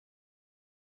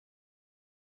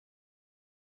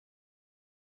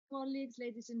Colleagues,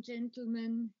 ladies and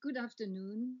gentlemen, good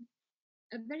afternoon.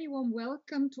 A very warm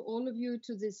welcome to all of you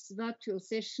to this virtual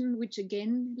session, which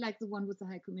again, like the one with the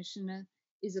High Commissioner,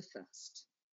 is a first.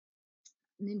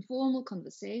 An informal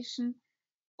conversation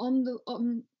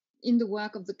in the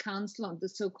work of the Council on the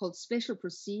so-called special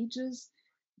procedures,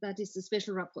 that is the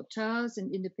special rapporteurs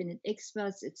and independent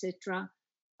experts, etc.,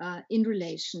 in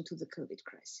relation to the COVID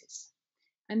crisis.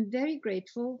 I'm very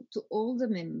grateful to all the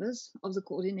members of the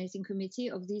Coordinating Committee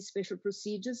of these special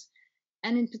procedures,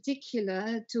 and in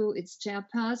particular to its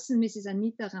chairperson, Mrs.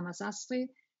 Anita Ramasastry,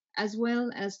 as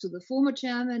well as to the former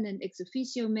chairman and ex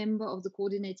officio member of the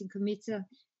Coordinating Committee,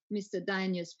 Mr.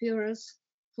 Dainius Puras,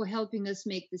 for helping us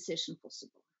make this session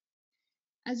possible.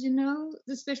 As you know,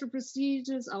 the special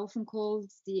procedures are often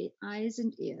called the eyes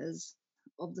and ears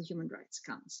of the Human Rights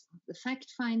Council, the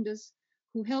fact finders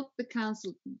who help the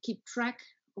Council keep track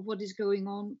of what is going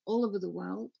on all over the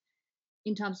world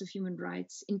in terms of human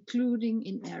rights, including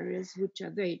in areas which are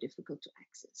very difficult to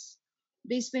access.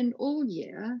 They spend all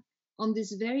year on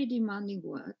this very demanding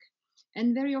work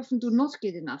and very often do not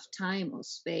get enough time or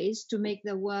space to make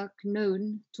their work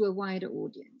known to a wider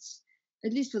audience.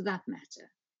 At least for that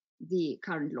matter, the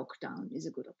current lockdown is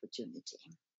a good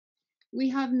opportunity. We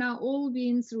have now all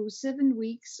been through 7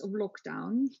 weeks of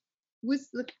lockdown with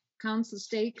the Council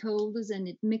stakeholders and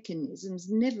its mechanisms,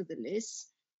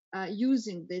 nevertheless,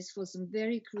 using this for some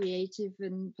very creative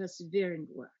and persevering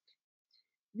work.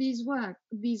 These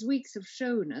weeks have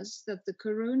shown us that the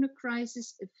corona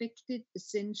crisis affected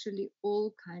essentially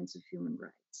all kinds of human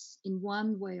rights in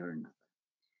one way or another.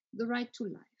 The right to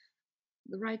life,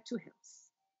 the right to health,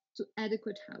 to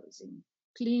adequate housing,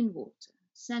 clean water,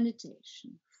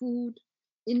 sanitation, food,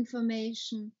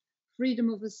 information, freedom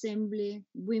of assembly,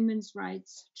 women's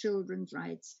rights, children's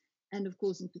rights, and of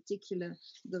course, in particular,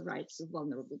 the rights of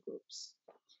vulnerable groups.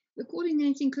 The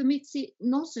Coordinating Committee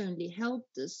not only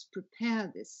helped us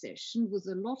prepare this session with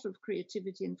a lot of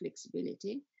creativity and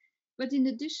flexibility, but in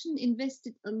addition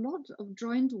invested a lot of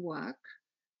joint work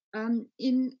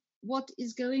in what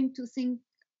is going to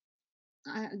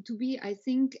be, I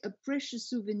think, a precious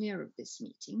souvenir of this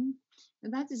meeting.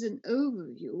 And that is an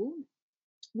overview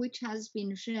which has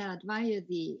been shared via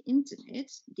the internet,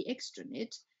 the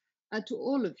extranet, to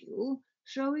all of you,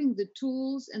 showing the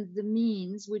tools and the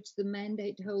means which the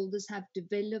mandate holders have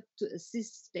developed to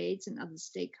assist states and other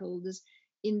stakeholders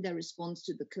in their response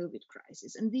to the COVID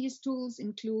crisis. And these tools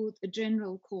include a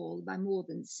general call by more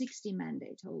than 60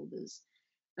 mandate holders,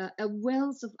 a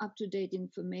wealth of up-to-date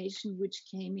information which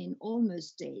came in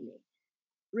almost daily,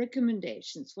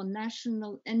 recommendations for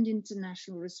national and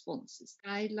international responses,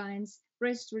 guidelines,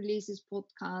 press releases,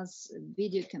 podcasts,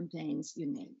 video campaigns, you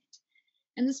name it.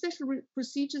 And the special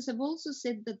procedures have also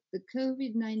said that the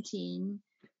COVID-19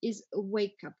 is a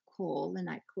wake-up call, and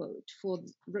I quote, for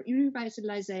the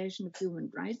revitalization of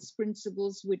human rights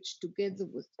principles, which together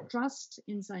with trust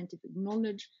in scientific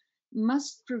knowledge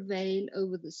must prevail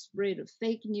over the spread of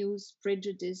fake news,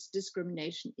 prejudice,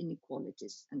 discrimination,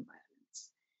 inequalities, and violence.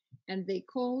 And they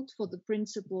called for the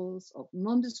principles of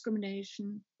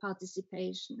non-discrimination,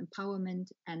 participation,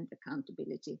 empowerment, and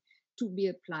accountability to be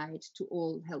applied to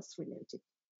all health-related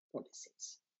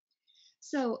policies.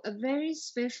 So a very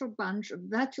special bunch of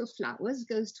virtual flowers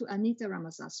goes to Anita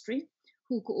Ramasastry,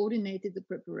 who coordinated the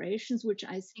preparations, which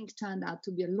I think turned out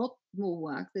to be a lot more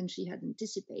work than she had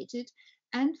anticipated,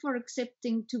 and for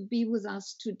accepting to be with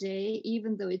us today,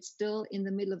 even though it's still in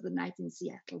the middle of the night in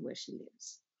Seattle, where she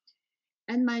lives.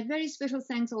 And my very special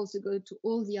thanks also go to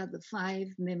all the other 5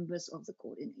 members of the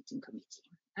Coordinating Committee.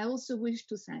 I also wish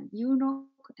to thank UNOC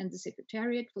and the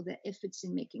Secretariat for their efforts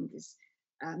in making this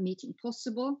meeting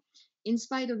possible. In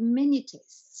spite of many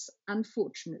tests,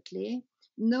 unfortunately,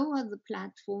 no other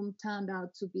platform turned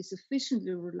out to be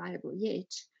sufficiently reliable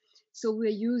yet. So we're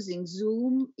using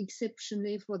Zoom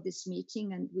exceptionally for this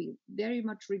meeting, and we very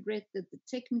much regret that the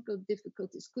technical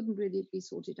difficulties couldn't really be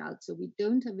sorted out, so we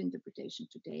don't have interpretation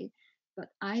today. But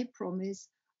I promise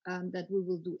that we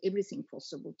will do everything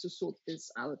possible to sort this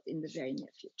out in the very near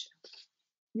future.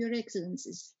 Your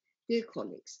Excellencies, dear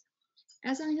colleagues,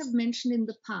 as I have mentioned in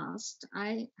the past,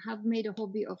 I have made a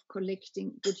hobby of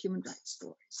collecting good human rights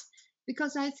stories,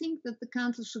 because I think that the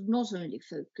Council should not only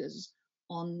focus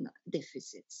on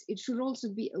deficits, it should also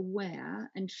be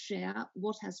aware and share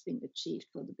what has been achieved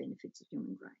for the benefits of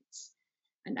human rights.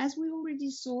 And as we already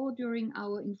saw during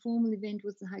our informal event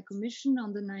with the High Commission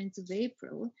on the 9th of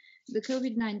April, the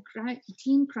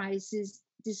COVID-19 crisis,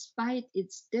 despite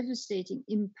its devastating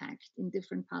impact in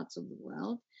different parts of the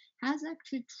world, has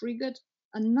actually triggered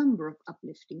a number of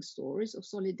uplifting stories of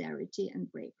solidarity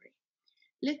and bravery.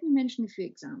 Let me mention a few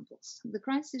examples. The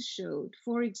crisis showed,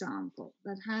 for example,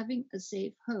 that having a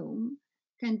safe home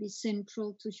can be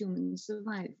central to human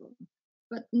survival,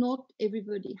 but not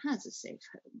everybody has a safe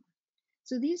home.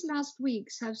 So these last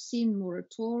weeks have seen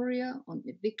moratoria on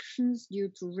evictions due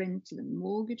to rental and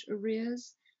mortgage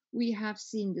arrears. We have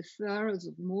seen deferrals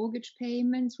of mortgage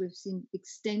payments. We've seen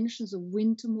extensions of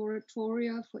winter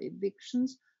moratoria for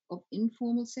evictions of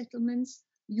informal settlements,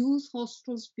 youth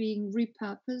hostels being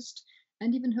repurposed,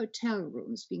 and even hotel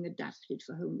rooms being adapted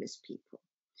for homeless people.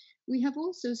 We have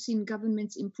also seen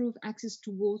governments improve access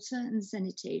to water and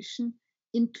sanitation,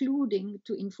 including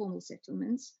to informal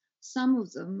settlements, some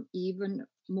of them even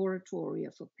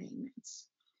moratoria for payments.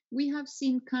 We have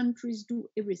seen countries do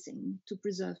everything to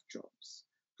preserve jobs,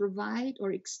 provide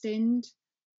or extend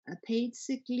paid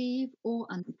sick leave or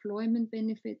unemployment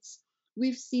benefits.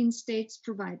 We've seen states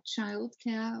provide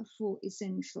childcare for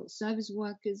essential service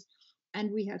workers,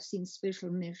 and we have seen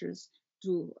special measures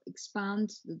to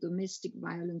expand the domestic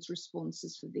violence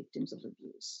responses for victims of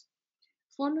abuse.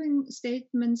 Following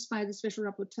statements by the Special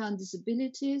Rapporteur on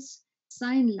Disabilities,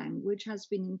 sign language has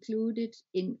been included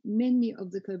in many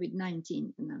of the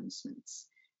COVID-19 announcements,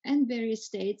 and various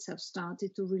states have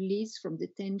started to release from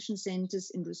detention centers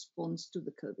in response to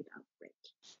the COVID outbreak.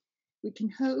 We can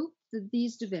hope that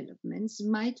these developments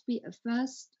might be a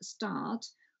first start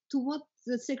to what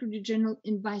the Secretary General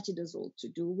invited us all to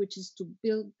do, which is to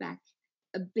build back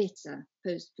a better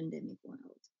post-pandemic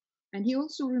world. And he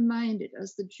also reminded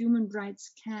us that human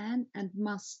rights can and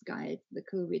must guide the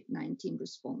COVID-19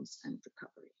 response and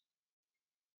recovery.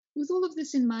 With all of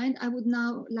this in mind, I would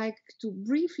now like to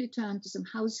briefly turn to some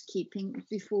housekeeping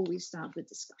before we start the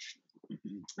discussion.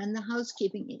 And the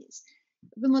housekeeping is,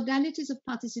 the modalities of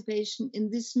participation in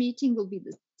this meeting will be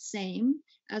the same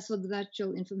as for the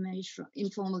virtual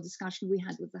informal discussion we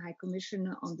had with the High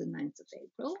Commissioner on the 9th of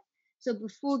April. So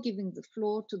before giving the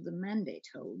floor to the mandate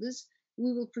holders,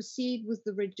 we will proceed with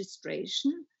the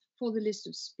registration for the list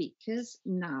of speakers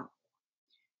now.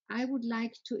 I would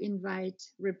like to invite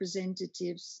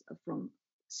representatives from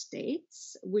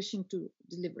states wishing to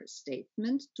deliver a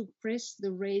statement to press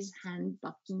the raise hand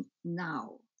button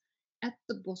now at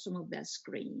the bottom of their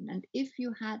screen. And if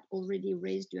you had already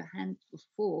raised your hand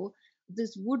before,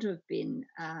 this would have been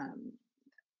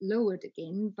lowered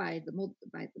again by the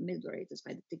moderators,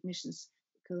 by the technicians,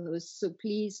 co-hosts. So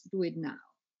please do it now.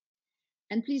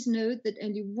 And please note that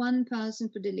only one person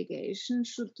per delegation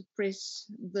should press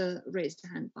the raised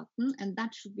hand button, and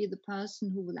that should be the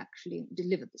person who will actually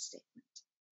deliver the statement.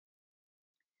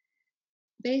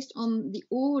 Based on the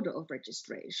order of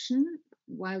registration,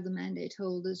 while the mandate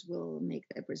holders will make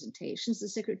their presentations, the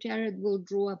Secretariat will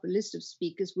draw up a list of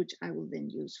speakers, which I will then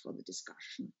use for the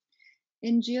discussion.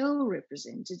 NGO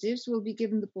representatives will be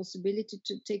given the possibility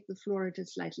to take the floor at a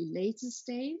slightly later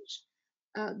stage.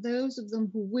 Those of them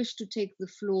who wish to take the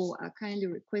floor are kindly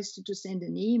requested to send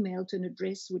an email to an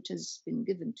address which has been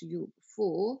given to you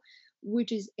before,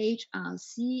 which is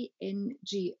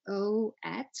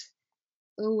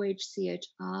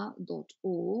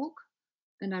hrcngo@ohchr.org.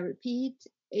 And I repeat,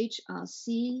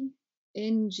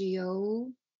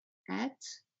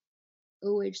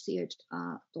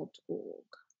 hrcngo@ohchr.org.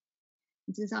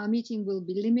 And since our meeting will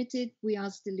be limited, we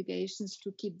ask delegations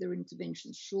to keep their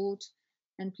interventions short,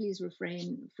 and please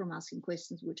refrain from asking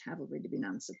questions which have already been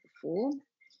answered before.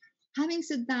 Having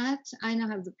said that, I now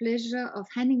have the pleasure of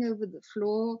handing over the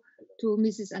floor to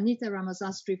Mrs. Anita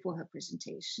Ramasastry for her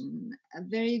presentation. A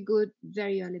very good,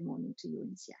 very early morning to you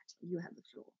in Seattle. You have the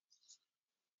floor.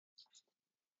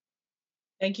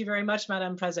 Thank you very much,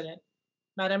 Madam President.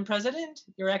 Madam President,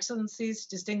 Your Excellencies,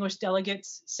 distinguished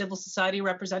delegates, civil society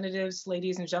representatives,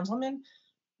 ladies and gentlemen,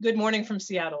 good morning from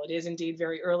Seattle. It is indeed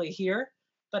very early here,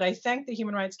 but I thank the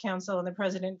Human Rights Council and the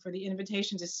President for the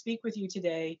invitation to speak with you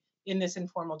today in this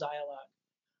informal dialogue.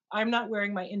 I'm not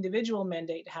wearing my individual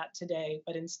mandate hat today,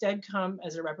 but instead come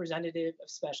as a representative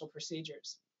of Special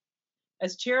Procedures.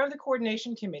 As chair of the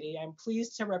Coordination Committee, I'm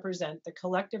pleased to represent the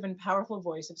collective and powerful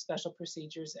voice of Special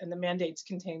Procedures and the mandates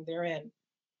contained therein.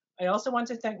 I also want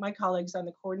to thank my colleagues on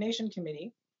the Coordination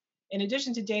Committee. In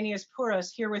addition to Dainius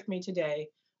Puras here with me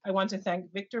today, I want to thank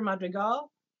Victor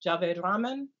Madrigal, Javed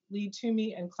Rahman, Lee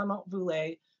Toomey, and Clement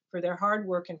Voulet for their hard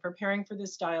work in preparing for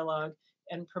this dialogue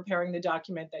and preparing the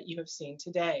document that you have seen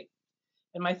today.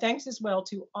 And my thanks as well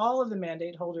to all of the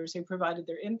mandate holders who provided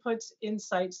their inputs,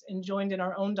 insights, and joined in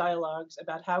our own dialogues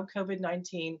about how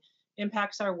COVID-19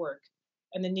 impacts our work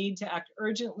and the need to act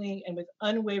urgently and with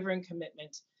unwavering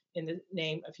commitment in the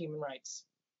name of human rights.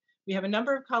 We have a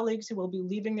number of colleagues who will be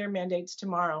leaving their mandates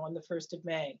tomorrow on the 1st of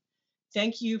May.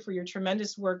 Thank you for your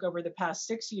tremendous work over the past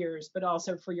 6 years, but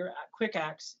also for your quick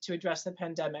acts to address the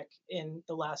pandemic in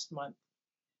the last month.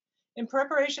 In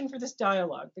preparation for this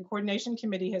dialogue, the Coordination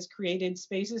Committee has created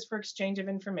spaces for exchange of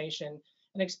information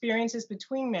and experiences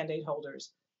between mandate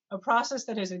holders, a process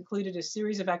that has included a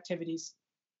series of activities.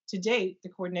 To date, the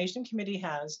Coordination Committee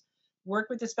has worked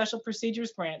with the Special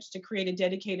Procedures Branch to create a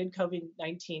dedicated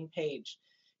COVID-19 page.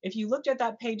 If you looked at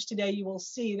that page today, you will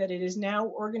see that it is now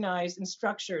organized and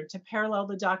structured to parallel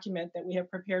the document that we have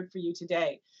prepared for you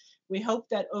today. We hope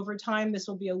that over time, this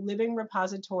will be a living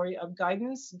repository of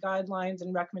guidance, guidelines,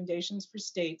 and recommendations for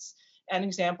states and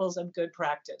examples of good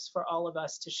practice for all of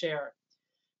us to share.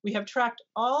 We have tracked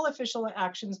all official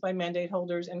actions by mandate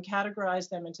holders and categorized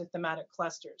them into thematic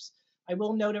clusters. I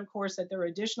will note, of course, that there are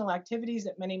additional activities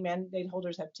that many mandate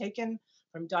holders have taken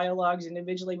from dialogues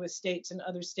individually with states and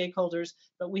other stakeholders,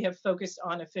 but we have focused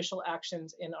on official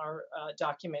actions in our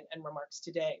document and remarks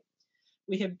today.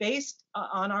 We have based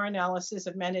on our analysis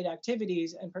of mandate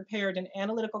activities and prepared an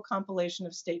analytical compilation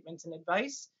of statements and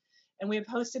advice. And we have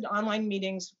hosted online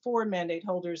meetings for mandate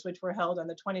holders, which were held on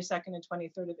the 22nd and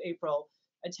 23rd of April,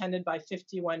 attended by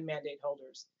 51 mandate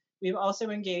holders. We have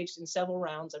also engaged in several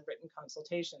rounds of written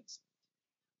consultations.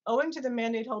 Owing to the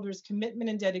mandate holders' commitment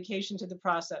and dedication to the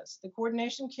process, the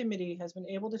Coordination Committee has been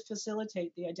able to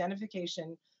facilitate the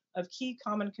identification of key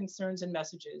common concerns and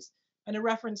messages, and a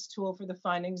reference tool for the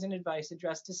findings and advice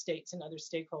addressed to states and other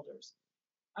stakeholders.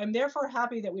 I'm therefore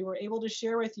happy that we were able to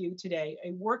share with you today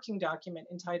a working document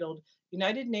entitled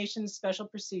United Nations Special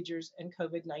Procedures and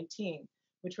COVID-19,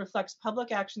 which reflects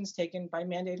public actions taken by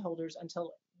mandate holders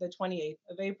until the 28th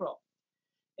of April.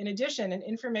 In addition, an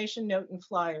information note and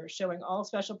flyer showing all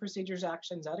special procedures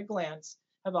actions at a glance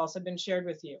have also been shared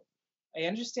with you. I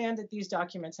understand that these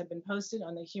documents have been posted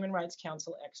on the Human Rights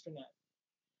Council extranet.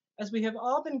 As we have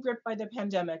all been gripped by the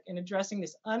pandemic in addressing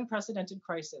this unprecedented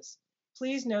crisis,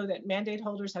 please know that mandate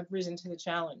holders have risen to the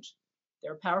challenge.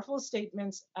 Their powerful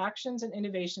statements, actions, and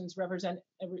innovations represent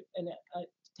an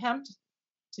attempt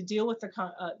to deal with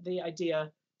the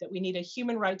idea that we need a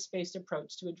human rights-based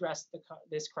approach to address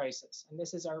this crisis. And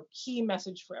this is our key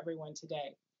message for everyone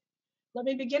today. Let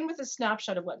me begin with a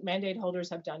snapshot of what mandate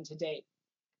holders have done to date.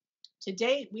 To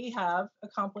date, we have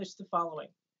accomplished the following.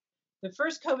 The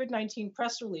first COVID-19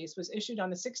 press release was issued on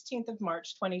the 16th of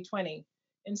March, 2020.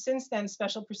 And since then,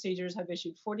 special procedures have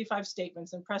issued 45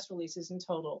 statements and press releases in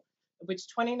total, of which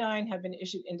 29 have been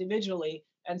issued individually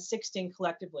and 16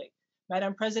 collectively.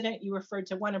 Madam President, you referred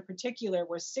to one in particular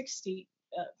where 60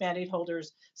 mandate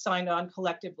holders signed on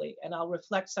collectively, and I'll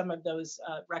reflect some of those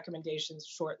recommendations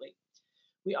shortly.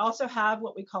 We also have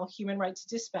what we call human rights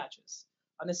dispatches.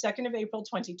 On the 2nd of April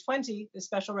 2020, the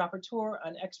Special Rapporteur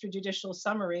on Extrajudicial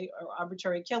Summary or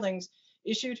Arbitrary Killings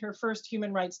issued her first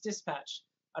human rights dispatch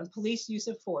on police use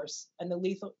of force and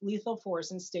the lethal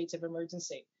force in states of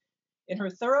emergency. In her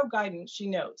thorough guidance, she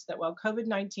notes that while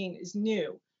COVID-19 is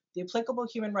new, the applicable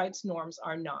human rights norms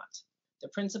are not. The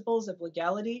principles of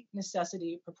legality,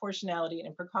 necessity, proportionality,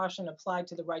 and precaution applied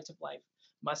to the rights of life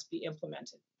must be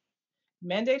implemented.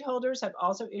 Mandate holders have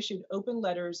also issued open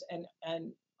letters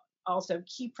and also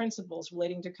key principles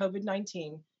relating to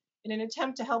COVID-19 in an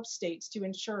attempt to help states to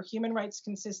ensure human rights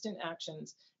consistent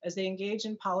actions as they engage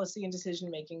in policy and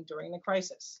decision-making during the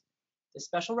crisis. The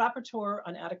Special Rapporteur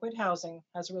on Adequate Housing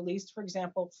has released, for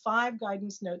example, 5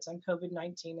 guidance notes on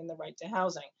COVID-19 and the right to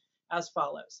housing as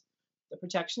follows. The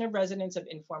protection of residents of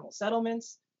informal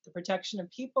settlements, the protection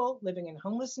of people living in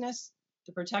homelessness,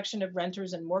 the protection of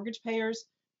renters and mortgage payers,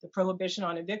 the prohibition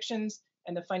on evictions,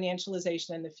 and the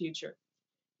financialization in the future.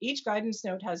 Each guidance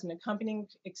note has an accompanying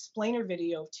explainer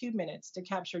video of 2 minutes to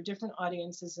capture different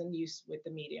audiences in use with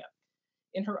the media.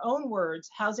 In her own words,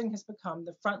 housing has become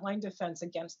the frontline defense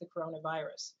against the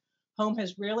coronavirus. Home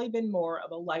has rarely been more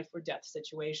of a life or death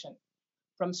situation.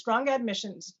 From strong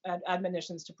admonitions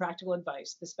to practical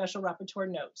advice, the Special Rapporteur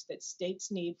notes that states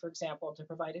need, for example, to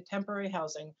provide a temporary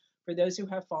housing for those who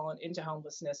have fallen into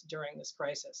homelessness during this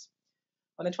crisis.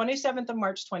 On the 27th of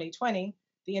March 2020,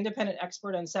 the independent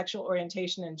expert on sexual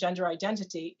orientation and gender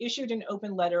identity issued an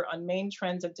open letter on main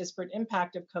trends of disparate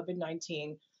impact of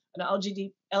COVID-19 on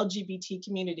LGBT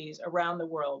communities around the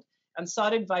world and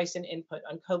sought advice and input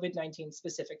on COVID-19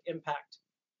 specific impact.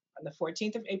 On the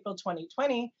 14th of April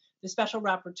 2020, the Special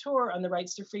Rapporteur on the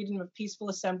rights to freedom of peaceful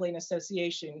assembly and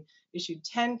association issued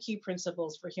 10 key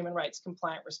principles for human rights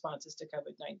compliant responses to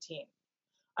COVID-19.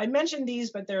 I mentioned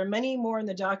these, but there are many more in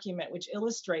the document which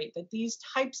illustrate that these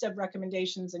types of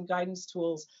recommendations and guidance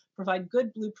tools provide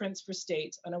good blueprints for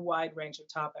states on a wide range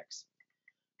of topics.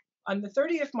 On the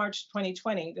 30th of March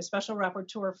 2020, the Special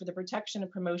Rapporteur for the Protection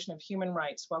and Promotion of Human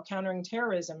Rights while Countering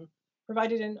Terrorism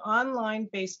provided an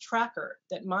online-based tracker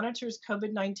that monitors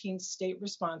COVID-19 state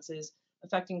responses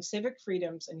affecting civic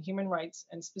freedoms and human rights,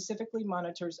 and specifically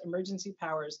monitors emergency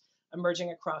powers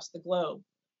emerging across the globe.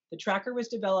 The tracker was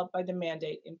developed by the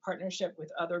mandate in partnership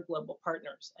with other global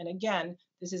partners. And again,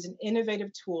 this is an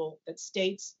innovative tool that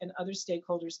states and other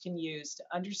stakeholders can use to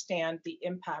understand the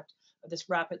impact of this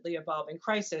rapidly evolving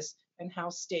crisis and how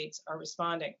states are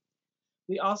responding.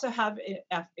 We also have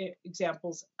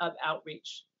examples of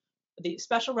outreach. The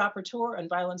Special Rapporteur on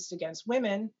Violence Against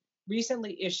Women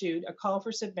recently issued a call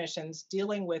for submissions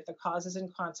dealing with the causes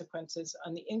and consequences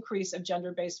on the increase of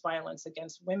gender-based violence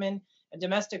against women and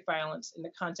domestic violence in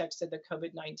the context of the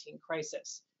COVID-19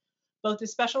 crisis. Both the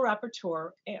Special Rapporteur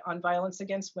on Violence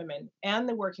Against Women and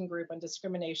the Working Group on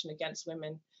Discrimination Against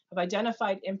Women have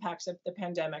identified impacts of the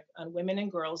pandemic on women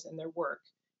and girls in their work,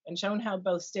 and shown how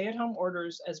both stay-at-home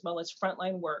orders as well as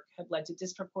frontline work have led to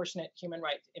disproportionate human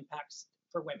rights impacts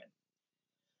for women.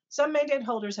 Some mandate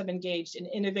holders have engaged in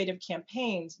innovative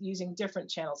campaigns using different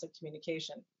channels of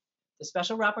communication. The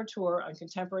Special Rapporteur on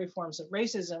Contemporary Forms of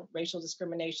Racism, Racial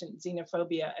Discrimination,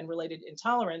 Xenophobia, and Related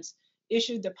Intolerance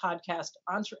issued the podcast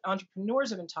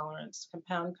Entrepreneurs of Intolerance,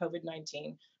 Compound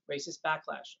COVID-19 Racist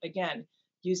Backlash, again,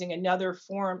 using another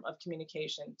form of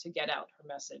communication to get out her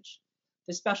message.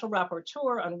 The Special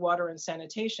Rapporteur on Water and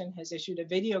Sanitation has issued a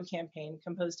video campaign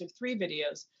composed of 3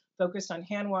 videos focused on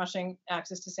hand washing,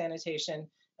 access to sanitation,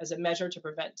 as a measure to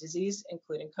prevent disease,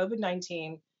 including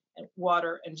COVID-19, and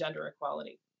water and gender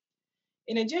equality.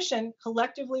 In addition,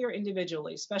 collectively or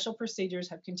individually, special procedures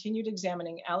have continued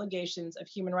examining allegations of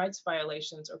human rights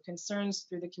violations or concerns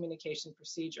through the communication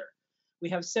procedure. We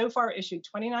have so far issued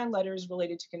 29 letters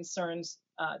related to concerns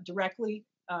directly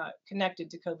connected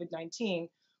to COVID-19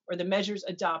 or the measures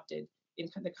adopted in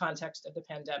the context of the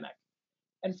pandemic.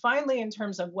 And finally, in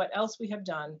terms of what else we have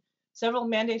done, several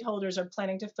mandate holders are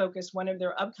planning to focus one of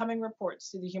their upcoming reports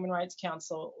to the Human Rights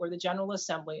Council or the General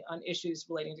Assembly on issues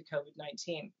relating to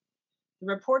COVID-19. The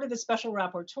report of the Special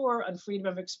Rapporteur on Freedom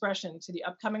of Expression to the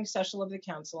upcoming session of the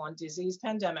Council on Disease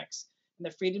Pandemics and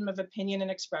the Freedom of Opinion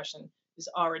and Expression is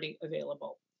already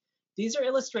available. These are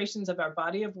illustrations of our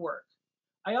body of work.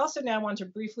 I also now want to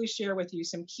briefly share with you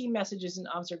some key messages and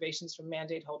observations from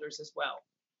mandate holders as well.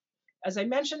 As I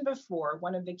mentioned before,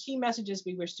 one of the key messages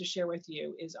we wish to share with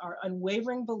you is our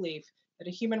unwavering belief that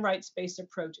a human rights-based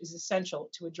approach is essential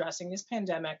to addressing this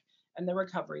pandemic and the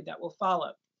recovery that will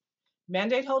follow.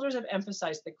 Mandate holders have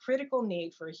emphasized the critical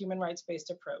need for a human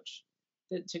rights-based approach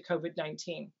to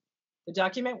COVID-19. The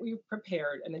document we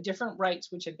prepared and the different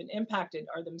rights which have been impacted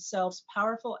are themselves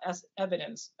powerful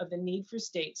evidence of the need for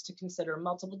states to consider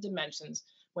multiple dimensions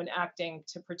when acting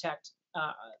to protect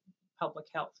public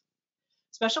health.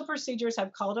 Special procedures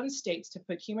have called on states to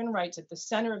put human rights at the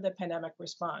center of the pandemic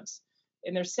response.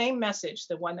 In their same message,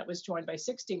 the one that was joined by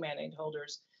 60 mandate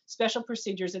holders, special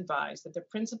procedures advise that the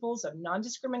principles of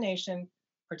non-discrimination,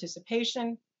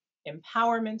 participation,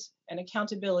 empowerment, and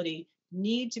accountability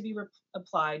need to be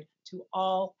applied to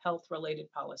all health-related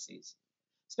policies.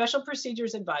 Special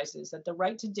procedures advises that the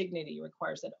right to dignity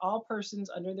requires that all persons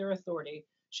under their authority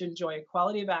should enjoy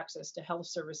equality of access to health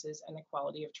services and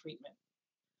equality of treatment.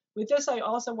 With this, I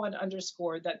also want to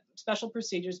underscore that Special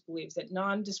Procedures believes that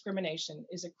non-discrimination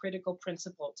is a critical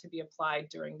principle to be applied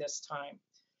during this time.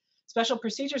 Special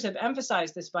Procedures have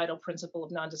emphasized this vital principle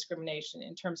of non-discrimination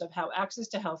in terms of how access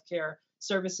to healthcare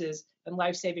services and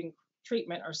life-saving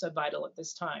treatment are so vital at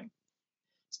this time.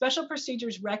 Special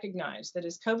Procedures recognize that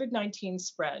as COVID-19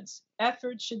 spreads,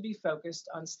 efforts should be focused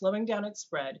on slowing down its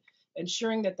spread,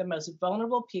 ensuring that the most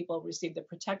vulnerable people receive the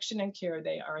protection and care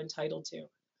they are entitled to.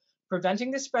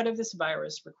 Preventing the spread of this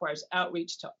virus requires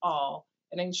outreach to all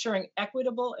and ensuring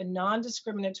equitable and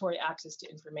non-discriminatory access to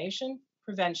information,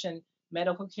 prevention,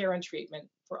 medical care, and treatment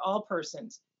for all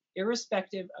persons,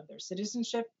 irrespective of their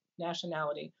citizenship,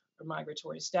 nationality, or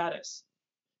migratory status.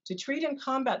 To treat and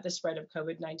combat the spread of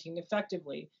COVID-19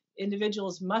 effectively,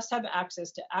 individuals must have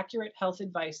access to accurate health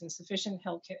advice and sufficient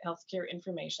healthcare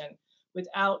information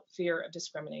without fear of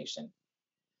discrimination.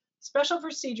 Special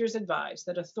Procedures advise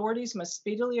that authorities must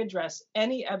speedily address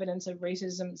any evidence of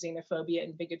racism, xenophobia,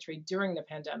 and bigotry during the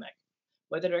pandemic,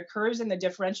 whether it occurs in the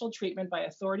differential treatment by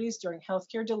authorities during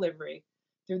healthcare delivery,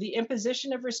 through the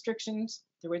imposition of restrictions,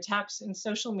 through attacks in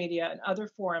social media and other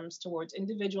forums towards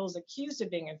individuals accused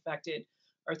of being infected,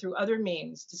 or through other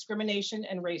means. Discrimination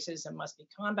and racism must be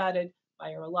combated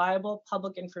by reliable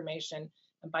public information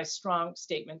and by strong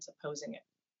statements opposing it.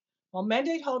 While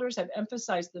mandate holders have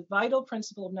emphasized the vital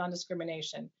principle of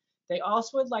non-discrimination, they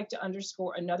also would like to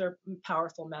underscore another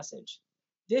powerful message.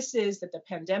 This is that the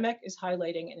pandemic is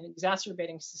highlighting and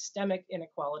exacerbating systemic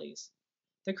inequalities.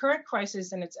 The current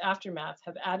crisis and its aftermath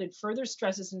have added further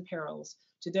stresses and perils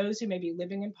to those who may be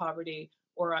living in poverty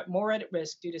or are more at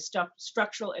risk due to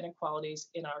structural inequalities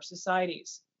in our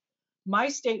societies. My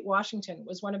state, Washington,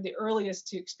 was one of the earliest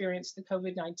to experience the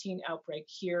COVID-19 outbreak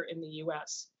here in the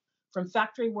US. From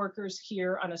factory workers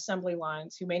here on assembly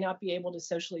lines who may not be able to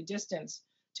socially distance,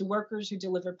 to workers who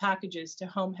deliver packages to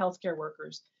home healthcare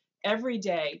workers, every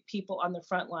day people on the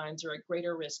front lines are at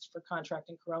greater risk for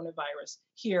contracting coronavirus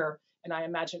here, and I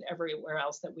imagine everywhere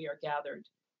else that we are gathered.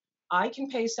 I can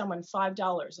pay someone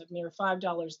 $5, a mere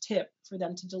 $5 tip, for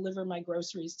them to deliver my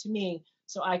groceries to me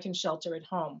so I can shelter at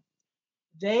home.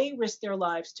 They risk their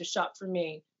lives to shop for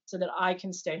me so that I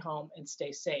can stay home and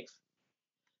stay safe.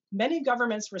 Many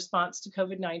governments' response to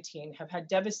COVID-19 have had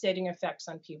devastating effects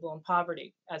on people in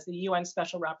poverty, as the UN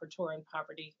Special Rapporteur on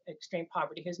Extreme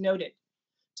Poverty has noted.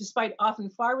 Despite often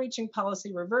far-reaching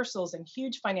policy reversals and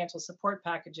huge financial support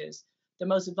packages, the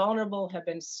most vulnerable have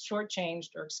been shortchanged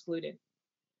or excluded.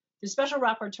 The Special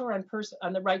Rapporteur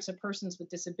on the Rights of Persons with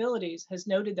Disabilities has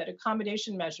noted that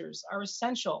accommodation measures are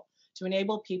essential to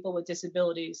enable people with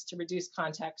disabilities to reduce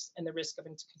contacts and the risk of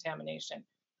contamination.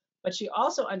 But she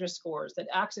also underscores that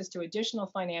access to additional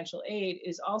financial aid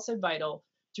is also vital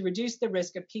to reduce the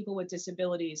risk of people with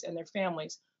disabilities and their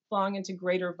families falling into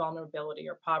greater vulnerability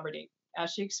or poverty.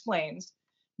 As she explains,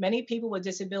 many people with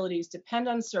disabilities depend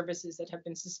on services that have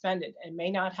been suspended and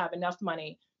may not have enough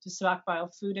money to stockpile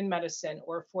food and medicine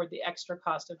or afford the extra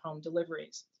cost of home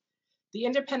deliveries. The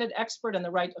independent expert on the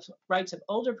rights of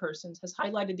older persons has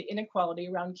highlighted the inequality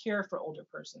around care for older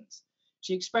persons.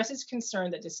 She expresses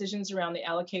concern that decisions around the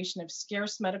allocation of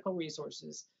scarce medical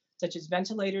resources, such as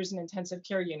ventilators and intensive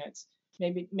care units,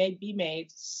 may be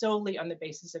made solely on the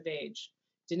basis of age,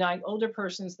 denying older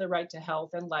persons the right to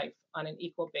health and life on an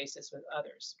equal basis with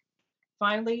others.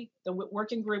 Finally, the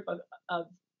working group of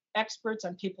experts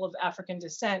on people of African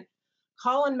descent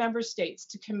call on member states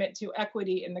to commit to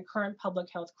equity in the current public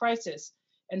health crisis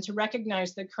and to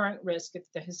recognize the current risk of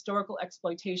the historical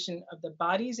exploitation of the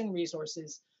bodies and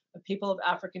resources of people of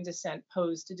African descent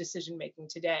pose to decision-making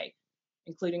today,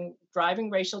 including driving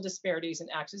racial disparities in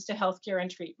access to healthcare and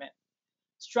treatment.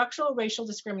 Structural racial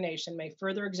discrimination may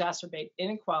further exacerbate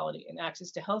inequality in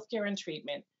access to healthcare and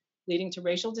treatment, leading to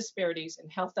racial disparities in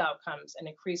health outcomes and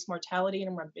increased mortality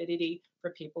and morbidity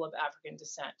for people of African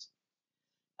descent.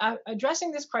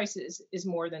 Addressing this crisis is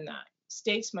more than that.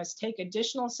 States must take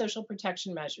additional social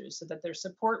protection measures so that their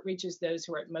support reaches those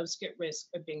who are at most at risk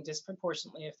of being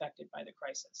disproportionately affected by the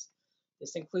crisis.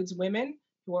 This includes women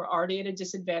who are already at a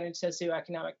disadvantaged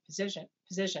socioeconomic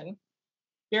position,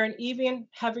 bear an even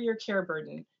heavier care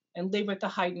burden, and live with the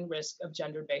heightened risk of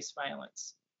gender-based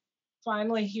violence.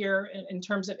 Finally, here, in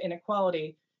terms of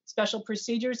inequality, Special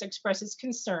Procedures expresses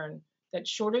concern that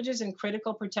shortages in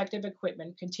critical protective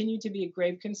equipment continue to be a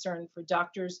grave concern for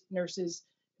doctors, nurses,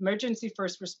 emergency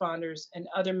first responders, and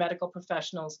other medical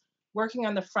professionals working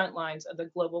on the front lines of the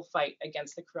global fight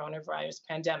against the coronavirus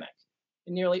pandemic,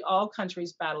 in nearly all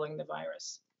countries battling the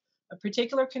virus. A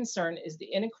particular concern is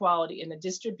the inequality in the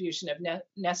distribution of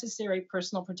necessary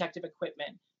personal protective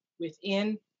equipment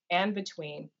within and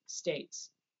between states.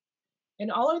 In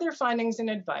all of their findings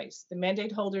and advice, the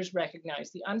mandate holders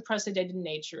recognize the unprecedented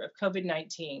nature of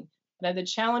COVID-19 and of the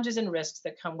challenges and risks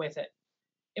that come with it.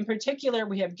 In particular,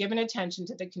 we have given attention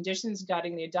to the conditions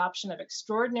guiding the adoption of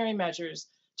extraordinary measures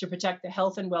to protect the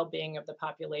health and well-being of the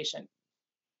population.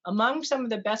 Among some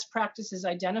of the best practices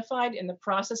identified in the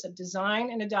process of design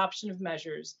and adoption of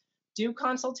measures, due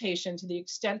consultation to the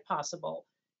extent possible,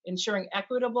 ensuring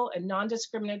equitable and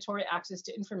non-discriminatory access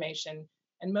to information,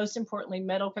 and most importantly,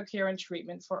 medical care and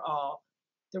treatment for all.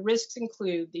 The risks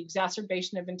include the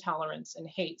exacerbation of intolerance and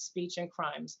hate speech and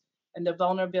crimes, and the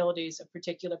vulnerabilities of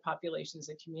particular populations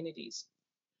and communities.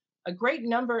 A great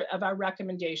number of our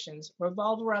recommendations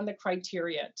revolve around the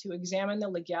criteria to examine the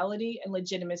legality and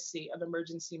legitimacy of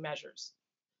emergency measures.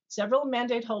 Several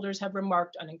mandate holders have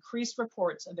remarked on increased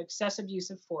reports of excessive use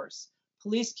of force,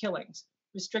 police killings,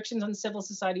 restrictions on civil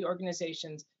society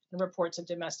organizations, and reports of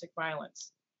domestic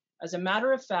violence. As a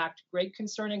matter of fact, great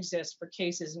concern exists for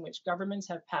cases in which governments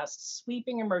have passed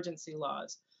sweeping emergency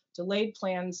laws, delayed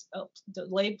planned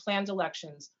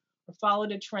elections, or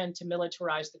followed a trend to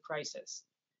militarize the crisis.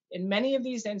 In many of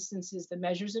these instances, the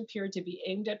measures appear to be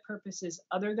aimed at purposes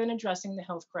other than addressing the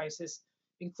health crisis,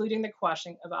 including the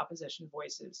quashing of opposition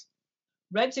voices.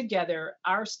 Read together,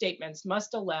 our statements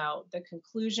must allow the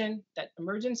conclusion that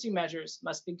emergency measures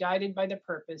must be guided by the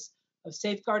purpose of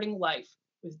safeguarding life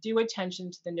with due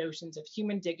attention to the notions of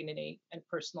human dignity and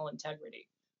personal integrity,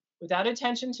 without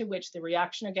attention to which the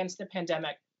reaction against the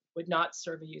pandemic would not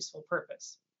serve a useful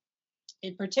purpose.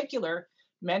 In particular,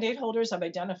 Mandate holders have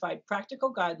identified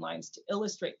practical guidelines to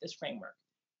illustrate this framework,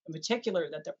 in particular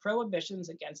that the prohibitions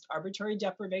against arbitrary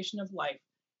deprivation of life,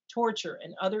 torture,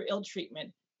 and other ill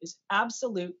treatment is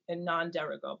absolute and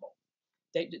non-derogable.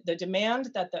 The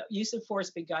demand that the use of force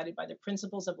be guided by the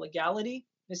principles of legality,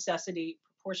 necessity,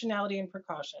 proportionality, and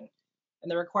precaution,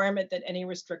 and the requirement that any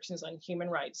restrictions on human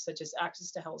rights, such as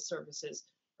access to health services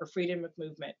or freedom of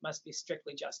movement, must be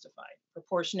strictly justified,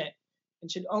 proportionate, and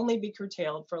should only be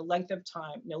curtailed for a length of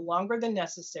time no longer than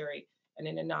necessary and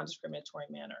in a non-discriminatory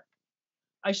manner.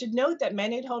 I should note that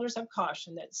mandate holders have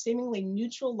cautioned that seemingly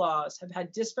neutral laws have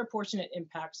had disproportionate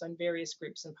impacts on various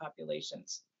groups and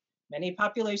populations. Many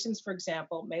populations, for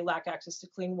example, may lack access to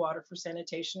clean water for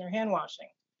sanitation or hand washing.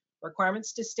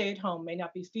 Requirements to stay at home may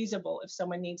not be feasible if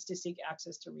someone needs to seek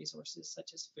access to resources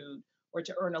such as food or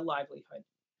to earn a livelihood.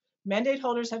 Mandate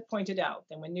holders have pointed out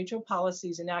that when neutral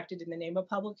policies enacted in the name of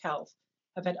public health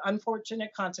have had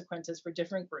unfortunate consequences for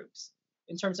different groups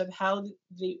in terms of how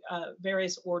the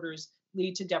various orders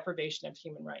lead to deprivation of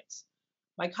human rights.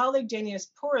 My colleague Dainius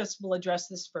Puras will address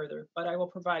this further, but I will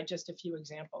provide just a few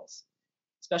examples.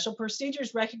 Special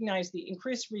procedures recognize the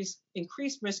increased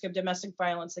risk of domestic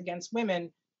violence against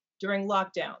women during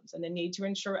lockdowns and the need to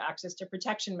ensure access to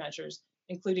protection measures,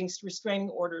 including restraining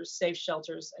orders, safe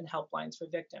shelters, and helplines for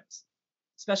victims.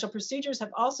 Special procedures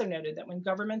have also noted that when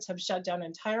governments have shut down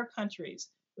entire countries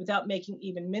without making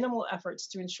even minimal efforts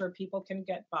to ensure people can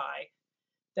get by,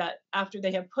 that after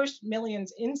they have pushed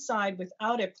millions inside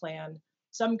without a plan,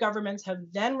 some governments have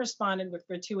then responded with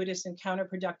gratuitous and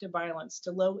counterproductive violence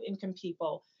to low-income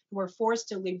people who are forced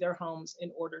to leave their homes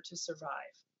in order to survive.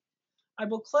 I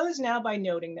will close now by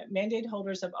noting that mandate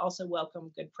holders have also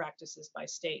welcomed good practices by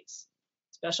states.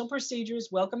 Special procedures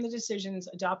welcome the decisions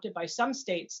adopted by some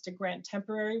states to grant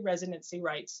temporary residency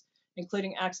rights,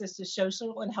 including access to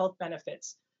social and health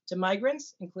benefits, to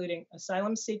migrants, including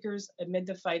asylum seekers, amid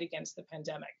the fight against the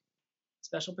pandemic.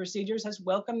 Special procedures has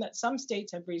welcomed that some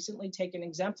states have recently taken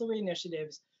exemplary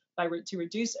initiatives to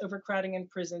reduce overcrowding in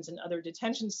prisons and other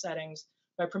detention settings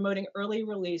by promoting early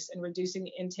release and reducing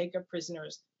the intake of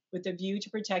prisoners with a view to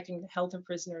protecting the health of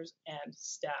prisoners and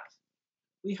staff.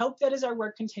 We hope that as our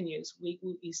work continues, we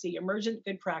see emergent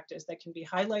good practice that can be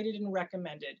highlighted and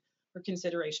recommended for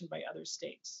consideration by other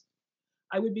states.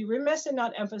 I would be remiss in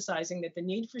not emphasizing that the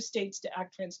need for states to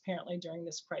act transparently during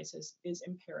this crisis is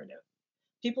imperative.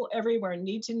 People everywhere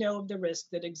need to know of the risk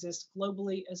that exists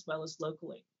globally as well as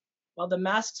locally. While the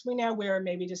masks we now wear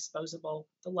may be disposable,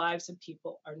 the lives of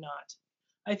people are not.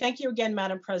 I thank you again,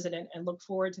 Madam President, and look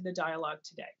forward to the dialogue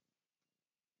today.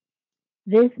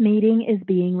 This meeting is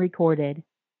being recorded.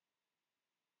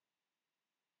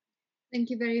 Thank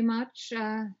you very much,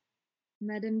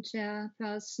 Madam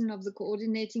Chairperson of the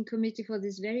Coordinating Committee, for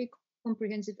this very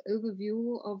comprehensive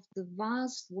overview of the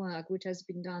vast work which has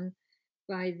been done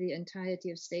by the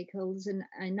entirety of stakeholders. And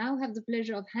I now have the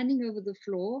pleasure of handing over the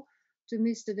floor to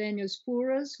Mr. Dainius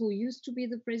Puras, who used to be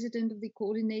the president of the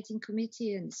Coordinating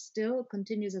Committee and still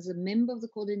continues as a member of the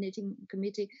Coordinating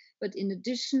Committee, but in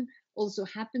addition also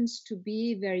happens to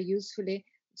be very usefully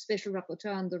special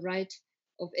rapporteur on the right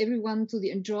of everyone to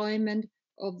the enjoyment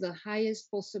of the highest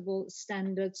possible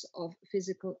standards of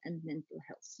physical and mental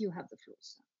health. You have the floor,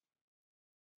 sir.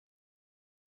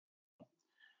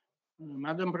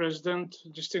 Madam President,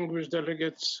 distinguished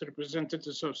delegates,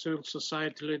 representatives of civil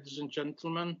society, ladies and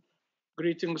gentlemen,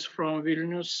 greetings from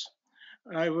Vilnius.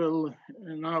 I will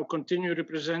now continue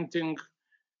representing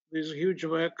this huge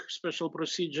work, special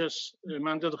procedures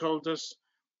mandate holders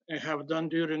have done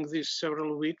during these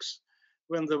several weeks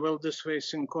when the world is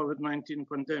facing COVID-19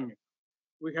 pandemic.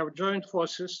 We have joined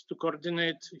forces to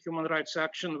coordinate human rights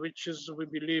action, which is, we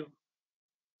believe,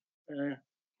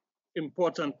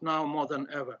 important now more than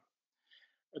ever.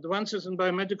 Advances in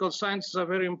biomedical sciences are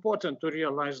very important to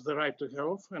realize the right to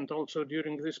health and also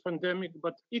during this pandemic,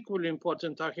 but equally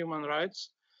important are human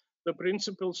rights. The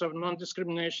principles of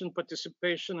non-discrimination,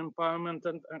 participation, empowerment,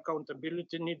 and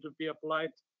accountability need to be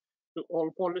applied to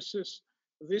all policies.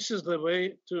 This is the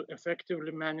way to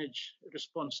effectively manage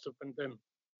response to pandemic.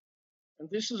 And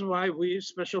this is why we,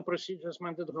 special procedures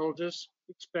mandate holders,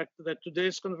 expect that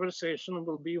today's conversation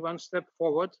will be one step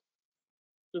forward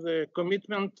to the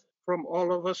commitment from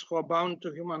all of us who are bound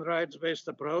to human rights-based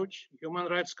approach, Human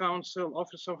Rights Council,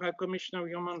 Office of High Commissioner of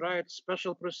Human Rights,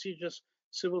 special procedures,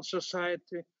 civil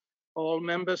society, all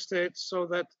member states, so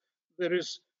that there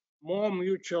is more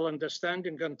mutual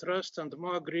understanding and trust and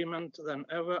more agreement than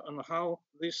ever on how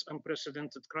this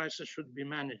unprecedented crisis should be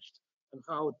managed and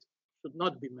how it should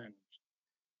not be managed.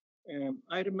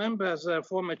 I remember as a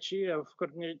former chair of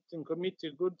Coordinating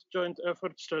Committee, good joint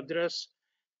efforts to address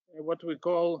what we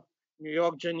call New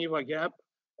York-Geneva gap,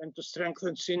 and to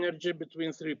strengthen synergy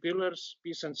between three pillars: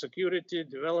 peace and security,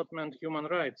 development, human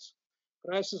rights.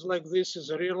 Crisis like this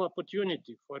is a real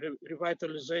opportunity for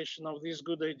revitalization of these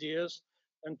good ideas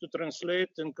and to translate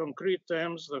in concrete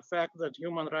terms the fact that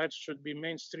human rights should be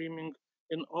mainstreaming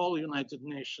in all United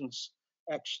Nations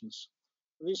actions.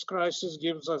 This crisis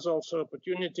gives us also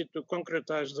opportunity to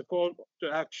concretize the call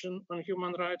to action on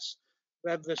human rights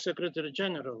that the Secretary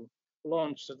General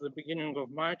launched at the beginning of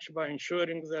March by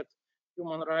ensuring that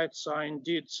human rights are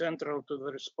indeed central to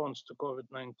the response to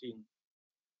COVID-19.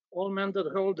 All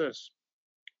mandate holders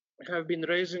have been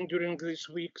raising during these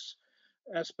weeks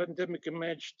as pandemic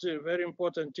emerged very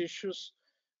important issues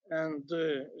and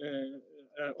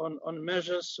on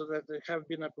measures that have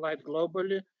been applied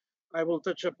globally. I will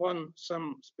touch upon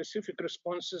some specific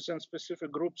responses and specific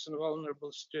groups in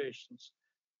vulnerable situations.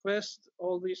 First,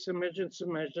 all these emergency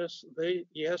measures, they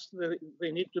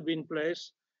need to be in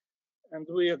place, and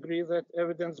we agree that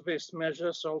evidence-based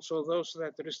measures, also those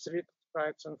that restrict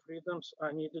rights and freedoms,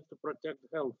 are needed to protect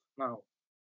health now.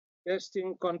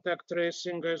 Testing, contact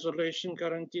tracing, isolation,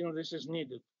 quarantine, this is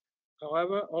needed.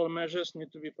 However, all measures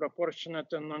need to be proportionate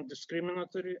and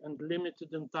non-discriminatory and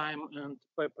limited in time and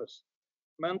purpose.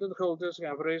 Mandate holders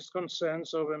have raised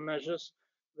concerns over measures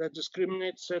that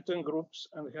discriminate certain groups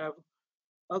and have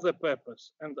other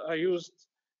purpose and are used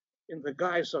in the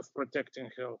guise of protecting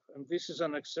health, and this is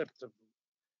unacceptable.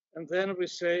 And then we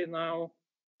say now,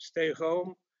 stay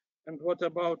home, and what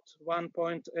about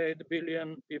 1.8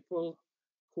 billion people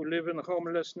who live in a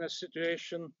homelessness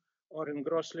situation or in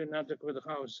grossly inadequate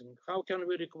housing? How can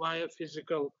we require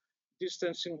physical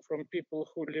distancing from people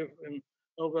who live in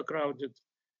overcrowded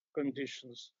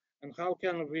conditions? And how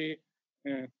can we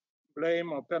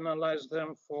blame or penalize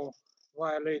them for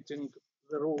violating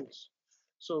the rules?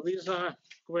 So these are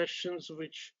questions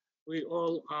which we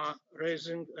all are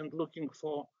raising and looking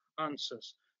for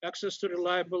answers. Access to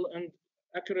reliable and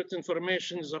accurate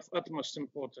information is of utmost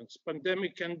importance.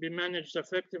 Pandemic can be managed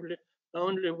effectively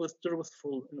only with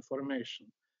truthful information.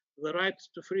 The right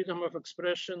to freedom of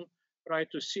expression, right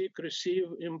to seek, receive,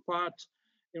 impart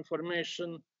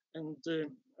information and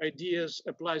ideas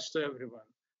applies to everyone.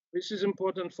 This is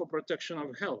important for protection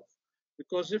of health,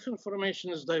 because if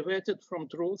information is diverted from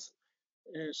truth,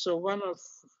 so one of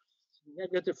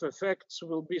negative effects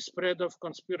will be spread of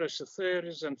conspiracy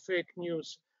theories and fake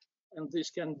news, and this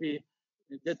can be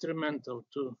detrimental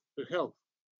to health.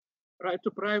 Right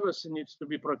to privacy needs to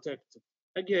be protected.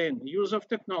 Again, use of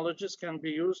technologies can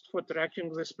be used for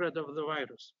tracking the spread of the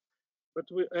virus, but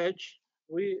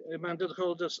we mandate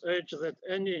holders urge that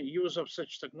any use of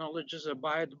such technologies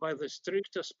abide by the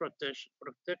strictest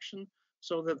protection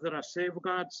so that there are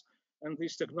safeguards and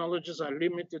these technologies are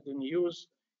limited in use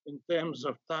in terms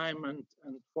of time and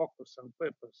focus and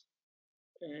purpose.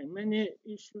 Many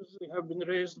issues have been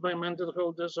raised by mandate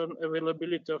holders on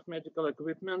availability of medical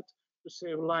equipment to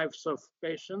save lives of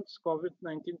patients,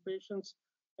 COVID-19 patients,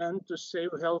 and to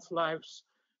save health lives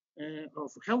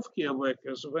of healthcare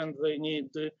workers when they need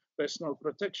personal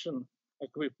protection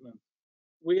equipment.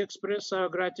 We express our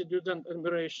gratitude and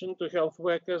admiration to health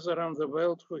workers around the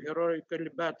world who heroically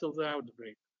battle the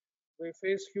outbreak. They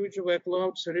face huge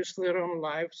workloads, risk their own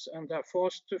lives, and are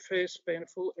forced to face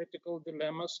painful ethical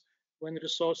dilemmas when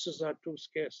resources are too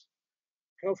scarce.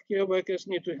 Healthcare workers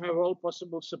need to have all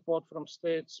possible support from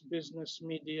states, business,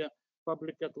 media,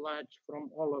 public at large,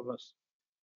 from all of us.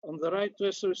 On the right to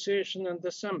association and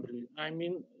assembly, I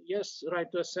mean, yes,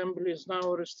 right to assembly is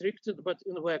now restricted, but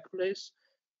in the workplace,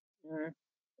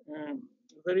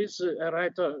 there is a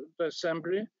right to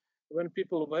assembly when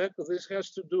people work. This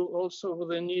has to do also with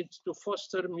the need to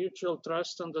foster mutual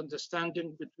trust and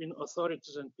understanding between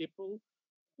authorities and people,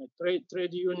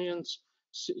 trade unions,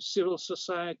 civil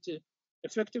society.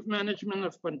 Effective management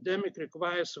of pandemic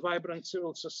requires vibrant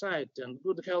civil society, and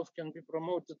good health can be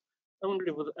promoted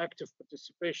only with active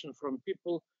participation from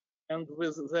people and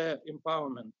with their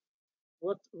empowerment.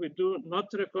 What we do not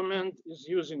recommend is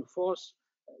using force,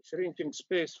 shrinking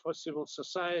space for civil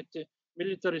society,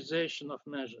 militarization of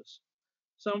measures.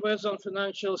 Some words on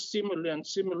financial stimuli and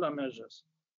similar measures.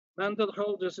 Mandate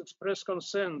holders express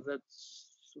concern that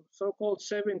so-called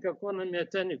saving economy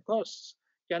at any costs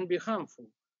can be harmful.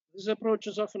 This approach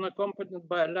is often accompanied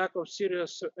by a lack of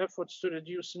serious efforts to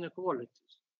reduce inequalities.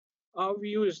 Our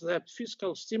view is that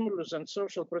fiscal stimulus and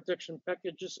social protection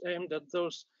packages aimed at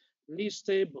those least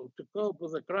able to cope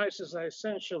with the crisis are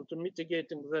essential to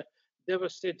mitigating the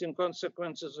devastating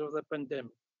consequences of the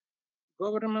pandemic.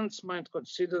 Governments might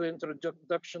consider the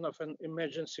introduction of an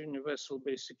emergency universal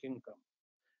basic income.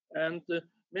 And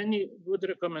many good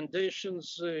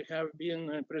recommendations have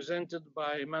been presented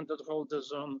by mandate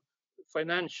holders on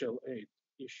financial aid.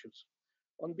 issues.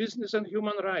 On business and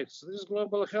human rights, this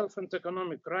global health and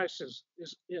economic crisis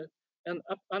is an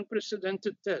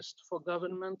unprecedented test for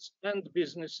governments and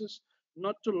businesses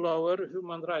not to lower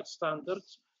human rights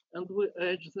standards, and we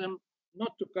urge them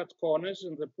not to cut corners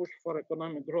in the push for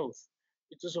economic growth.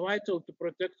 It is vital to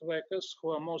protect workers who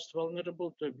are most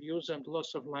vulnerable to abuse and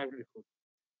loss of livelihood.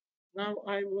 Now,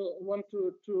 I want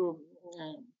to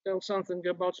tell something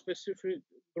about specific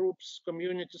groups,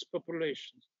 communities,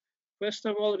 populations. First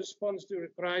of all, response during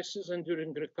crisis and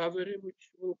during recovery, which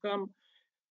will come,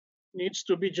 needs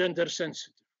to be gender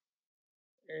sensitive.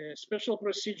 Special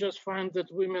procedures find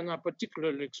that women are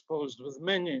particularly exposed, with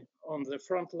many on the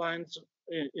front lines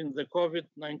in the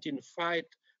COVID-19 fight,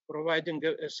 providing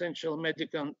essential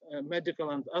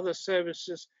medical and other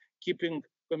services, keeping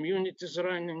communities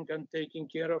running and taking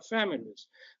care of families.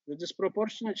 The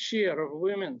disproportionate share of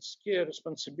women's care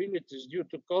responsibilities due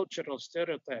to cultural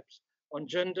stereotypes on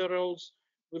gender roles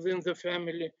within the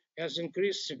family has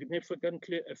increased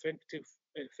significantly,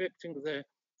 affecting their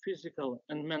physical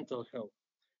and mental health.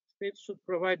 States should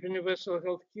provide universal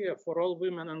health care for all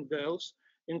women and girls,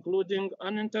 including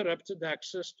uninterrupted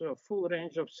access to a full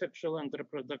range of sexual and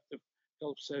reproductive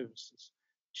health services.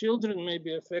 Children may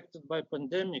be affected by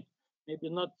pandemic, maybe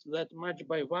not that much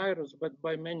by virus, but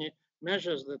by many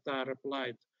measures that are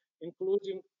applied,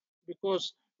 including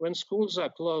because when schools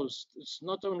are closed, it's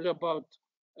not only about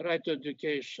right to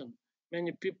education.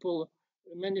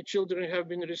 Many children have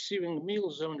been receiving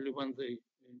meals only when they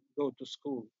go to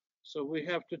school. So we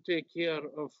have to take care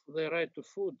of their right to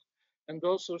food, and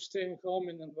also staying home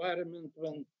in an environment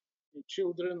when the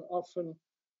children often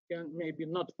can maybe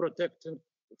not protected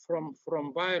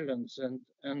from violence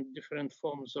and different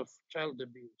forms of child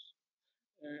abuse.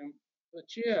 The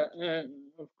chair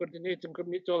of coordinating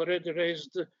committee already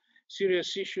raised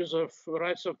serious issues of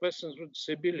rights of persons with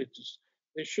disabilities.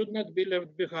 They should not be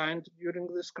left behind during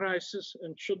this crisis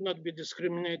and should not be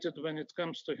discriminated when it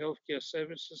comes to healthcare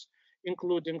services,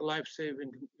 including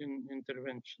life-saving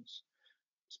interventions.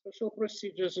 Special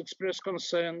procedures express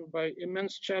concern by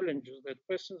immense challenges that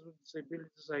persons with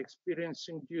disabilities are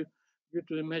experiencing due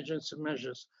to emergency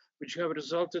measures, which have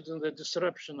resulted in the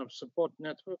disruption of support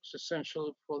networks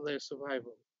essential for their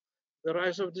survival. The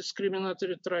rise of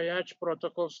discriminatory triage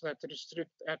protocols that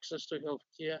restrict access to health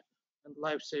care and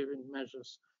life-saving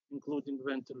measures, including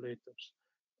ventilators.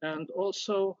 And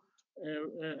also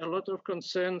a lot of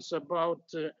concerns about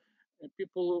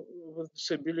people with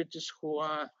disabilities who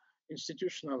are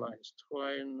institutionalized, who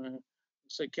are in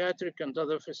psychiatric and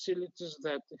other facilities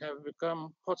that have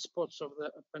become hotspots of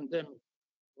the pandemic,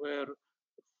 where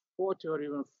 40 or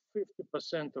even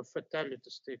 50% of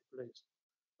fatalities take place.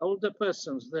 Older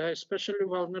persons, they are especially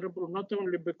vulnerable not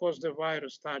only because the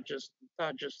virus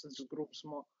targets these groups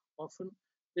more often,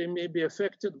 they may be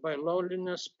affected by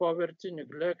loneliness, poverty,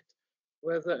 neglect,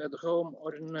 whether at home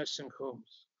or in nursing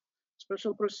homes.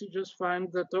 Special procedures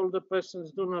find that older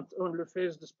persons do not only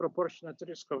face disproportionate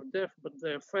risk of death, but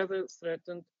they are further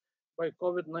threatened by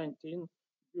COVID-19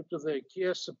 due to their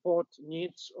care support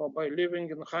needs or by living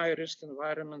in high-risk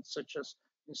environments such as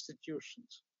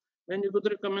institutions. Many good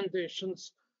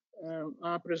recommendations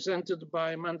are presented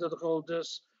by mandate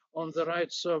holders on the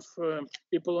rights of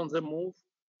people on the move,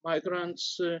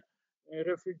 migrants,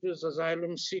 refugees,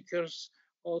 asylum seekers,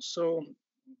 also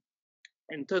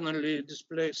internally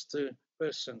displaced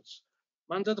persons.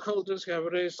 Mandate holders have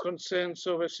raised concerns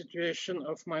over the situation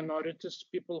of minorities,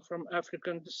 people from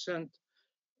African descent,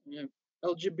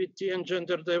 LGBT and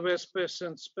gender diverse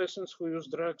persons, persons who use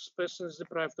drugs, persons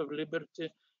deprived of liberty,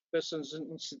 persons in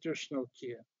institutional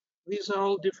care. These are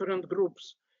all different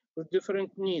groups with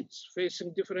different needs,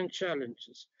 facing different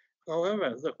challenges.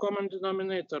 However, the common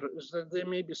denominator is that they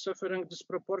may be suffering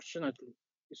disproportionately,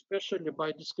 especially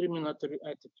by discriminatory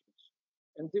attitudes.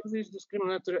 And if these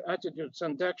discriminatory attitudes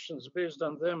and actions based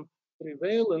on them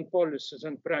prevail in policies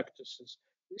and practices,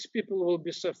 these people will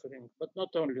be suffering, but not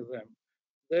only them.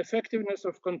 The effectiveness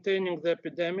of containing the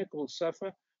epidemic will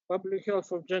suffer, public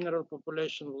health of general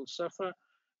population will suffer,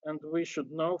 and we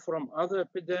should know from other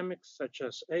epidemics, such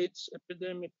as AIDS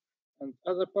epidemic and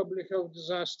other public health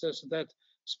disasters, that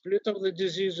split of the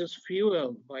disease is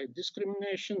fueled by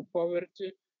discrimination,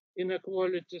 poverty,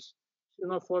 inequalities,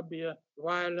 xenophobia,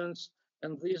 violence,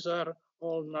 and these are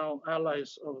all now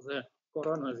allies of the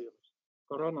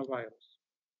coronavirus.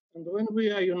 And when we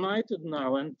are united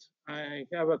now and I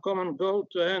have a common goal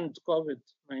to end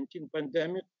COVID-19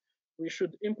 pandemic, we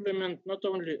should implement not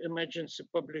only emergency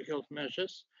public health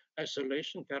measures,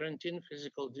 isolation, quarantine,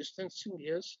 physical distancing,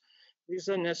 yes, these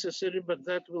are necessary, but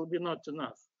that will be not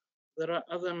enough. There are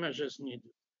other measures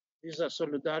needed. These are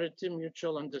solidarity,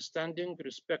 mutual understanding,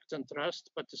 respect and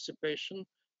trust, participation,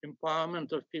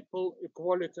 empowerment of people,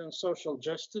 equality and social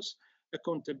justice,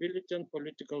 accountability and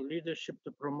political leadership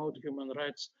to promote human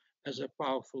rights as a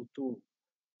powerful tool.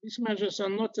 These measures are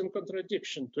not in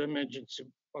contradiction to emergency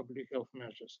public health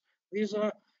measures. These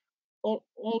are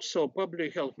also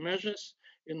public health measures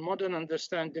in modern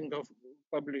understanding of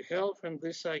public health, and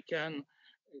this I can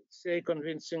say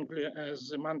convincingly as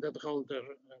the mandate holder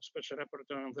and special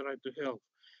rapporteur on the right to health.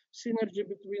 Synergy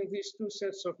between these two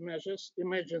sets of measures,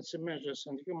 emergency measures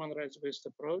and human rights-based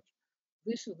approach,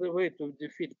 this is the way to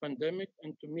defeat pandemic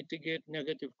and to mitigate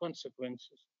negative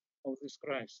consequences of this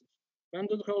crisis.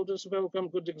 Mandate holders welcome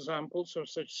good examples of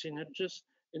such synergies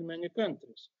in many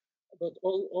countries. But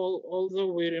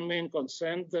although we remain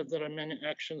concerned that there are many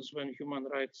actions when human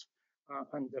rights are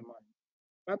undermined.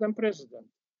 Madam President,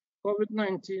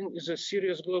 COVID-19 is a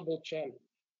serious global challenge,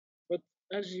 but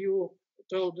as you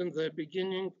told in the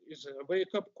beginning, is a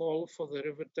wake-up call for the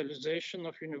revitalization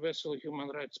of universal human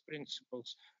rights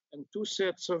principles and two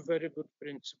sets of very good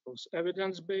principles,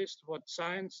 evidence-based, what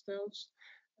science tells,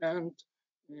 and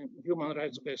human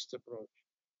rights-based approach.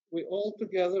 We all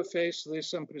together face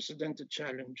this unprecedented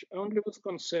challenge. Only with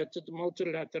concerted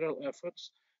multilateral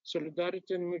efforts,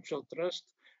 solidarity and mutual trust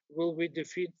will we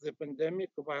defeat the pandemic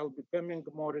while becoming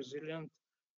more resilient,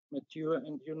 mature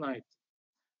and united.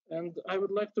 And I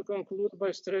would like to conclude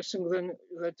by stressing then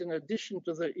that in addition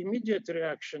to the immediate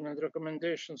reaction and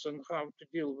recommendations on how to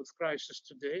deal with crisis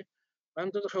today,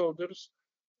 mandate holders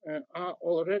are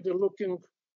already looking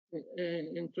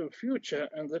into future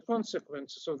and the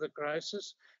consequences of the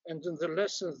crisis and in the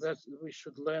lessons that we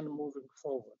should learn moving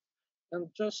forward. And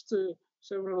just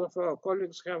several of our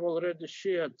colleagues have already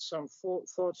shared some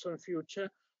thoughts on future,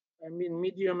 I mean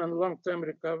medium and long-term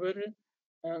recovery.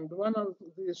 And one of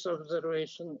these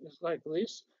observations is like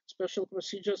this. Special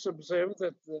procedures observe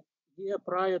that the year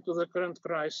prior to the current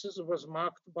crisis was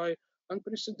marked by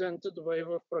unprecedented wave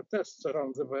of protests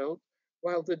around the world.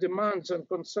 While the demands and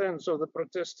concerns of the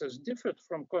protesters differed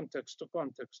from context to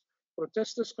context,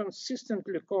 protesters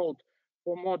consistently called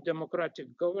for more democratic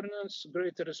governance,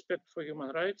 greater respect for human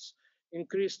rights,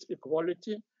 increased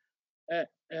equality,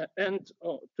 and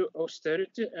to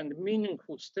austerity and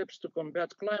meaningful steps to combat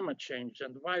climate change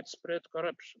and widespread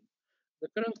corruption. The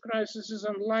current crisis is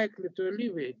unlikely to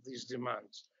alleviate these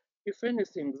demands. If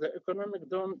anything, the economic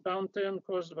downturn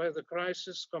caused by the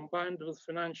crisis combined with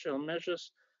financial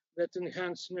measures that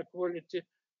enhance inequality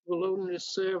will only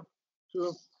serve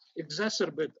to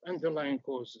exacerbate underlying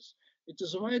causes. It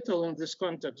is vital in this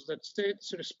context that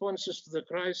states' responses to the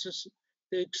crisis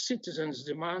take citizens'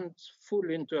 demands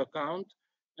fully into account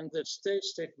and that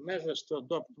states take measures to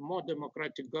adopt more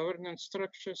democratic governance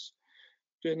structures,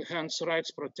 to enhance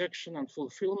rights protection and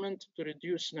fulfillment, to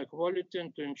reduce inequality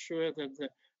and to ensure that the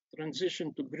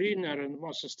transition to greener and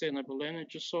more sustainable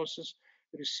energy sources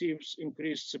receives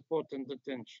increased support and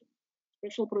attention.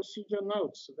 Special procedure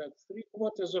notes that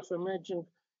 3/4 of emerging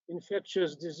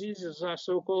infectious diseases are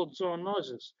so-called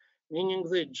zoonoses, meaning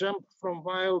they jump from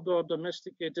wild or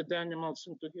domesticated animals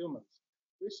into humans.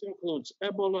 This includes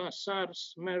Ebola,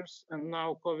 SARS, MERS, and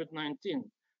now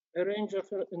COVID-19. A range of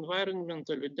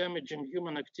environmentally damaging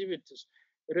human activities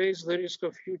raise the risk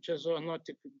of future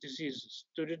zoonotic diseases.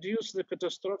 To reduce the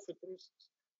catastrophic risks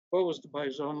posed by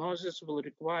zoonoses will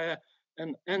require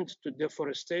an end to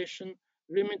deforestation,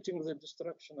 limiting the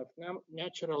destruction of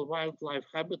natural wildlife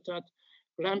habitat,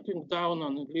 clamping down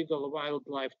on illegal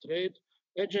wildlife trade,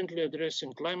 urgently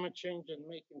addressing climate change and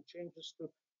making changes to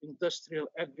industrial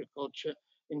agriculture,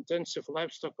 intensive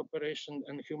livestock operation,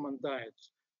 and human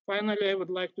diets. Finally, I would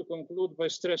like to conclude by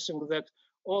stressing that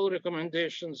all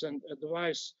recommendations and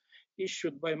advice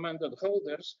issued by mandate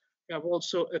holders have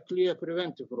also a clear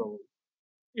preventive role.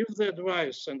 If the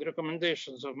advice and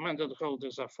recommendations of mandate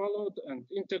holders are followed and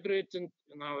integrated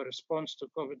in our response to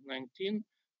COVID-19,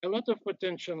 a lot of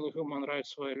potential human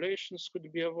rights violations could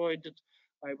be avoided.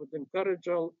 I would encourage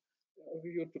all of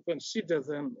you to consider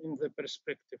them in the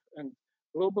perspective, and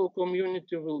global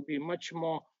community will be much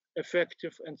more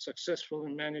effective and successful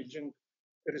in managing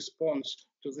a response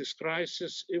to this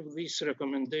crisis if these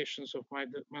recommendations of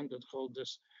mandate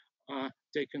holders are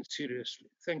taken seriously.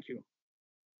 Thank you.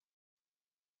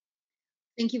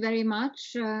 Thank you very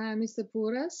much, Mr.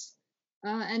 Puras.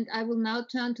 And I will now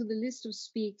turn to the list of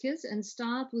speakers and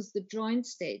start with the joint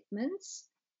statements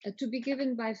to be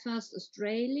given by first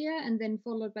Australia and then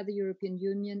followed by the European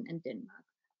Union and Denmark.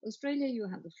 Australia, you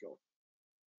have the floor.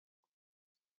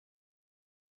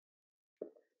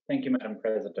 Thank you, Madam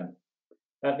President.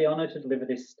 I have the honour to deliver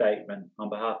this statement on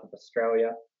behalf of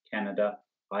Australia, Canada,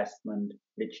 Iceland,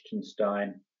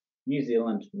 Liechtenstein, New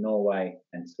Zealand, Norway,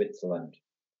 and Switzerland.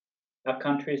 Our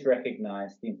countries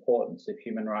recognise the importance of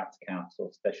Human Rights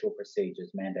Council Special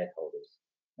Procedures mandate holders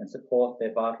and support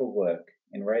their vital work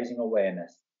in raising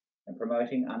awareness and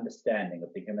promoting understanding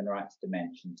of the human rights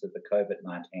dimensions of the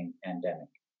COVID-19 pandemic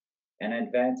and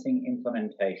advancing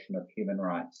implementation of human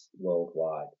rights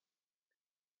worldwide.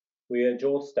 We urge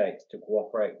all states to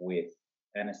cooperate with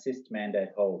and assist mandate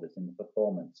holders in the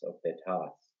performance of their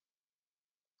tasks.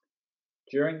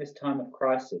 During this time of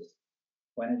crisis,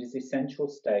 when it is essential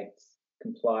states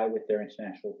comply with their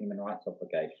international human rights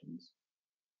obligations,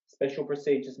 special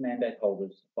procedures mandate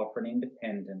holders offer an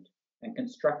independent and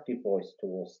constructive voice to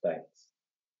all states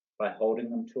by holding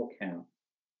them to account,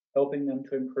 helping them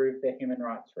to improve their human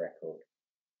rights record,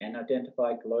 and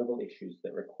identify global issues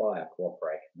that require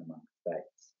cooperation among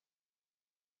states.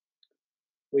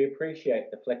 We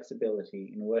appreciate the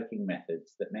flexibility in working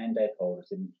methods that mandate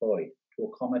holders employ to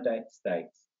accommodate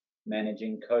states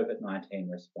managing COVID-19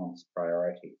 response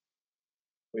priorities.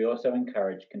 We also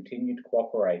encourage continued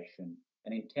cooperation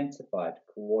and intensified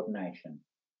coordination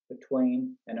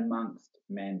between and amongst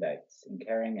mandates in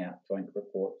carrying out joint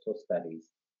reports or studies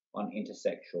on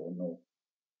intersectional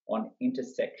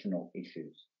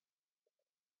issues.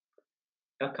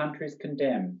 Our countries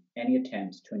condemn any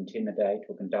attempts to intimidate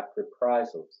or conduct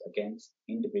reprisals against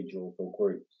individuals or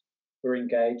groups who are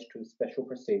engaged with special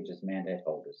procedures mandate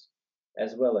holders,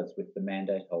 as well as with the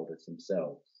mandate holders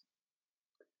themselves.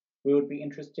 We would be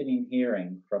interested in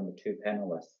hearing from the two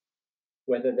panelists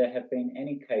whether there have been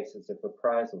any cases of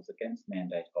reprisals against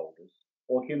mandate holders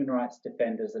or human rights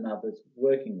defenders and others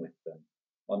working with them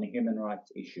on the human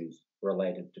rights issues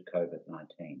related to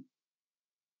COVID-19.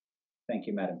 Thank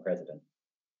you, Madam President.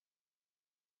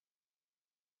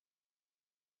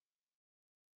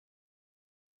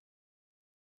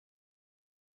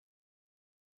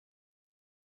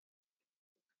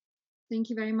 Thank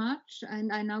you very much.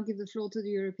 And I now give the floor to the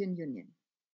European Union.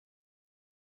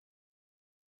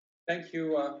 Thank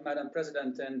you, Madam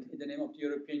President. And in the name of the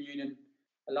European Union,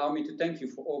 allow me to thank you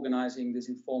for organizing this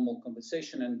informal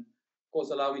conversation. And of course,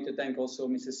 allow me to thank also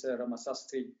Mrs.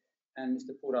 Ramasastry and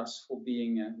Mr. Puras for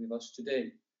being with us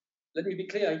today. Let me be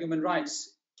clear, human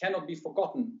rights cannot be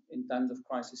forgotten in times of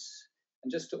crisis.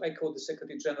 And just to echo the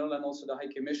Secretary General and also the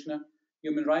High Commissioner,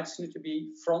 human rights need to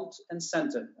be front and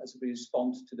center as we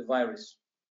respond to the virus.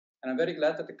 And I'm very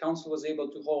glad that the Council was able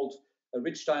to hold a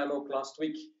rich dialogue last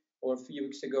week or a few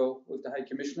weeks ago with the High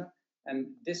Commissioner. And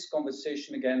this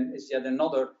conversation again is yet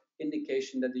another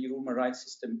indication that the human rights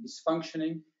system is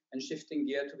functioning and shifting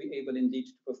gear to be able indeed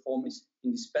to perform its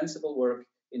indispensable work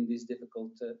in these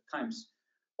difficult times.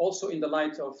 Also in the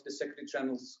light of the Secretary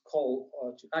General's call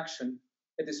to action,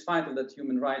 it is vital that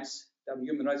human rights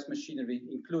machinery,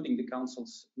 including the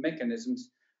Council's mechanisms,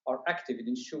 are active in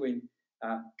ensuring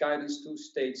guidance to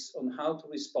states on how to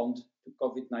respond to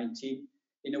COVID-19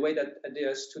 in a way that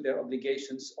adheres to their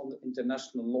obligations under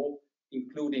international law,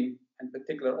 including, in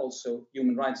particular, also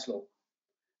human rights law.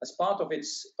 As part of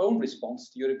its own response,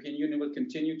 the European Union will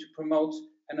continue to promote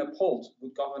and uphold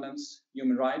good governance,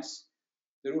 human rights,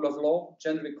 the rule of law,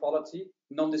 gender equality,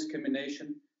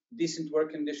 non-discrimination, decent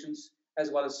work conditions, as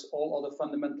well as all other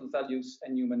fundamental values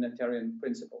and humanitarian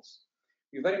principles.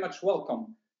 We very much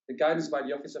welcome the guidance by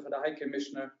the Office of the High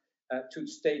Commissioner to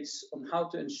states on how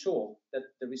to ensure that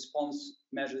the response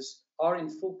measures are in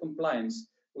full compliance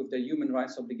with their human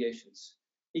rights obligations.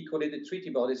 Equally, the treaty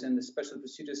bodies and the special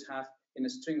procedures have, in a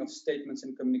string of statements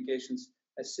and communications,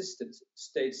 assisted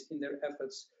states in their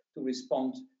efforts to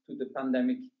respond to the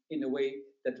pandemic in a way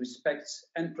that respects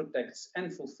and protects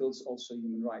and fulfills also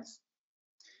human rights.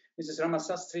 Mrs.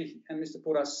 Ramasastry and Mr.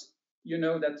 Puras, you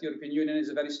know that the European Union is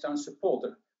a very strong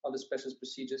supporter of the special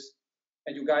procedures,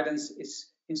 and your guidance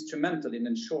is instrumental in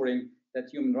ensuring that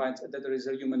there is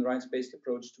a human rights-based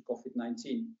approach to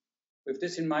COVID-19. With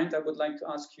this in mind, I would like to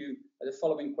ask you the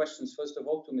following questions. First of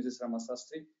all, to Mrs.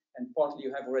 Ramasastry, and partly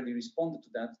you have already responded to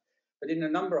that. But in a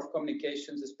number of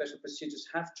communications, the special procedures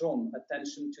have drawn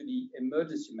attention to the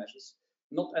emergency measures,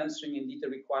 not answering indeed the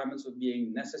requirements of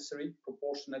being necessary,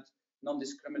 proportionate,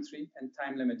 non-discriminatory, and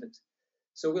time-limited.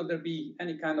 So will there be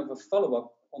any kind of a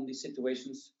follow-up on these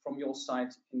situations from your side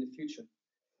in the future?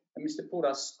 And Mr.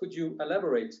 Puras, could you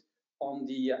elaborate on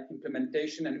the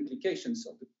implementation and implications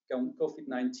of the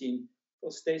COVID-19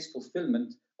 for states'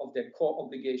 fulfillment of their core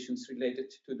obligations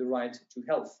related to the right to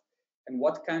health? And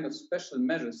what kind of special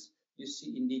measures you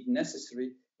see indeed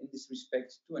necessary in this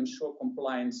respect to ensure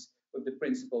compliance with the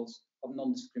principles of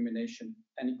non-discrimination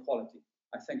and equality?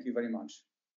 I thank you very much.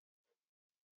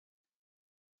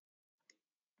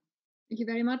 Thank you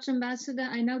very much, Ambassador.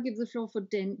 I now give the floor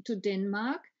to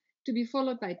Denmark. to be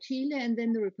followed by Chile and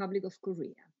then the Republic of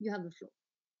Korea. You have the floor.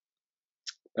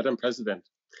 Madam President,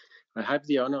 I have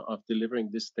the honor of delivering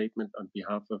this statement on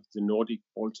behalf of the Nordic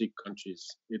Baltic countries.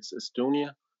 It's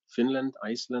Estonia, Finland,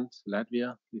 Iceland,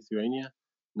 Latvia, Lithuania,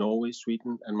 Norway,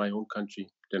 Sweden, and my own country,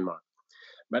 Denmark.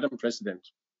 Madam President,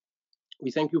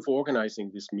 we thank you for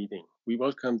organizing this meeting. We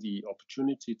welcome the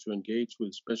opportunity to engage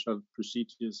with special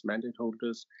procedures mandate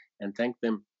holders and thank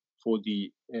them for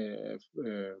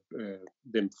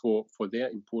their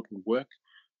important work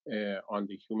on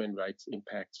the human rights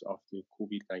impacts of the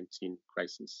COVID-19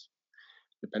 crisis.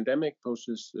 The pandemic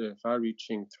poses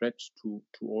far-reaching threats to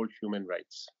all human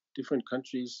rights. Different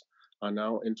countries are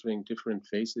now entering different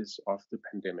phases of the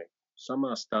pandemic. Some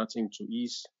are starting to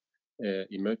ease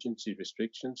emergency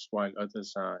restrictions, while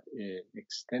others are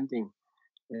extending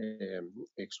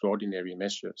extraordinary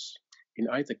measures. In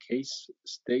either case,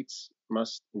 states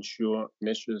must ensure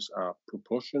measures are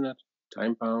proportionate,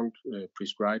 time-bound,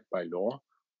 prescribed by law,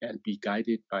 and be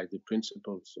guided by the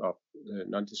principles of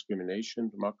non-discrimination,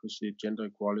 democracy, gender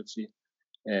equality,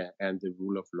 and the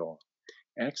rule of law.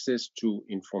 Access to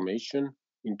information,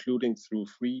 including through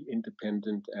free,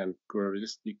 independent, and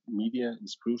pluralistic media,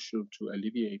 is crucial to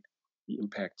alleviate the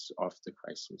impacts of the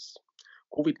crisis.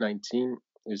 COVID-19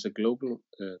 is a global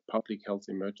public health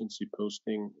emergency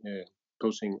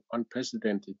posing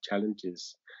unprecedented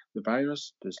challenges. The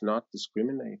virus does not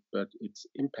discriminate, but its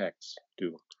impacts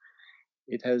do.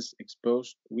 It has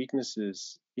exposed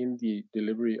weaknesses in the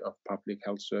delivery of public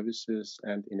health services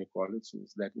and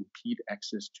inequalities that impede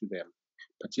access to them,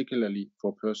 particularly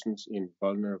for persons in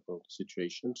vulnerable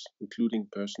situations, including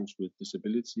persons with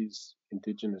disabilities,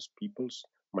 indigenous peoples,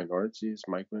 minorities,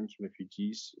 migrants,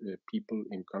 refugees, people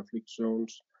in conflict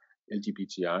zones,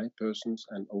 LGBTI persons,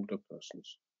 and older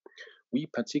persons. We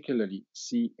particularly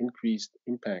see increased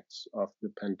impacts of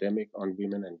the pandemic on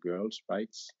women and girls'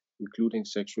 rights, including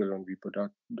sexual and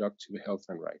reproductive health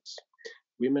and rights.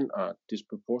 Women are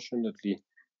disproportionately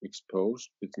exposed,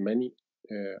 with many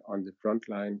on the front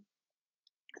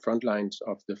lines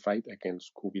of the fight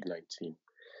against COVID-19.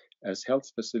 As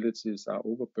health facilities are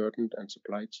overburdened and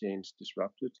supply chains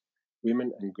disrupted,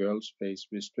 women and girls face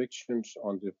restrictions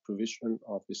on the provision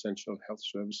of essential health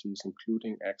services,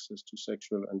 including access to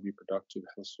sexual and reproductive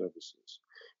health services.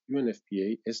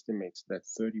 UNFPA estimates that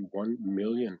 31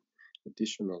 million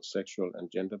additional sexual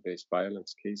and gender-based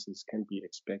violence cases can be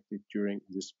expected during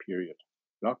this period.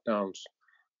 Lockdowns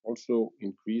also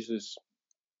increases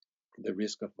the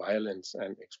risk of violence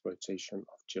and exploitation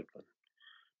of children.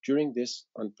 During this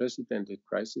unprecedented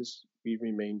crisis, we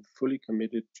remain fully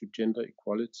committed to gender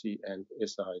equality and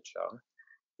SRHR.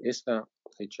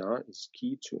 SRHR is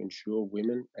key to ensure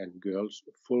women and girls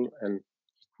full and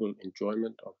equal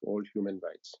enjoyment of all human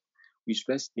rights. We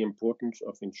stress the importance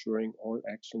of ensuring all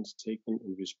actions taken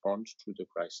in response to the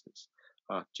crisis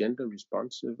are gender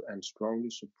responsive and strongly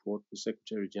support the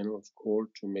Secretary General's call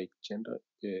to make gender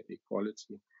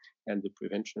equality and the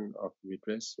prevention of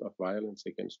redress of violence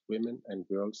against women and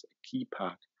girls a key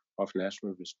part of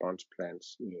national response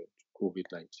plans to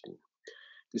COVID-19.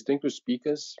 Distinguished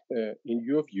speakers, in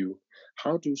your view,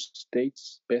 how do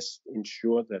states best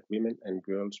ensure that women and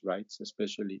girls' rights,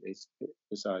 especially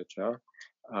SRHR,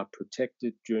 are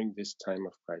protected during this time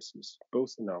of crisis,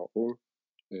 both in our own,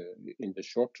 in the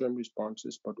short-term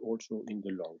responses, but also in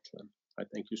the long term? I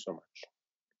thank you so much.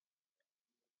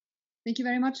 Thank you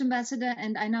very much, Ambassador.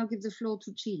 And I now give the floor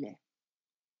to Chile.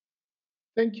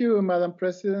 Thank you, Madam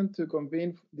President, to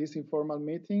convene this informal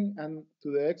meeting and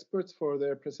to the experts for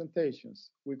their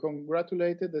presentations. We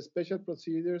congratulated the special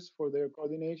procedures for their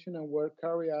coordination and work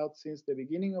carried out since the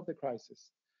beginning of the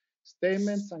crisis.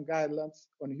 Statements and guidelines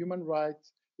on human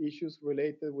rights issues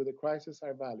related with the crisis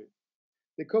are valued.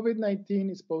 The COVID-19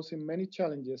 is posing many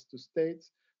challenges to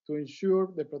states to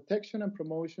ensure the protection and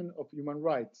promotion of human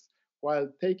rights while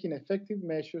taking effective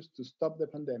measures to stop the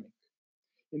pandemic.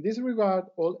 In this regard,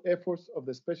 all efforts of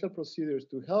the special procedures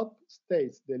to help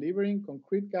states delivering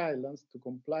concrete guidelines to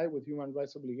comply with human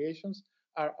rights obligations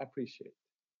are appreciated.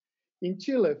 In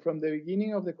Chile, from the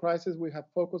beginning of the crisis, we have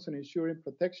focused on ensuring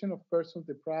protection of persons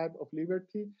deprived of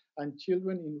liberty and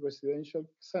children in residential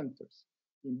centers.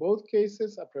 In both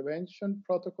cases, a prevention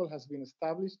protocol has been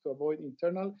established to avoid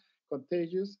internal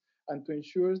contagions and to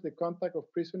ensure the contact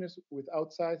of prisoners with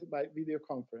outside by video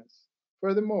conference.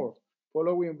 Furthermore,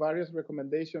 following various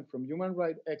recommendations from human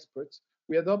rights experts,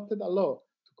 we adopted a law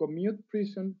to commute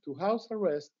prison to house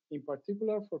arrest, in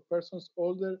particular for persons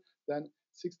older than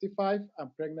 65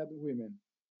 and pregnant women.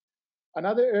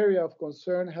 Another area of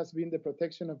concern has been the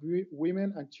protection of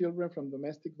women and children from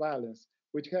domestic violence,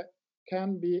 which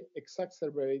can be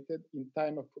exacerbated in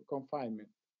time of confinement.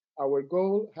 Our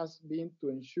goal has been to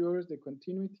ensure the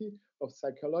continuity of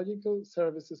psychological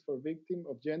services for victims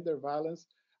of gender violence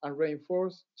and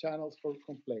reinforce channels for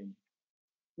complaint.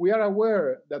 We are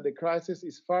aware that the crisis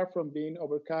is far from being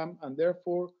overcome, and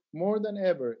therefore, more than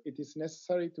ever, it is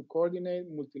necessary to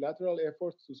coordinate multilateral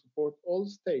efforts to support all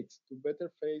states to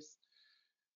better face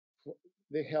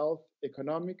the health,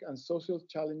 economic, and social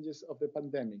challenges of the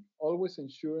pandemic, always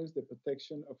ensuring the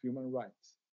protection of human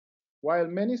rights. While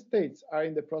many states are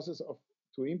in the process of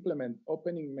to implement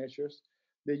opening measures,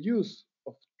 the use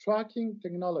of tracking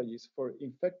technologies for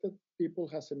infected people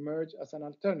has emerged as an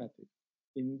alternative.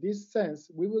 In this sense,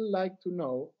 we would like to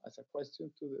know, as a question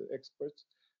to the experts,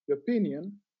 the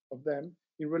opinion of them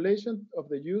in relation of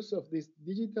the use of these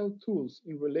digital tools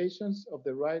in relations of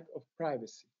the right of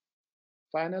privacy.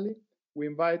 Finally, we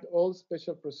invite all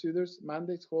special procedures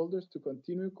mandate holders to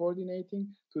continue coordinating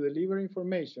to deliver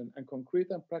information and concrete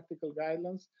and practical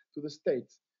guidelines to the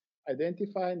states,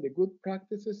 identifying the good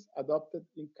practices adopted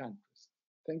in countries.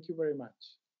 Thank you very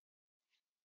much.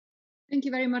 Thank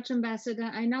you very much, Ambassador.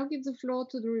 I now give the floor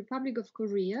to the Republic of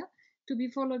Korea, to be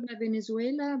followed by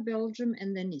Venezuela, Belgium,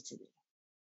 and then Italy.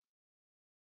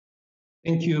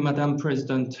 Thank you, Madam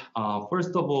President.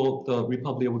 First of all, the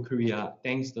Republic of Korea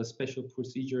thanks the special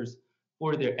procedures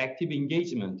for their active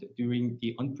engagement during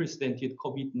the unprecedented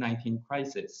COVID-19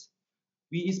 crisis.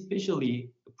 We especially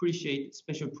appreciate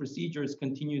special procedures'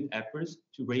 continued efforts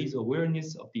to raise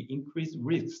awareness of the increased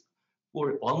risks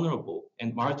for vulnerable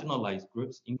and marginalized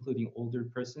groups, including older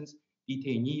persons,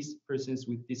 detainees, persons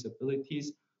with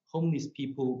disabilities, homeless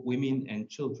people, women, and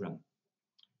children.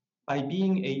 By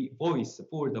being a voice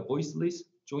for the voiceless,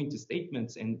 joint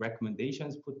statements and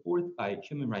recommendations put forth by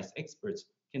human rights experts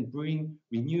can bring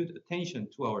renewed attention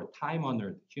to our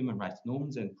time-honored human rights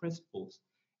norms and principles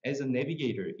as a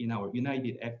navigator in our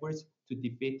united efforts to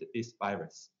defeat this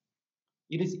virus.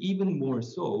 It is even more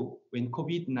so when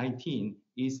COVID-19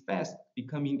 is fast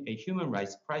becoming a human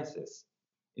rights crisis.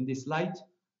 In this light,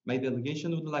 my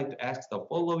delegation would like to ask the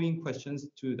following questions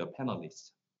to the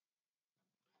panelists.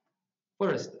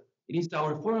 First, it is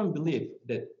our firm belief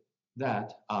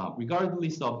that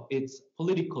regardless of its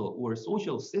political or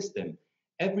social system,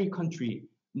 every country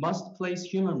must place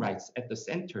human rights at the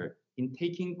center in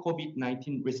taking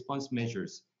COVID-19 response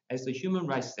measures, as the human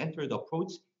rights-centered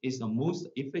approach is the most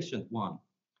efficient one.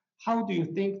 How do you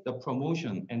think the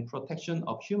promotion and protection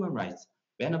of human rights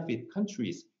benefit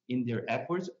countries in their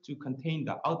efforts to contain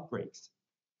the outbreaks?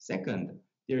 Second,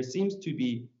 there seems to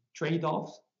be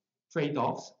trade-offs,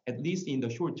 at least in the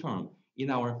short term,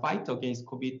 in our fight against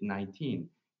COVID-19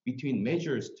 between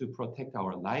measures to protect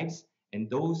our lives and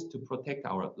those to protect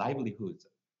our livelihoods.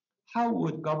 How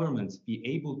would governments be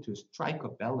able to strike a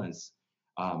balance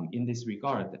in this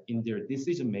regard in their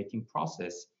decision-making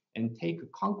process and take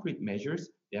concrete measures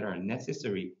that are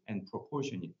necessary and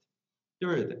proportionate?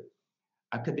 Third,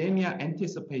 academia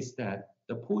anticipates that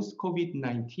the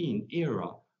post-COVID-19 era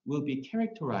will be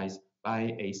characterized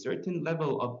by a certain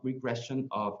level of regression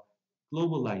of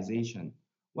globalization.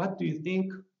 What do you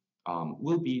think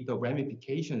will be the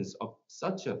ramifications of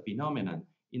such a phenomenon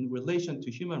in relation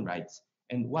to human rights,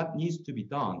 and what needs to be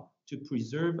done to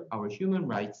preserve our human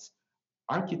rights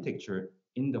architecture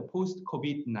in the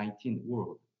post-COVID-19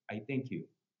 world? I thank you.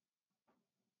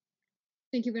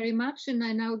 Thank you very much. And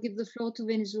I now give the floor to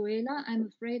Venezuela. I'm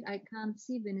afraid I can't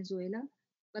see Venezuela,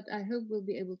 but I hope we'll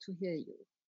be able to hear you.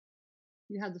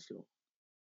 You have the floor.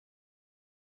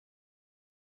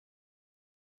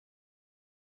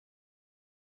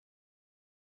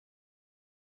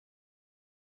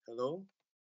 Hello?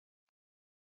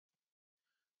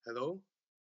 Hello?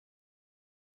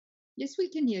 Yes, we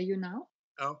can hear you now.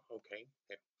 Oh, okay.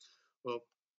 Yeah. Well,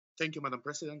 thank you, Madam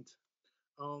President.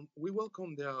 We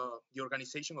welcome the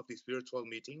organization of this virtual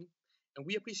meeting, and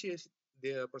we appreciate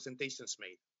the presentations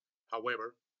made.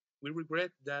 However, we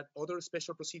regret that other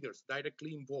special procedures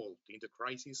directly involved in the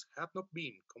crisis have not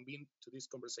been convened to this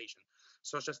conversation,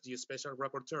 such as the special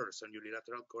rapporteurs on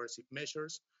unilateral coercive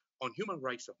measures, on human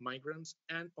rights of migrants,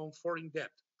 and on foreign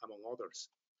debt, among others.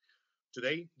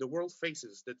 Today, the world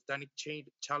faces the titanic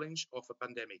challenge of a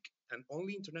pandemic, and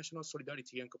only international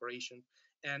solidarity and cooperation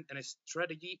and a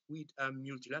strategy with a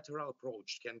multilateral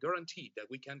approach can guarantee that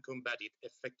we can combat it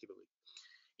effectively.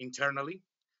 Internally,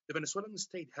 the Venezuelan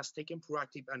state has taken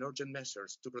proactive and urgent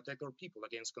measures to protect our people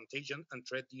against contagion and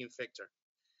treat the infected,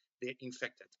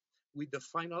 with the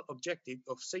final objective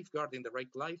of safeguarding the right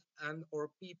life and our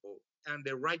people and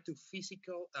the right to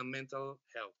physical and mental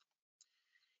health.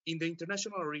 In the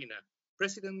international arena,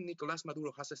 President Nicolás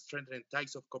Maduro has strengthened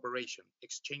ties of cooperation,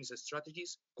 exchanged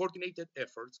strategies, coordinated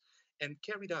efforts, and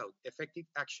carried out effective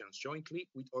actions jointly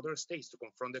with other states to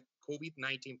confront the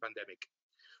COVID-19 pandemic.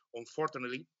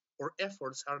 Unfortunately, our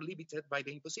efforts are limited by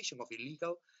the imposition of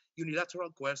illegal,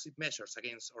 unilateral coercive measures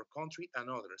against our country and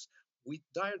others, with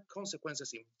dire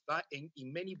consequences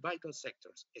in many vital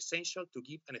sectors, essential to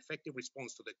give an effective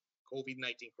response to the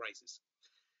COVID-19 crisis,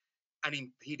 and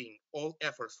impeding all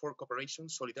efforts for cooperation,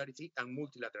 solidarity, and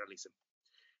multilateralism.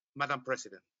 Madam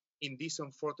President, in this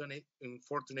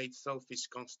unfortunate selfish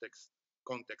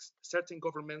context, certain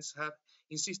governments have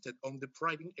insisted on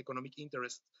depriving economic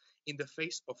interests in the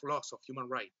face of loss of human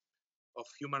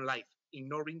life,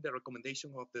 ignoring the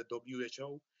recommendation of the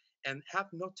WHO, and have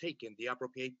not taken the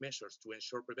appropriate measures to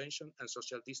ensure prevention and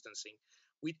social distancing,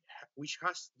 which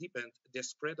has deepened the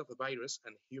spread of the virus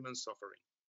and human suffering.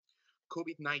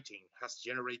 COVID-19 has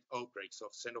generated outbreaks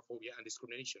of xenophobia and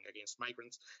discrimination against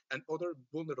migrants and other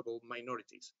vulnerable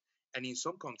minorities, and in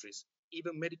some countries,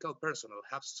 even medical personnel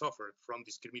have suffered from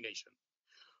discrimination.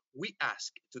 We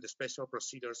ask to the Special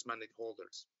Procedures Mandate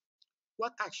holders,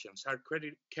 what actions are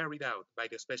carried out by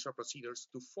the Special Procedures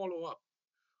to follow up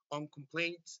on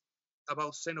complaints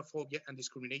about xenophobia and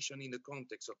discrimination in the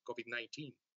context of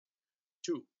COVID-19?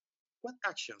 2. What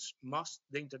actions must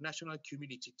the international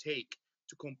community take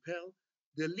to compel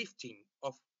the lifting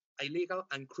of illegal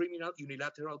and criminal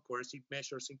unilateral coercive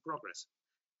measures in progress?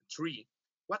 3.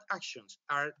 What actions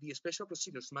are the Special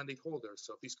Procedures Mandate holders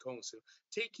of this Council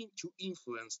taking to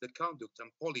influence the conduct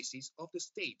and policies of the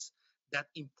states that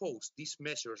impose these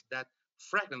measures that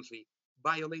flagrantly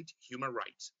violate human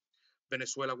rights?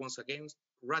 Venezuela once again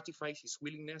ratifies its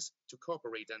willingness to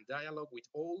cooperate and dialogue with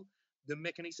all the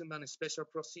mechanisms and special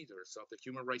procedures of the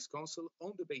Human Rights Council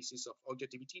on the basis of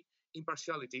objectivity,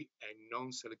 impartiality, and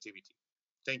non-selectivity.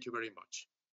 Thank you very much.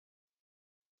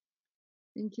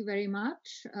 Thank you very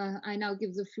much. I now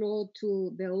give the floor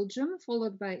to Belgium,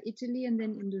 followed by Italy and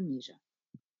then Indonesia.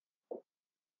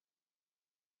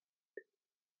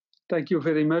 Thank you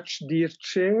very much, dear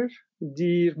Chair,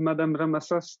 dear Madam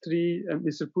Ramasastry and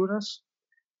Mr. Puras,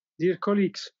 dear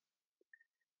colleagues.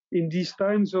 In these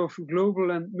times of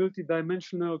global and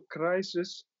multidimensional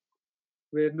crisis,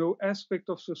 where no aspect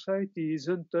of society is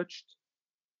untouched,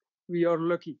 we are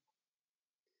lucky.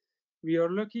 We are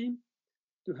lucky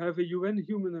to have a UN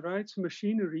human rights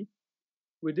machinery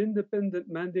with independent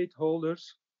mandate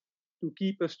holders to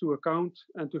keep us to account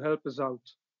and to help us out.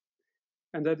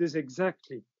 And that is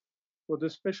exactly what the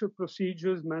Special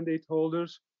Procedures Mandate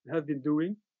holders have been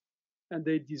doing, and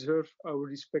they deserve our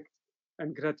respect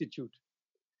and gratitude.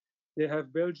 They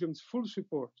have Belgium's full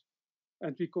support,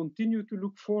 and we continue to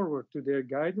look forward to their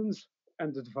guidance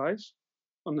and advice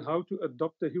on how to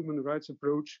adopt a human rights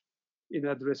approach in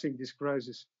addressing this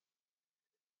crisis.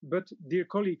 But, dear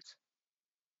colleagues,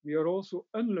 we are also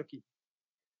unlucky.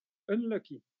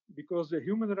 Unlucky because the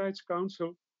Human Rights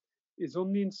Council is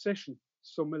only in session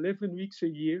some 11 weeks a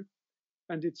year,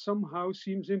 and it somehow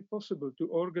seems impossible to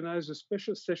organize a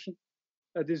special session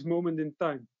at this moment in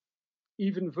time,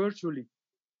 even virtually,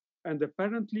 and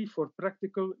apparently for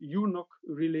practical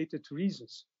UNOC-related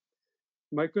reasons.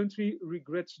 My country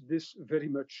regrets this very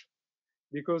much,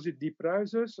 because it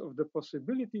deprives us of the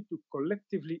possibility to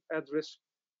collectively address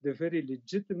the very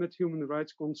legitimate human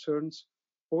rights concerns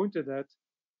pointed at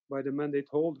by the mandate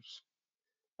holders.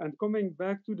 And coming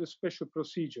back to the special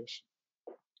procedures,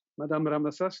 Madam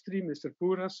Ramasastry, Mr.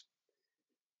 Puras,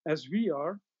 as we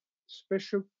are,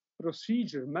 special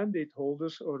procedure mandate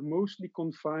holders are mostly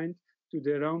confined to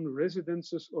their own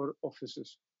residences or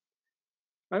offices.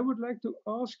 I would like to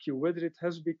ask you whether it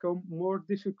has become more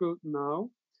difficult now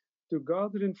to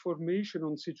gather information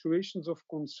on situations of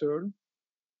concern,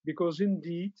 because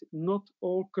indeed not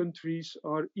all countries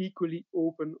are equally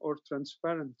open or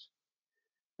transparent.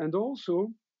 And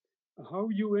also, how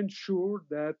you ensure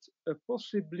that a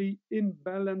possibly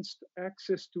imbalanced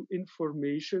access to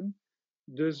information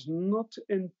does not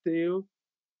entail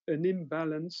an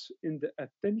imbalance in the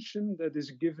attention that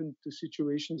is given to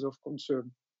situations of concern.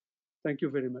 Thank you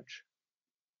very much.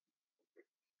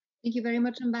 Thank you very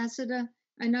much, Ambassador.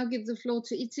 I now give the floor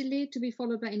to Italy, to be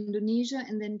followed by Indonesia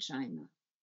and then China.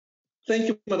 Thank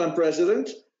you, Madam President.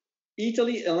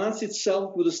 Italy aligns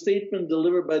itself with a statement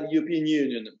delivered by the European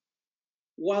Union.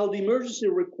 While the emergency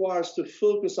requires to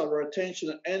focus our attention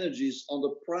and energies on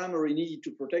the primary need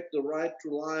to protect the right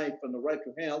to life and the right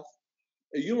to health,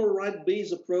 a human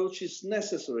rights-based approach is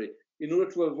necessary in order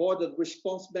to avoid that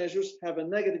response measures have a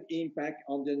negative impact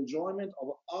on the enjoyment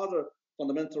of other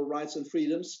fundamental rights and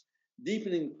freedoms,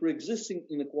 deepening pre-existing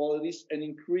inequalities and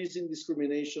increasing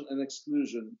discrimination and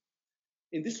exclusion.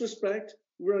 In this respect,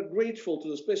 we are grateful to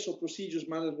the Special Procedures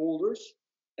Mandate holders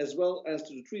as well as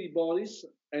to the treaty bodies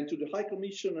and to the High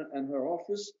Commissioner and her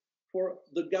office for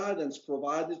the guidance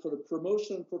provided for the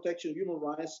promotion and protection of human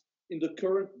rights in the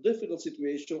current difficult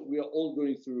situation we are all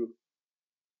going through.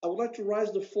 I would like to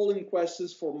raise the following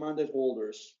questions for mandate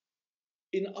holders.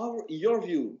 In your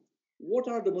view, what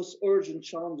are the most urgent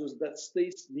challenges that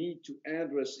states need to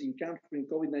address in countering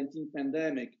COVID-19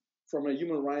 pandemic from a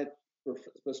human rights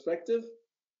perspective?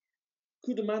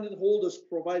 Could the mandate holders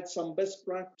provide some best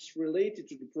practice related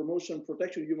to the promotion and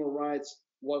protection of human rights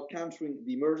while countering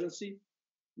the emergency?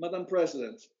 Madam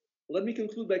President, let me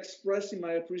conclude by expressing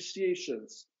my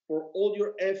appreciations for all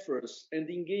your efforts and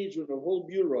the engagement of the whole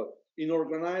Bureau in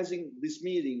organizing this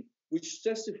meeting, which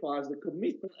testifies the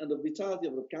commitment and the vitality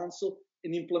of the Council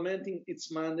in implementing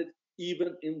its mandate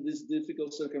even in these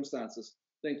difficult circumstances.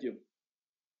 Thank you.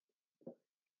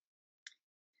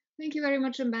 Thank you very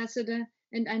much, Ambassador.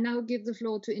 And I now give the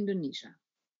floor to Indonesia.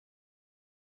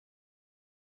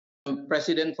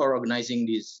 President, for organizing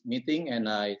this meeting, and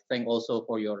I thank also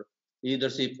for your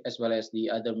leadership as well as the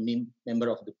other member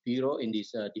of the Bureau in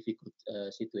these difficult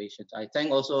situations. I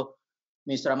thank also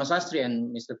Mr. Ramasastry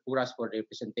and Mr. Puras for their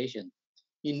presentation.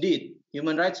 Indeed,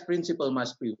 human rights principle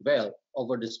must prevail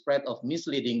over the spread of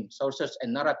misleading sources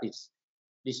and narratives,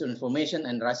 disinformation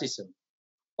and racism,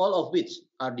 all of which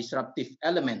are disruptive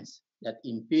elements that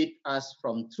impede us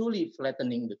from truly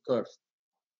flattening the curve.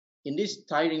 In these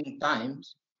trying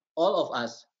times, all of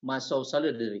us must show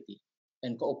solidarity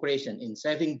and cooperation in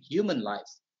saving human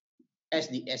lives as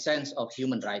the essence of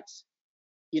human rights.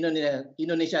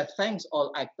 Indonesia thanks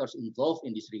all actors involved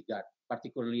in this regard,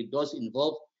 particularly those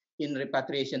involved in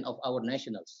repatriation of our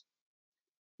nationals.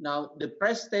 Now, the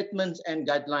press statements and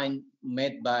guidelines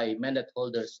made by mandate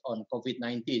holders on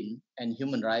COVID-19 and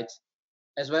human rights,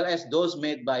 as well as those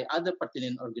made by other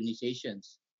pertinent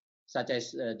organizations, such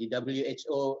as the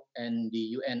WHO and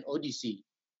the UNODC,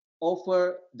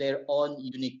 offer their own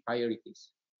unique priorities.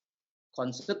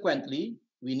 Consequently,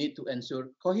 we need to ensure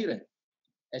coherence,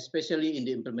 especially in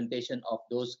the implementation of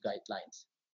those guidelines.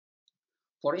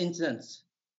 For instance,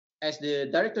 as the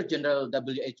Director General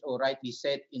WHO rightly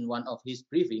said in one of his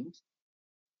briefings,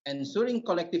 ensuring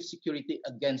collective security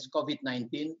against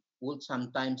COVID-19 would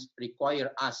sometimes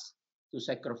require us to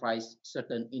sacrifice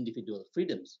certain individual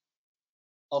freedoms.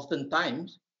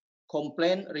 Oftentimes,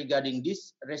 complaints regarding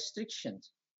these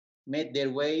restrictions made their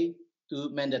way to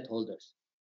mandate holders.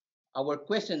 Our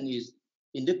question is,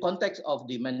 in the context of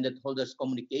the mandate holders'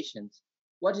 communications,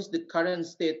 what is the current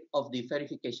state of the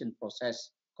verification process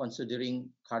considering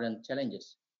current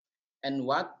challenges? And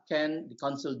what can the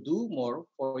Council do more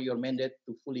for your mandate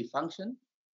to fully function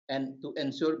and to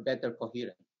ensure better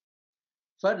coherence?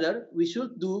 Further, we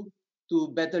should do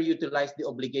to better utilize the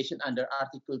obligation under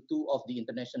Article 2 of the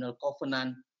International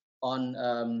Covenant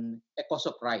on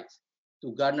ECOSOC rights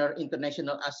to garner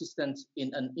international assistance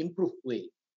in an improved way,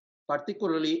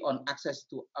 particularly on access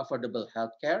to affordable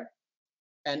healthcare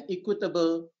and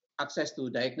equitable access to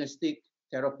diagnostic,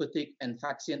 therapeutic, and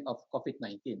vaccine of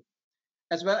COVID-19,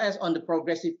 as well as on the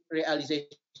progressive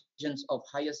realizations of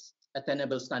highest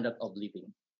attainable standard of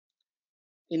living.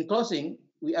 In closing,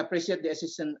 we appreciate the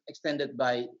assistance extended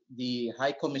by the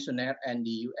High Commissioner and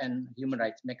the UN Human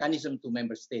Rights Mechanism to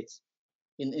member states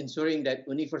in ensuring that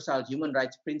universal human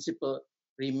rights principles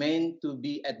remain to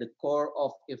be at the core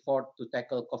of effort to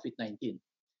tackle COVID-19.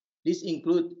 This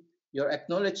includes your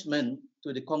acknowledgement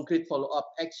to the concrete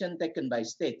follow-up action taken by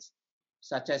states,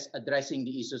 such as addressing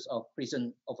the issues of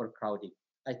prison overcrowding.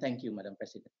 I thank you, Madam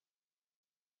President.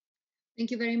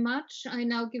 Thank you very much. I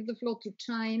now give the floor to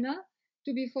China,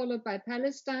 to be followed by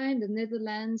Palestine, the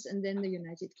Netherlands, and then the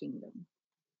United Kingdom.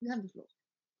 You have the floor.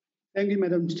 Thank you,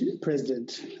 Madam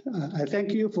President. I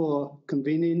thank you for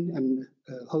convening and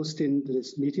hosting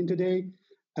this meeting today,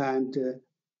 and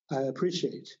I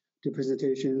appreciate the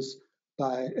presentations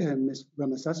by Ms.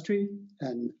 Ramasastry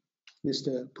and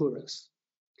Mr. Puras.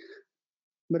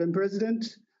 Madam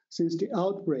President, since the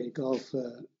outbreak of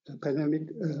pandemic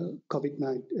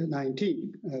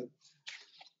COVID-19,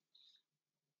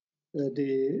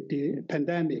 the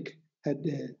pandemic had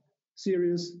a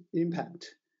serious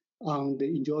impact on the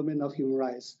enjoyment of human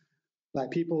rights by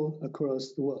people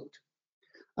across the world.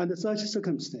 Under such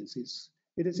circumstances,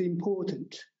 it is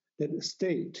important that the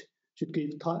state should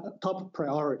give top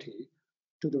priority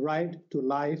to the right to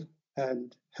life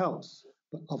and health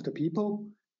of the people,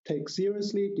 take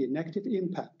seriously the negative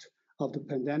impact of the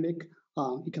pandemic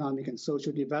on economic and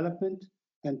social development,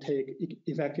 and take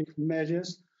effective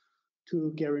measures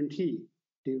to guarantee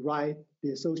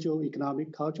the social,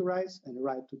 economic, cultural rights and the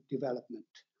right to development,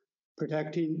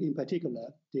 protecting in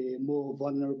particular the more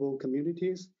vulnerable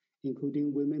communities,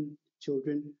 including women,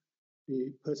 children,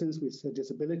 the persons with a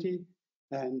disability,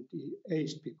 and the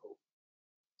aged people.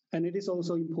 And it is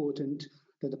also important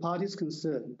that the parties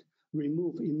concerned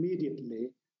remove immediately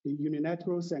the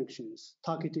unilateral sanctions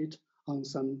targeted on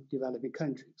some developing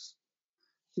countries.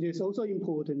 It is also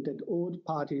important that all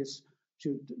parties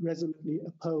should resolutely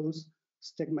oppose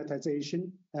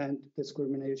stigmatization and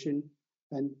discrimination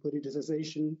and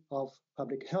politicization of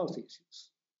public health issues.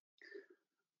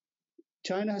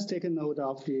 China has taken note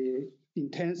of the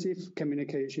intensive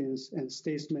communications and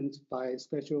statements by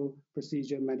special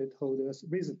procedure mandate holders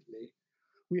recently.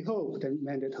 We hope that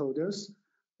mandate holders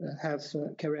have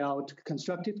carried out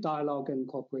constructive dialogue and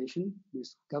cooperation with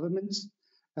governments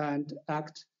and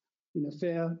act in a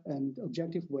fair and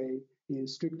objective way in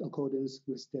strict accordance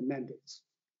with their mandates.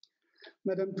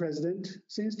 Madam President,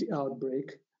 since the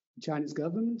outbreak, the Chinese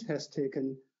government has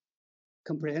taken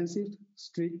comprehensive,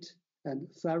 strict, and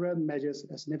thorough measures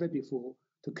as never before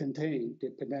to contain the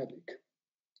pandemic.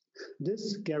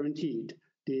 This guaranteed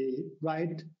the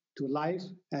right to life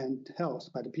and health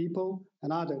by the people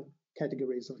and other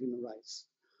categories of human rights.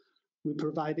 We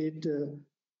provided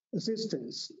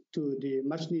assistance to the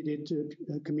much-needed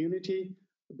community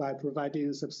by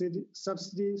providing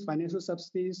subsidies, financial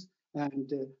subsidies,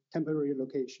 and temporary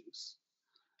locations.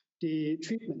 The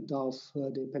treatment of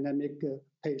the pandemic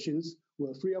patients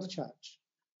were free of charge,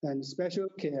 and special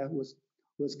care was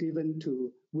given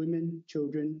to women,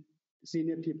 children,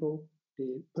 senior people,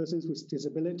 the persons with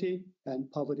disability,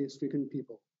 and poverty-stricken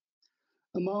people.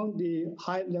 Among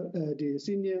the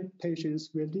senior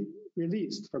patients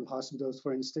released from hospitals,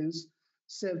 for instance,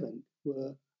 7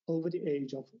 were over the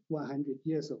age of 100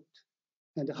 years old,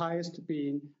 and the highest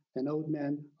being an old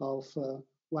man of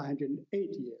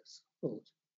 108 years old.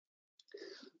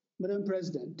 Madam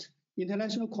President,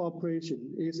 international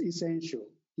cooperation is essential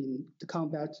in the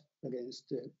combat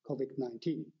against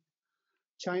COVID-19.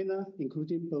 China,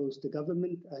 including both the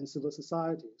government and civil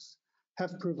societies,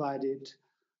 have provided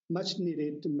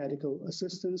much-needed medical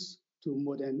assistance to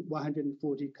more than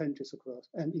 140 countries across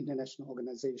and international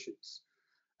organizations.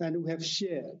 And we have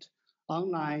shared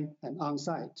online and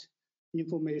on-site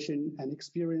information and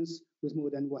experience with more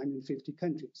than 150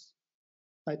 countries.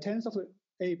 By 10th of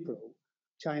April,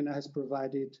 China has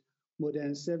provided more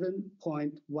than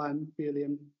 7.1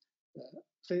 billion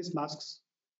face masks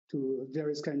to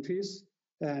various countries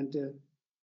and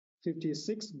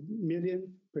 56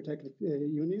 million protective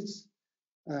units,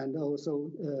 and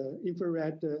also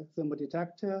infrared thermal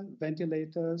detector,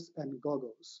 ventilators, and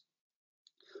goggles.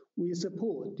 We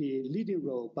support the leading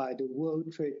role by the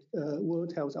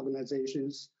World Health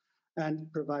Organizations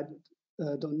and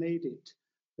donated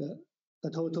a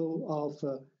total of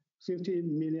 $50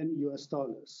 million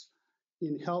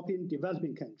in helping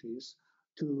developing countries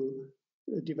to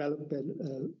develop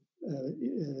the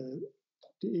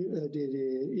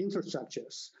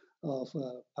infrastructures of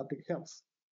public health.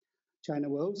 China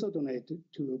will also donate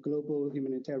to a global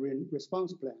humanitarian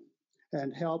response plan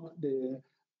and help the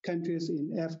countries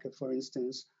in Africa, for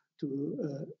instance, to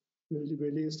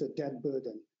release the debt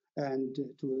burden and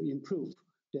to improve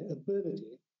their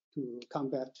ability to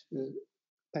combat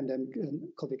pandemic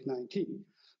COVID-19.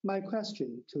 My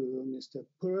question to Mr.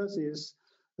 Puras is,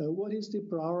 what is the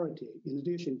priority, in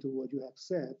addition to what you have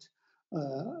said,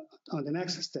 on the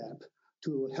next step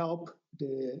to help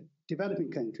the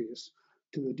developing countries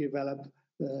to develop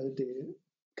the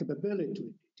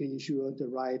capability to ensure the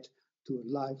right to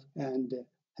life and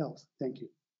health? Thank you.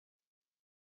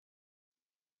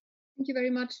 Thank you very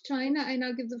much, China. I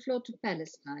now give the floor to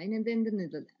Palestine and then the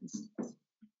Netherlands.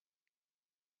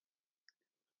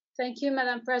 Thank you,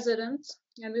 Madam President.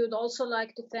 And we would also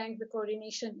like to thank the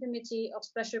Coordination Committee of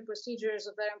Special Procedures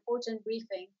for their important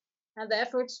briefing and the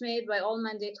efforts made by all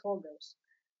mandate holders.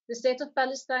 The State of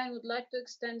Palestine would like to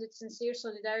extend its sincere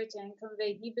solidarity and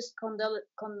convey deepest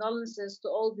condolences to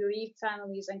all bereaved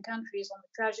families and countries on the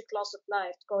tragic loss of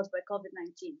life caused by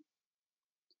COVID-19.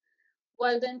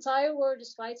 While the entire world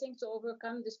is fighting to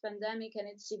overcome this pandemic and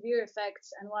its severe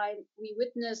effects, and while we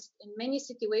witnessed in many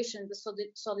situations the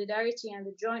solidarity and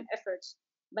the joint efforts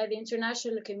by the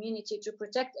international community to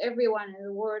protect everyone in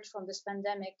the world from this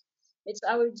pandemic, it's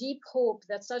our deep hope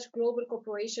that such global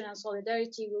cooperation and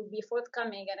solidarity will be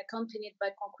forthcoming and accompanied by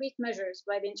concrete measures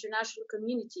by the international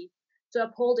community to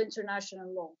uphold international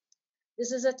law.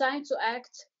 This is a time to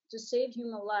act to save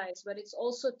human lives, but it's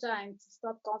also time to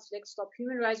stop conflict, stop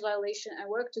human rights violation, and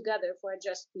work together for a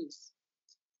just peace.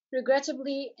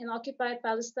 Regrettably, in occupied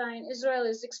Palestine, Israel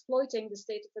is exploiting the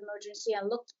state of emergency and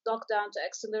lockdown to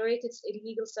accelerate its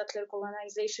illegal settler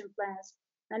colonization plans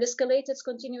and escalate its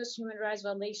continuous human rights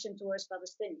violation towards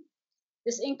Palestinians.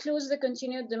 This includes the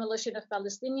continued demolition of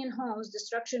Palestinian homes,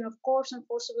 destruction of corpses, and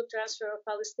forcible transfer of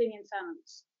Palestinian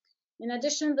families. In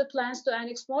addition, the plans to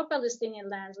annex more Palestinian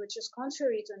lands, which is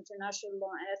contrary to international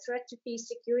law and a threat to peace,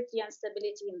 security, and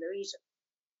stability in the region.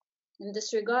 In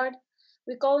this regard,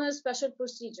 we call on special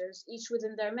procedures, each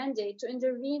within their mandate, to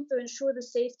intervene to ensure the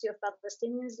safety of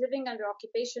Palestinians living under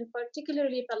occupation,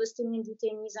 particularly Palestinian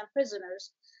detainees and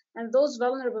prisoners, and those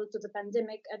vulnerable to the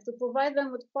pandemic, and to provide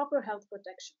them with proper health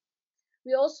protection.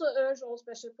 We also urge all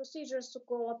special procedures to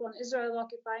call upon Israel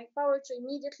occupying power to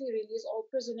immediately release all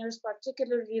prisoners,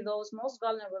 particularly those most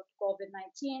vulnerable to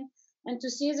COVID-19, and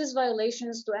to seize its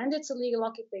violations, to end its illegal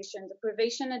occupation, the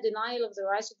privation and denial of the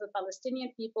rights of the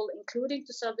Palestinian people, including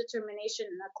to self-determination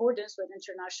in accordance with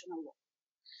international law.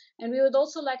 And we would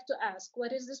also like to ask,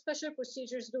 what is the special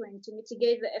procedures doing to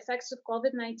mitigate the effects of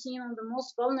COVID-19 on the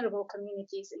most vulnerable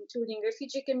communities, including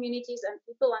refugee communities and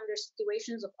people under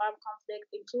situations of armed conflict,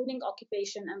 including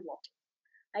occupation and blockade?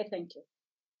 I thank you.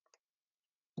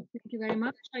 Thank you very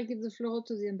much. I give the floor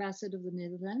to the Ambassador of the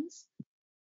Netherlands.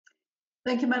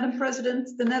 Thank you, Madam President.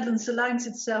 The Netherlands aligns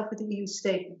itself with the EU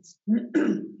statement.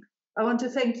 I want to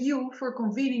thank you for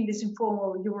convening this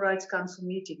informal Human Rights Council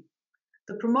meeting.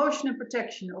 The promotion and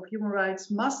protection of human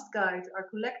rights must guide our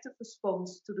collective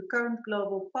response to the current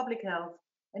global public health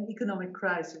and economic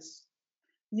crisis.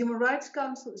 The Human Rights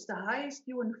Council is the highest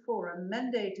UN forum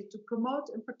mandated to promote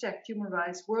and protect human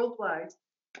rights worldwide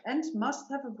and must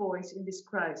have a voice in this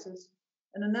crisis.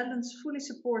 And the Netherlands fully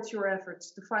supports your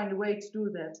efforts to find a way to do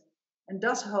that, and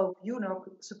does hope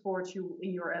UNOC supports you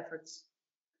in your efforts.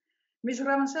 Ms.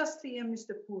 Ramasastry and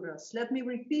Mr. Puras, let me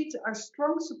repeat our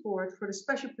strong support for the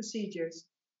special procedures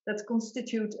that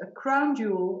constitute a crown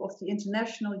jewel of the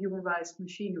international human rights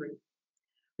machinery.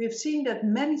 We have seen that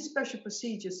many special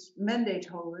procedures mandate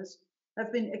holders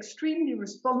have been extremely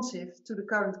responsive to the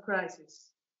current crisis.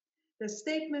 Their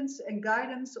statements and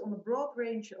guidance on a broad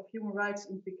range of human rights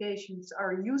implications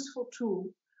are a useful tool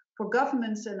for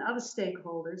governments and other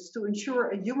stakeholders to ensure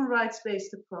a human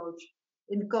rights-based approach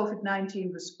in the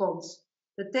COVID-19 response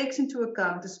that takes into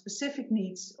account the specific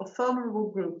needs of vulnerable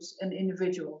groups and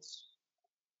individuals.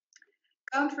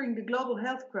 Countering the global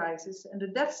health crisis and the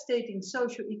devastating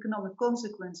socio-economic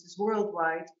consequences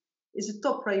worldwide is a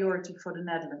top priority for the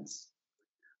Netherlands.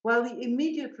 While the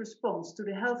immediate response to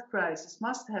the health crisis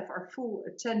must have our full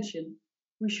attention,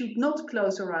 we should not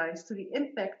close our eyes to the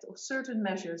impact of certain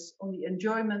measures on the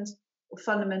enjoyment of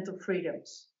fundamental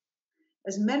freedoms.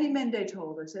 As many mandate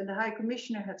holders and the High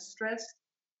Commissioner have stressed,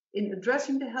 in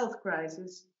addressing the health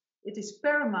crisis, it is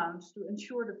paramount to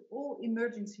ensure that all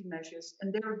emergency measures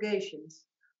and derogations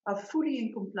are fully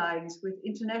in compliance with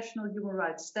international human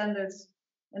rights standards,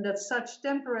 and that such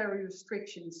temporary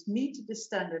restrictions meet the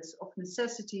standards of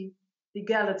necessity,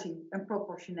 legality, and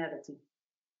proportionality.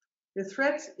 The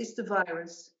threat is the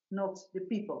virus, not the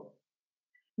people.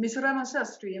 Ms.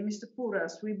 Ramasastry and Mr.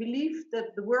 Puras, we believe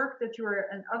that the work that you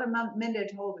and other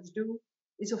mandate holders do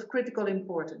is of critical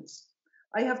importance.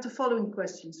 I have the following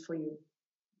questions for you.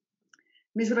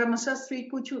 Ms. Ramasastry,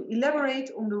 could you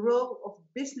elaborate on the role of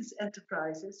business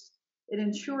enterprises in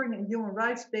ensuring a human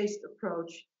rights-based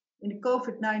approach in the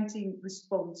COVID-19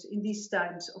 response in these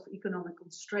times of economic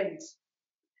constraints?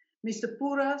 Mr.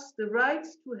 Puras, the right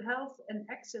to health and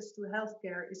access to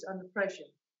healthcare is under pressure.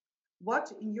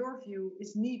 What, in your view,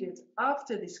 is needed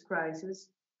after this crisis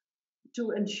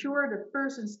to ensure that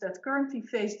persons that currently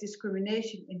face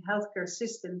discrimination in healthcare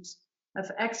systems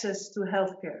have access to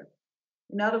healthcare?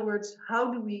 In other words,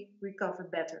 how do we recover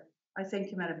better? I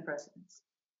thank you, Madam President.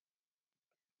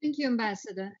 Thank you,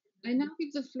 Ambassador. I now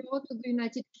give the floor to the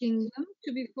United Kingdom,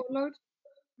 to be followed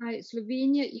by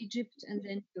Slovenia, Egypt, and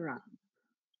then Iran.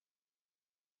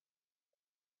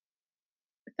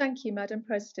 Thank you, Madam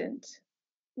President.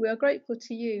 We are grateful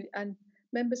to you and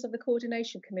members of the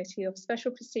Coordination Committee of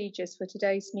Special Procedures for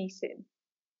today's meeting.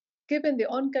 Given the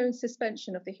ongoing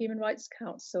suspension of the Human Rights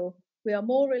Council, we are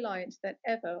more reliant than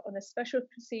ever on a Special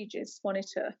Procedures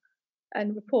Monitor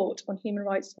and report on human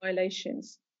rights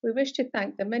violations. We wish to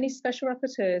thank the many special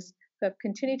rapporteurs who have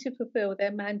continued to fulfill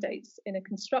their mandates in a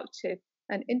constructive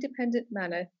and independent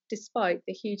manner despite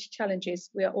the huge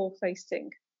challenges we are all facing.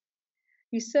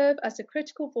 You serve as a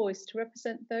critical voice to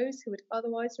represent those who would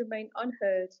otherwise remain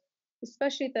unheard,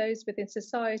 especially those within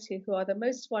society who are the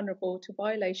most vulnerable to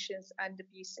violations and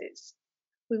abuses.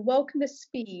 We welcome the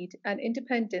speed and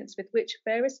independence with which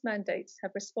various mandates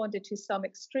have responded to some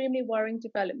extremely worrying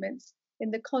developments in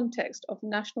the context of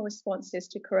national responses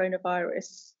to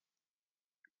coronavirus.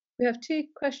 We have two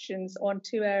questions on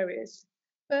two areas.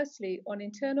 Firstly, on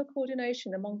internal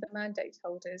coordination among the mandate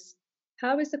holders.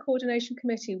 How is the Coordination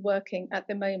Committee working at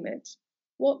the moment?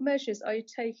 What measures are you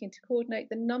taking to coordinate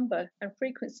the number and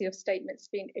frequency of statements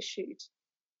being issued?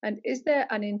 And is there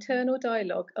an internal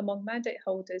dialogue among mandate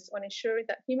holders on ensuring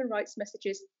that human rights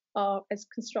messages are as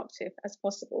constructive as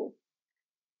possible?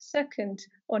 Second,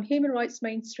 on human rights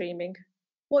mainstreaming,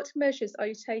 what measures are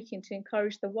you taking to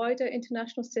encourage the wider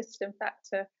international system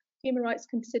factor human rights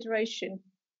consideration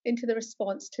into the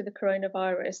response to the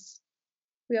coronavirus?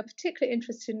 We are particularly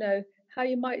interested to know how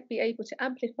you might be able to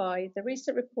amplify the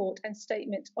recent report and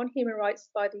statement on human rights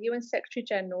by the UN Secretary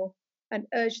General and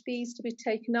urge these to be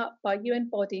taken up by UN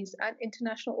bodies and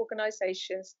international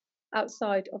organisations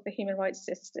outside of the human rights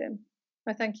system.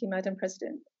 I thank you, Madam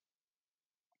President.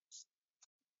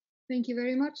 Thank you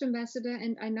very much, Ambassador.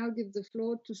 And I now give the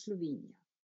floor to Slovenia.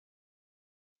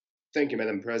 Thank you,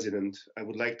 Madam President. I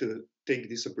would like to take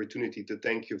this opportunity to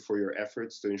thank you for your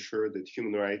efforts to ensure that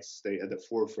human rights stay at the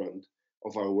forefront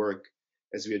of our work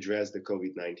as we address the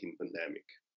COVID-19 pandemic.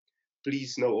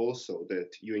 Please know also that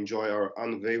you enjoy our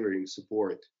unwavering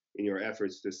support in your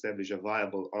efforts to establish a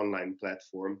viable online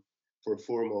platform for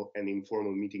formal and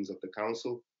informal meetings of the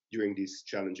Council during this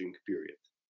challenging period.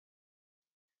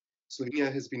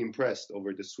 Slovenia has been impressed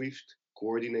over the swift,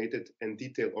 coordinated, and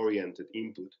detail-oriented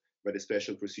input by the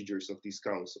special procedures of this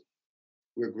Council.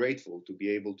 We are grateful to be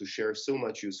able to share so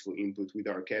much useful input with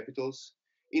our capitals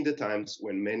in the times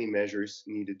when many measures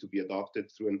needed to be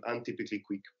adopted through an untypically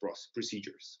quick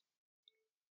procedures.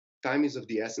 Time is of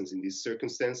the essence in these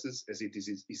circumstances, as it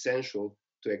is essential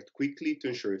to act quickly to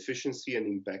ensure efficiency and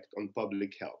impact on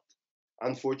public health.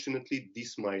 Unfortunately,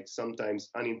 this might sometimes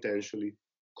unintentionally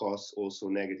cause also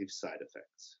negative side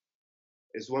effects.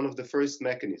 As one of the first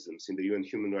mechanisms in the UN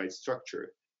human rights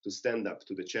structure to stand up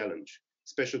to the challenge,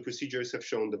 special procedures have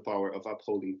shown the power of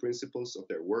upholding principles of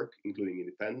their work, including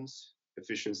independence,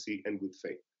 efficiency, and good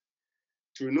faith.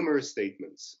 Through numerous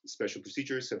statements, special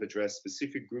procedures have addressed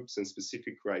specific groups and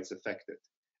specific rights affected.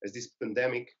 As this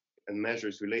pandemic and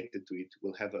measures related to it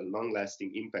will have a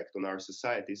long-lasting impact on our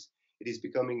societies, it is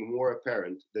becoming more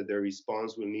apparent that their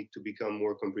response will need to become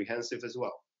more comprehensive as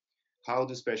well. How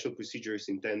do special procedures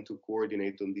intend to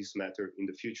coordinate on this matter in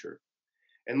the future?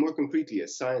 And more concretely,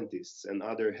 as scientists and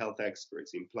other health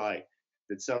experts imply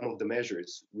that some of the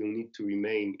measures will need to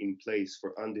remain in place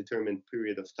for an undetermined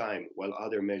period of time, while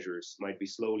other measures might be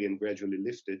slowly and gradually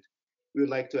lifted, we would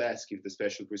like to ask if the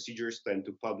special procedures plan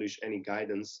to publish any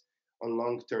guidance on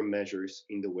long-term measures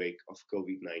in the wake of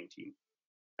COVID-19.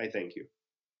 I thank you.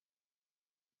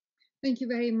 Thank you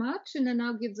very much. And I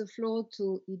now give the floor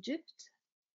to Egypt.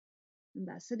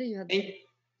 Ambassador, you have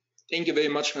Thank you very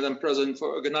much, Madam President,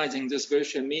 for organizing this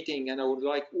virtual meeting. And I would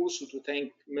like also to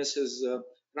thank Mrs.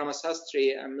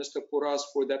 Ramasastry and Mr. Puras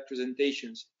for their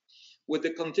presentations. With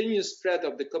the continuous spread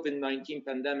of the COVID-19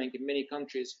 pandemic in many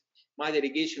countries, my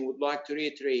delegation would like to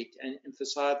reiterate and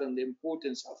emphasize on the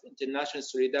importance of international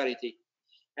solidarity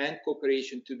and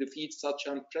cooperation to defeat such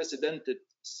unprecedented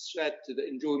threat to the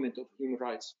enjoyment of human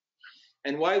rights.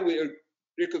 And while we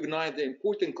recognize the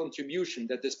important contribution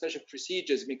that the special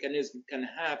procedures mechanism can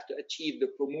have to achieve the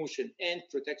promotion and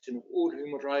protection of all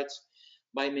human rights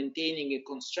by maintaining a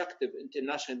constructive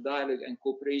international dialogue and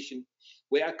cooperation,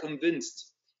 we are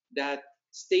convinced that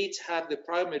states have the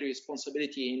primary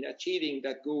responsibility in achieving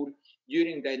that goal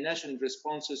during their national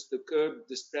responses to curb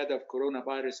the spread of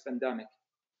coronavirus pandemic.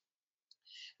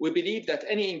 We believe that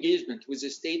any engagement with the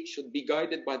state should be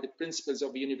guided by the principles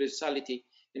of universality,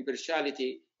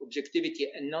 impartiality,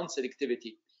 objectivity, and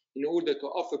non-selectivity in order to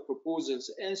offer proposals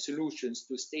and solutions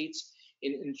to states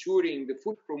in ensuring the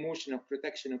full promotion of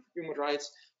protection of human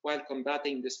rights while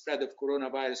combating the spread of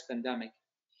coronavirus pandemic.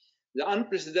 The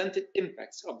unprecedented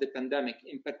impacts of the pandemic,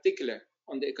 in particular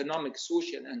on the economic,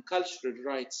 social, and cultural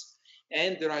rights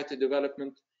and the right to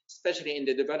development, especially in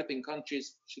the developing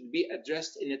countries, should be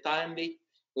addressed in a timely,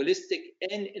 holistic,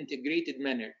 and integrated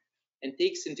manner, and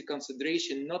takes into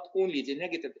consideration not only the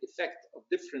negative effect of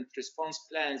different response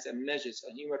plans and measures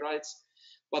on human rights,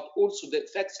 but also the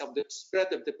effects of the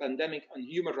spread of the pandemic on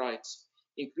human rights,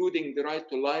 including the right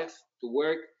to life, to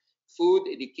work, food,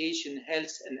 education,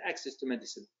 health, and access to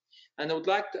medicine. And I would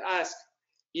like to ask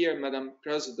here, Madam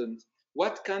President,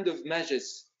 what kind of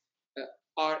measures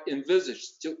are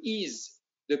envisaged to ease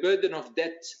the burden of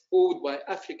debt owed by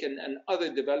African and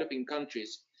other developing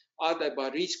countries, either by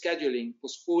rescheduling,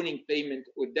 postponing payment,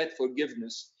 or debt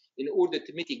forgiveness, in order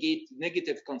to mitigate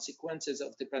negative consequences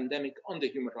of the pandemic on the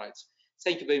human rights?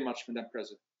 Thank you very much, Madam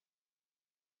President.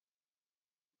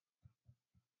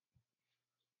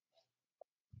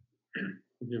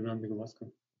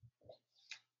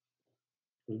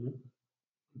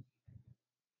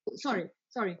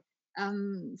 Sorry.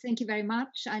 Thank you very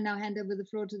much. I now hand over the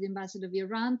floor to the Ambassador of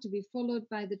Iran, to be followed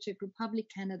by the Czech Republic,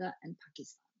 Canada, and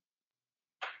Pakistan.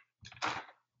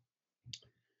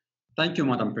 Thank you,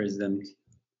 Madam President.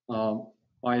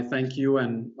 I thank you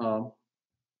and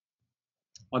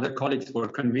other colleagues for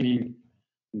convening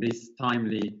this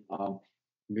timely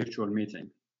virtual meeting.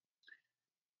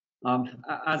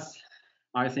 As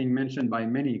I think mentioned by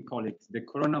many colleagues, the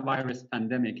coronavirus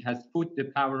pandemic has put the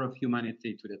power of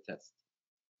humanity to the test.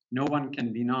 No one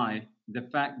can deny the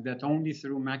fact that only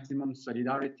through maximum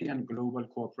solidarity and global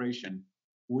cooperation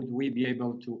would we be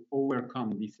able to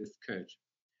overcome this scourge.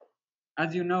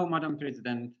 As you know, Madam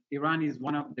President, Iran is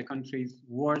one of the countries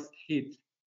worst hit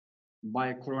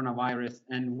by coronavirus,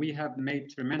 and we have made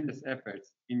tremendous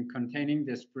efforts in containing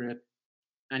the spread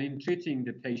and in treating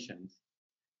the patients.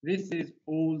 This is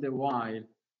all the while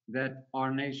that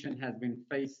our nation has been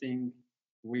facing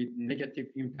with negative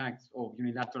impacts of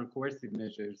unilateral coercive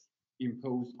measures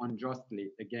imposed unjustly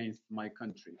against my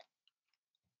country.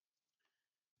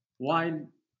 While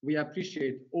we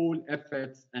appreciate all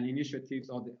efforts and initiatives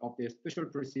of the special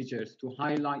procedures to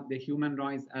highlight the human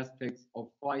rights aspects of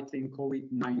fighting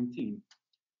COVID-19,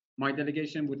 my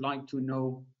delegation would like to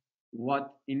know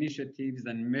what initiatives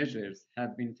and measures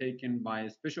have been taken by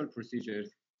special procedures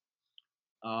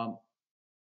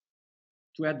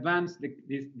to advance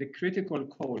the critical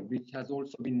call, which has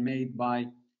also been made by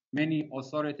many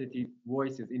authoritative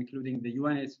voices, including the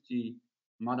UNSG,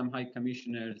 Madam High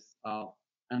Commissioners,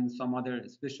 and some other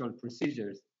special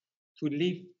procedures to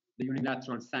lift the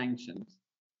unilateral sanctions,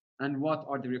 and what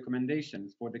are the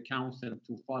recommendations for the Council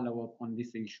to follow up on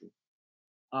this issue.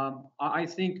 I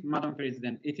think, Madam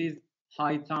President, it is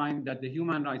high time that the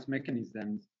human rights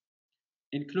mechanisms,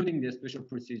 including the special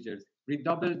procedures,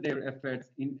 redouble their efforts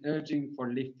in urging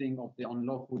for lifting of the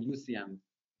unlawful UCMs.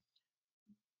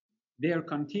 Their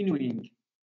continuing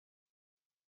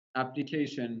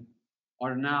application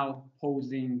are now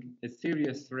posing a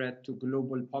serious threat to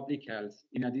global public health,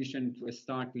 in addition to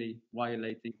starkly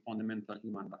violating fundamental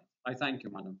human rights. I thank you,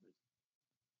 Madam President.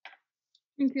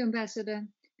 Thank you, Ambassador.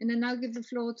 And I now give the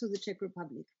floor to the Czech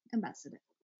Republic. Ambassador.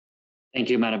 Thank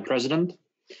you, Madam President.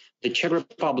 The Czech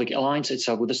Republic aligns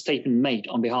itself with a statement made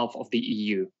on behalf of the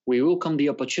EU. We welcome the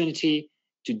opportunity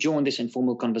to join this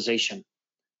informal conversation.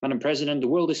 Madam President, the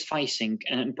world is facing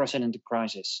an unprecedented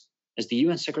crisis. As the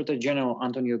UN Secretary General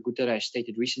Antonio Guterres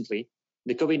stated recently,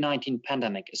 the COVID-19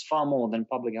 pandemic is far more than a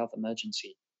public health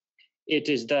emergency. It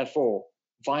is therefore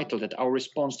vital that our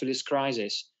response to this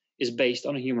crisis is based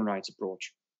on a human rights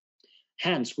approach.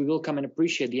 Hence, we welcome and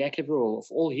appreciate the active role of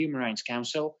all Human Rights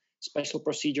Council, special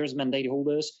procedures mandate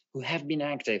holders who have been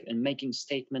active in making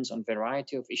statements on a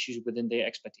variety of issues within their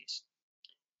expertise.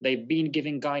 They've been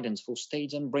giving guidance for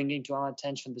states and bringing to our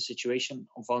attention the situation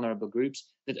of vulnerable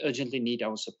groups that urgently need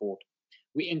our support.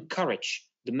 We encourage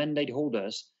the mandate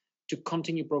holders to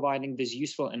continue providing these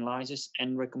useful analyses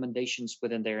and recommendations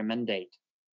within their mandate.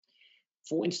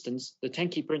 For instance, the 10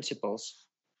 key principles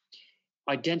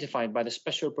identified by the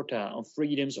Special Rapporteur on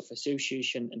freedoms of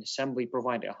association and assembly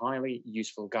provide a highly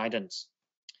useful guidance.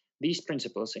 These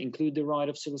principles include the right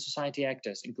of civil society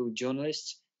actors, include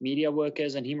journalists, media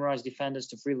workers, and human rights defenders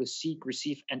to freely seek,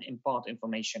 receive, and impart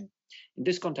information. In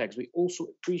this context, we also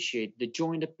appreciate the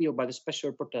joint appeal by the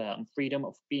Special Rapporteur on freedom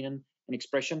of opinion and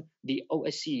expression, the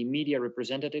OSCE media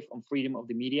representative on freedom of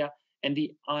the media, and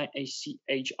the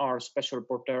IACHR Special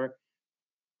Rapporteur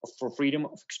for freedom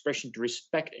of expression to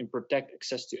respect and protect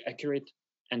access to accurate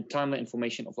and timely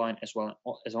information offline as well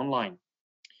as online.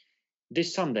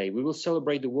 This Sunday, we will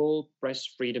celebrate the World Press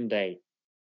Freedom Day.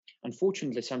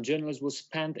 Unfortunately, some journalists will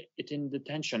spend it in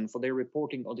detention for their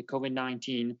reporting of the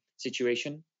COVID-19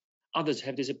 situation. Others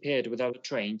have disappeared without a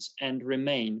trace and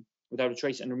remain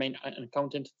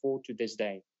unaccounted for to this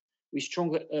day. We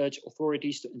strongly urge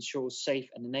authorities to ensure a safe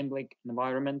and enabling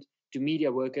environment to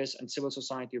media workers and civil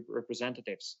society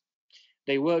representatives.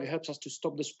 Their work helps us to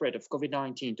stop the spread of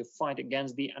COVID-19, to fight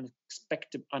against the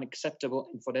unacceptable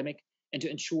infodemic, and to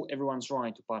ensure everyone's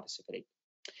right to participate.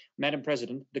 Madam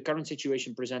President, the current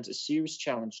situation presents a serious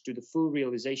challenge to the full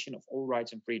realization of all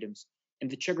rights and freedoms. In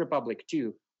the Czech Republic,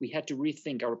 too, we had to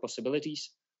rethink our possibilities.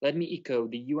 Let me echo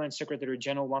the UN Secretary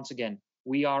General once again.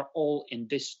 We are all in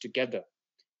this together.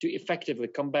 To effectively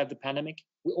combat the pandemic,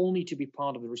 we all need to be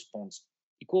part of the response.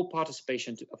 Equal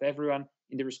participation of everyone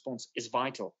in the response is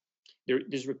vital.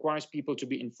 This requires people to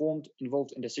be informed,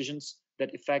 involved in decisions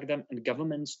that affect them, and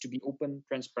governments to be open,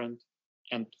 transparent,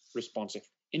 and responsive.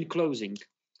 In closing,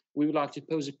 we would like to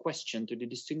pose a question to the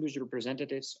distinguished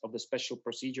representatives of the Special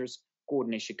Procedures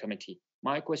Coordination Committee.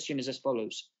 My question is as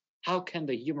follows. How can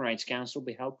the Human Rights Council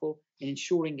be helpful in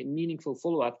ensuring a meaningful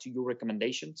follow-up to your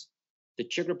recommendations? The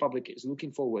Czech Republic is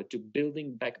looking forward to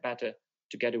building back better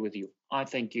together with you. I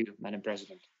thank you, Madam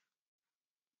President.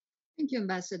 Thank you,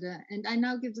 Ambassador. And I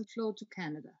now give the floor to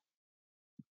Canada.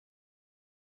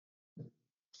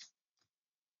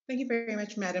 Thank you very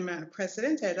much, Madam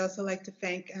President. I'd also like to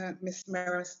thank Ms.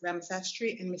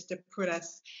 Ramasastry and Mr.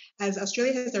 Puras. As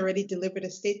Australia has already delivered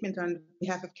a statement on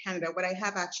behalf of Canada, what I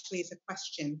have actually is a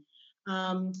question.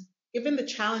 Given the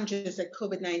challenges that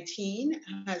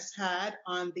COVID-19 has had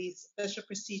on these special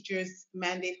procedures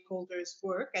mandate holders'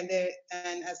 work, and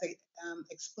as I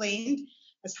explained,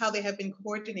 as how they have been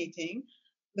coordinating,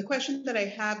 the question that I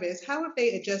have is, how have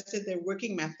they adjusted their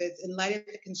working methods in light of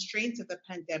the constraints of the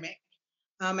pandemic?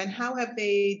 And how have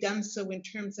they done so in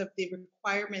terms of the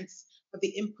requirements of the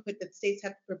input that states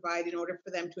have to provide in order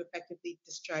for them to effectively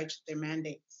discharge their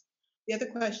mandates? The other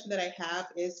question that I have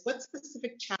is, what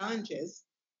specific challenges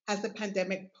has the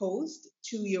pandemic posed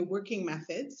to your working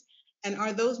methods? And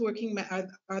are those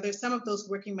are there some of those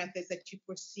working methods that you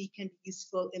foresee can be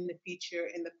useful in the future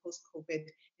in the post-COVID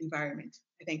environment?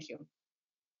 Thank you.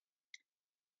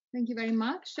 Thank you very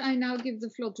much. I now give the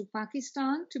floor to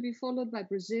Pakistan, to be followed by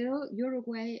Brazil,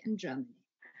 Uruguay, and Germany.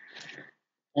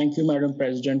 Thank you, Madam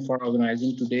President, for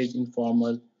organizing today's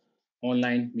informal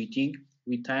online meeting.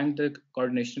 We thank the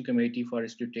Coordination Committee for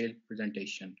its detailed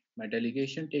presentation. My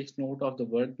delegation takes note of the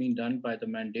work being done by the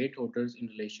mandate holders in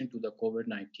relation to the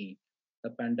COVID-19.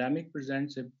 The pandemic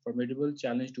presents a formidable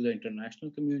challenge to the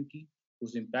international community,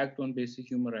 whose impact on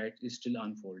basic human rights is still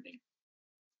unfolding.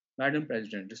 Madam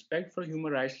President, respect for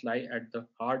human rights lie at the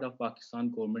heart of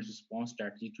Pakistan government's response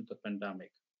strategy to the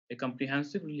pandemic. A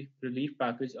comprehensive relief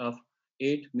package of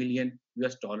 $8 million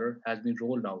has been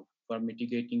rolled out for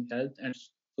mitigating health and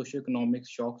socioeconomic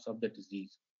shocks of the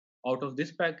disease. Out of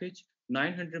this package,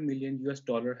 $900 million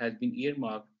has been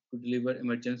earmarked to deliver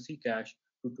emergency cash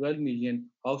to 12 million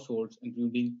households,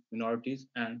 including minorities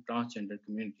and transgender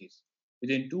communities.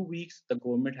 Within 2 weeks, the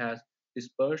government has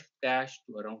dispersed cash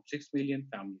to around 6 million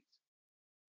families.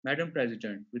 Madam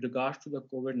President, with regards to the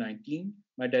COVID-19,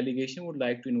 my delegation would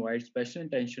like to invite special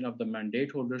attention of the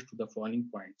mandate holders to the following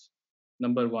points.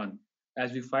 Number 1,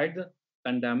 as we fight the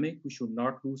pandemic, we should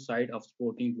not lose sight of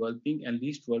supporting developing and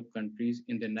least developed countries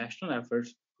in their national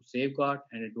efforts to safeguard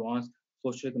and advance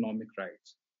socioeconomic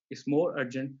rights. It's more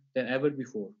urgent than ever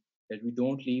before that we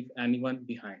don't leave anyone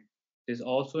behind. There's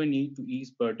also a need to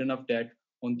ease burden of debt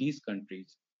on these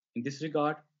countries. In this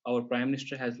regard, our Prime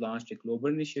Minister has launched a global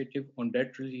initiative on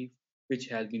debt relief, which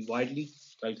has been widely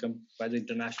welcomed by the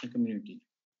international community.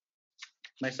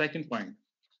 My second point,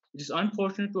 it is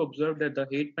unfortunate to observe that the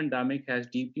hate pandemic has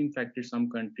deeply infected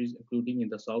some countries, including in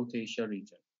the South Asia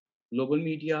region. Global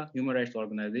media, human rights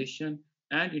organizations,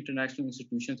 and international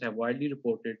institutions have widely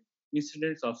reported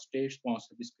incidents of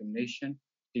state-sponsored discrimination,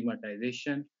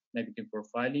 stigmatization, negative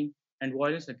profiling, and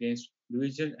violence against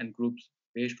individuals and groups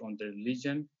based on their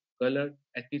religion, color,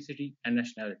 ethnicity, and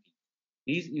nationality.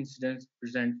 These incidents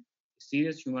present a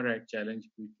serious human rights challenge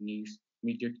which needs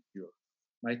immediate cure.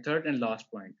 My third and last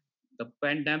point, the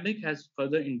pandemic has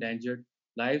further endangered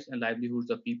lives and livelihoods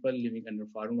of people living under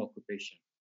foreign occupation.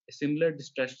 A similar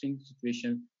distressing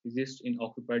situation exists in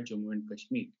occupied Jammu and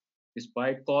Kashmir.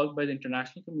 Despite calls by the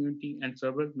international community and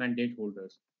several mandate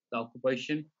holders, the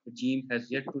occupation regime has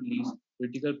yet to release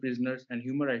political prisoners and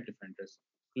human rights defenders,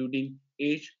 including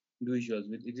 8 individuals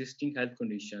with existing health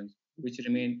conditions which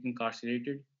remain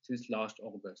incarcerated since last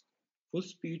August.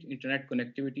 Full-speed internet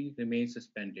connectivity remains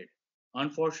suspended.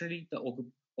 Unfortunately, the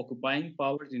occupying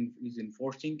power is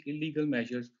enforcing illegal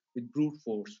measures with brute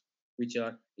force, which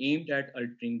are aimed at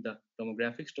altering the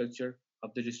demographic structure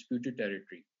of the disputed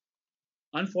territory.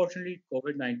 Unfortunately,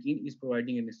 COVID-19 is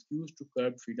providing an excuse to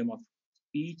curb freedom of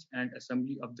speech and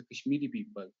assembly of the Kashmiri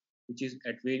people, which is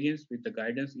at variance with the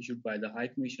guidance issued by the High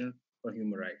Commissioner for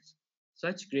Human Rights.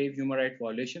 Such grave human rights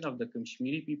violation of the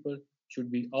Kashmiri people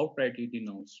should be outrightly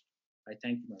denounced. I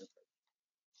thank you, Madam President.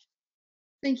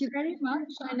 Thank you very much.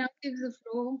 I now give the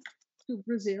floor to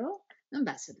Brazil,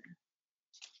 Ambassador.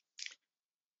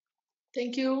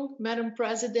 Thank you, Madam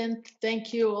President.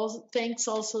 Thanks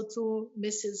also to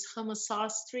Mrs.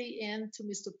 Ramasastry and to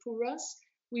Mr. Puras.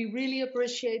 We really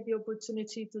appreciate the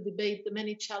opportunity to debate the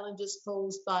many challenges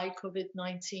posed by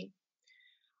COVID-19.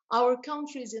 Our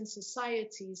countries and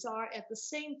societies are at the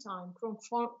same time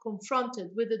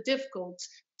confronted with the difficult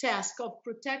task of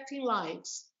protecting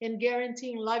lives and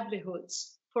guaranteeing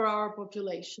livelihoods for our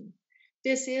population.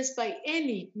 This is, by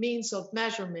any means of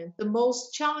measurement, the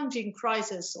most challenging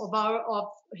crisis of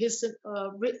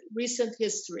recent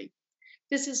history.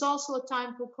 This is also a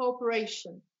time for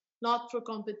cooperation, not for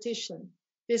competition.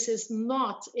 This is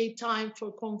not a time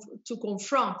to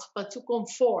confront, but to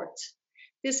comfort.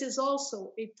 This is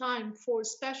also a time for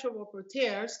special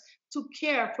rapporteurs to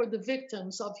care for the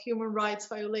victims of human rights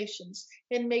violations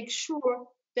and make sure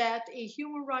that a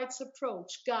human rights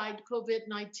approach guide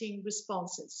COVID-19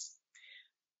 responses.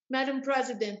 Madam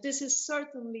President, this is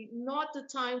certainly not the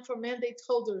time for mandate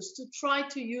holders to try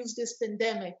to use this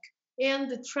pandemic and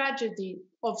the tragedy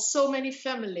of so many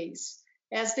families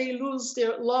as they lose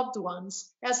their loved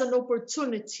ones as an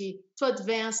opportunity to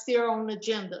advance their own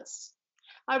agendas.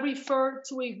 I refer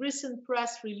to a recent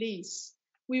press release.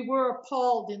 We were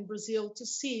appalled in Brazil to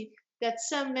see that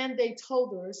some mandate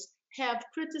holders have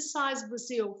criticized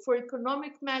Brazil for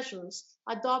economic measures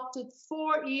adopted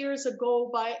 4 years ago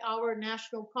by our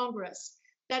National Congress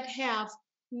that have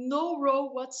no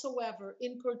role whatsoever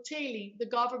in curtailing the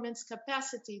government's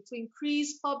capacity to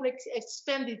increase public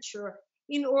expenditure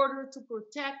in order to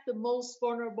protect the most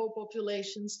vulnerable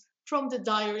populations from the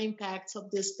dire impacts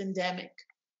of this pandemic.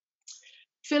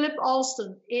 Philip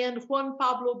Alston and Juan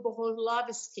Pablo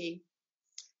Boholavisky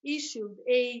issued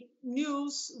a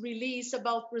news release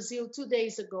about Brazil 2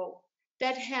 days ago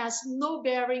that has no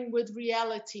bearing with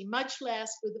reality, much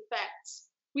less with the facts.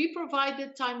 We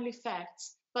provided timely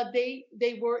facts, but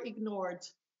they were ignored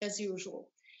as usual.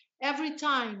 Every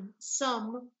time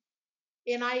some,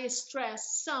 and I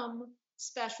stress some,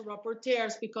 special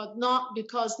rapporteurs,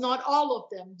 because not all of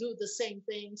them do the same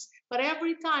things, but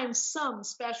every time some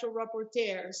special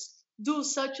rapporteurs do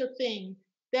such a thing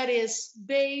that is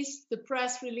based the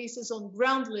press releases on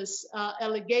groundless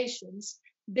allegations,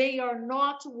 they are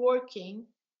not working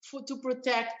to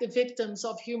protect the victims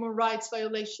of human rights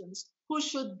violations, who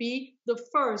should be the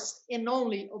first and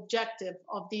only objective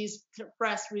of these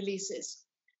press releases.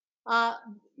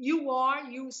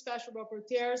 You special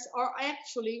rapporteurs are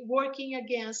actually working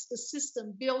against the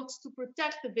system built to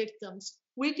protect the victims,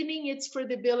 weakening its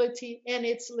credibility and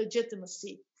its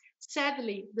legitimacy.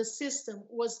 Sadly, the system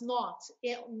was not,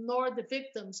 nor the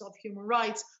victims of human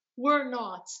rights were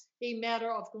not, a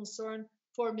matter of concern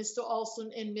for Mr.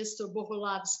 Alston and Mr.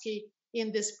 Boholavsky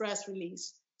in this press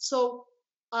release. So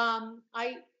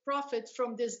I profit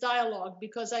from this dialogue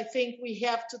because I think we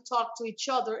have to talk to each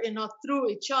other and not through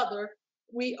each other.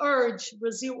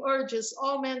 Brazil urges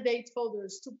all mandate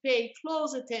holders to pay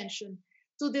close attention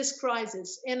to this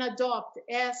crisis and adopt,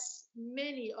 as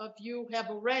many of you have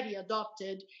already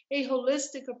adopted, a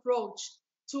holistic approach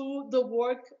to the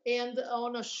work and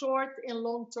on a short and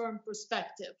long-term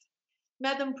perspective.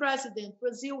 Madam President,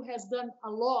 Brazil has done a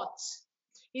lot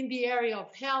in the area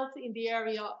of health, in the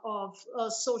area of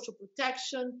social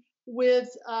protection.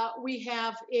 We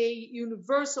have a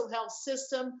universal health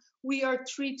system. We are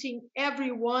treating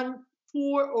everyone,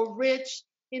 poor or rich,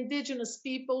 indigenous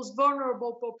peoples,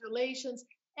 vulnerable populations.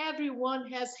 Everyone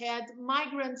has had,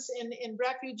 migrants and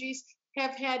refugees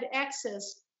have had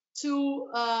access to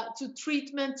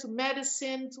treatment, to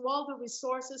medicine, to all the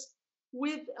resources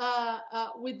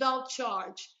without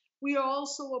charge. We are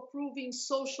also approving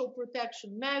social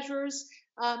protection measures,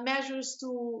 measures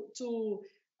to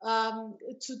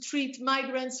treat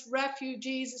migrants,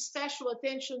 refugees, special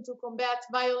attention to combat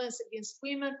violence against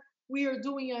women. We are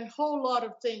doing a whole lot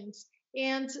of things.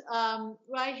 And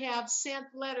I have sent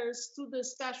letters to the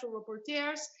special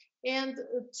rapporteurs and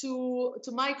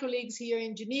to my colleagues here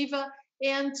in Geneva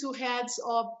and to heads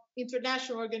of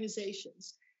international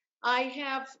organizations. I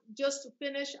have, just to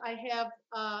finish, I have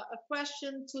a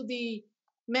question to the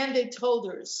mandate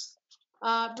holders.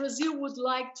 Brazil would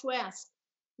like to ask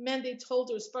mandate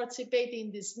holders participating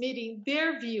in this meeting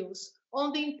their views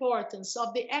on the importance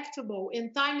of the equitable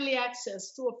and timely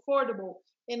access to affordable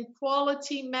and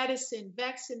quality medicine,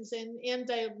 vaccines, and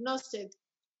diagnostic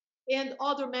and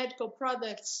other medical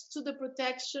products to the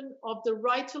protection of the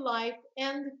right to life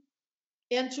and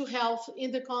to health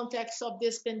in the context of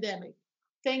this pandemic.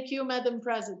 Thank you, Madam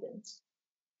President.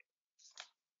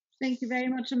 Thank you very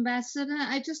much, Ambassador.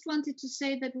 I just wanted to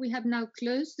say that we have now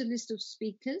closed the list of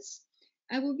speakers.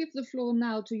 I will give the floor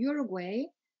now to Uruguay,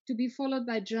 to be followed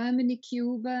by Germany,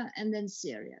 Cuba, and then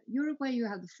Syria. Uruguay, you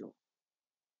have the floor.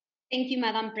 Thank you,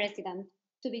 Madam President.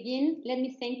 To begin, let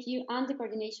me thank you and the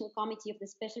Coordination Committee of the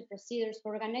Special Procedures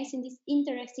for organizing this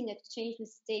interesting exchange with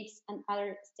states and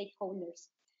other stakeholders.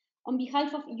 On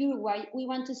behalf of Uruguay, we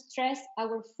want to stress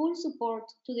our full support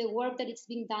to the work that is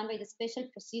being done by the Special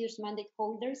Procedures mandate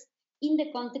holders in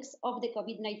the context of the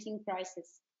COVID-19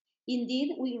 crisis.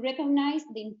 Indeed, we recognize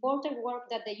the important work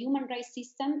that the human rights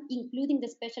system, including the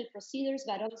Special Procedures,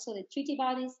 but also the treaty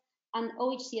bodies and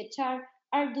OHCHR,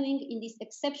 are doing in these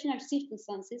exceptional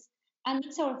circumstances, and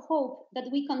it's our hope that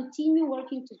we continue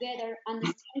working together and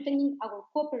strengthening our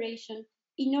cooperation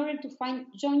in order to find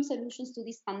joint solutions to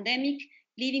this pandemic,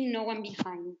 leaving no one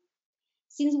behind.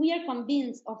 Since we are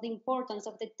convinced of the importance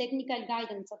of the technical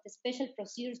guidance of the special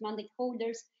procedures mandate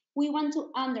holders, we want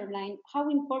to underline how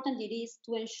important it is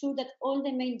to ensure that all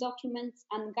the main documents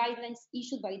and guidelines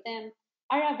issued by them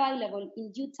are available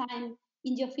in due time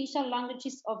in the official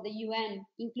languages of the UN,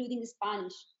 including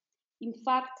Spanish. In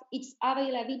fact, its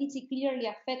availability clearly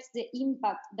affects the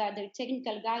impact that their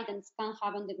technical guidance can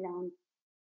have on the ground.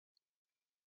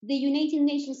 The United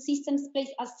Nations systems plays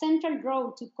a central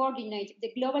role to coordinate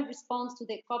the global response to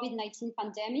the COVID-19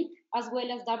 pandemic, as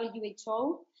well as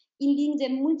WHO, in leading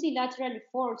the multilateral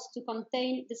efforts to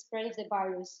contain the spread of the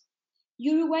virus.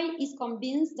 Uruguay is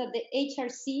convinced that the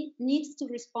HRC needs to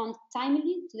respond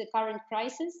timely to the current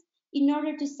crisis in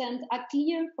order to send a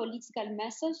clear political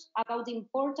message about the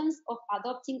importance of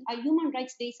adopting a human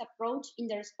rights-based approach in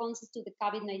the responses to the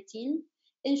COVID-19,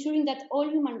 ensuring that all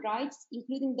human rights,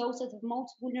 including those of the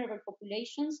most vulnerable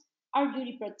populations, are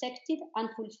duly protected and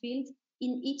fulfilled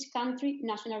in each country's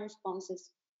national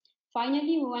responses.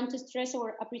 Finally, we want to stress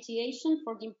our appreciation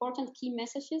for the important key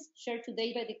messages shared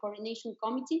today by the Coordination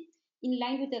Committee in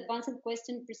line with the advanced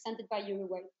question presented by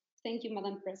Uruguay. Thank you,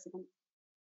 Madam President.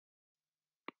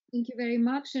 Thank you very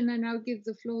much. And I now give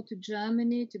the floor to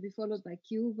Germany, to be followed by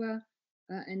Cuba,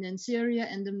 and then Syria,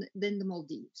 and then the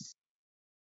Maldives.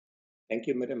 Thank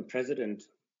you, Madam President.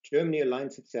 Germany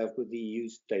aligns itself with the EU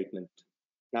statement.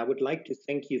 And I would like to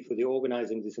thank you for the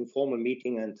organizing this informal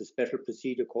meeting and the Special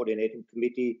Procedure Coordinating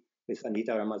Committee, Ms.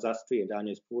 Anita Ramasastry and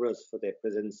Dainius Puras, for their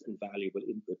presence and valuable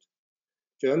input.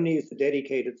 Germany is a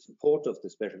dedicated supporter of the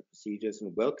special procedures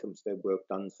and welcomes their work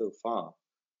done so far.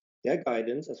 Their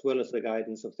guidance, as well as the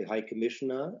guidance of the High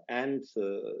Commissioner and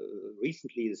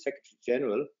recently the Secretary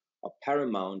General, are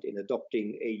paramount in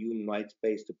adopting a human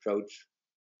rights-based approach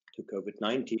to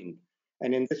COVID-19.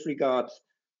 And in this regard,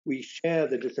 we share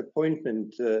the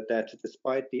disappointment that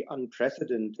despite the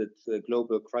unprecedented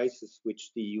global crisis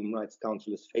which the Human Rights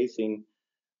Council is facing,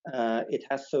 it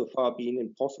has so far been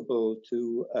impossible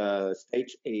to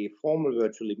stage a formal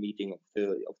virtual meeting of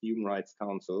the Human Rights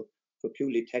Council for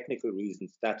purely technical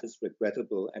reasons. That is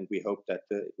regrettable, and we hope that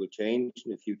it will change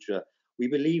in the future. We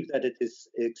believe that it is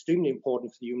extremely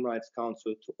important for the Human Rights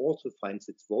Council to also find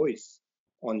its voice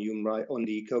on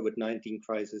the COVID-19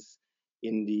 crisis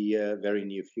in the very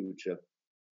near future.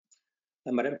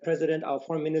 Madam President, our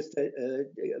Foreign Minister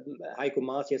Heiko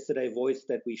Maas yesterday voiced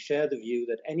that we share the view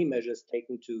that any measures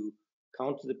taken to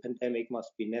counter the pandemic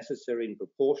must be necessary and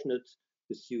proportionate,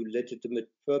 pursue legitimate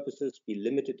purposes, be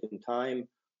limited in time,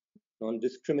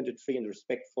 non-discriminatory and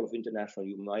respectful of international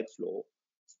human rights law.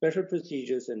 Special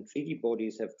procedures and treaty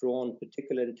bodies have drawn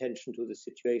particular attention to the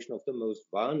situation of the most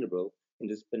vulnerable in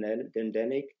this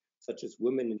pandemic, such as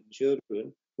women and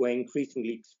children, who are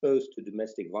increasingly exposed to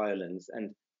domestic violence, and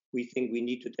we think we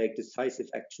need to take decisive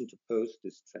action to oppose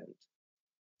this trend.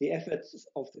 The efforts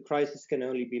of the crisis can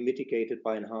only be mitigated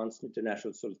by enhanced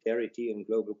international solidarity and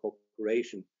global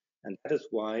cooperation, and that is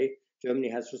why Germany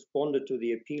has responded to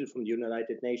the appeal from the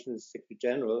United Nations Secretary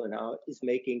General and now is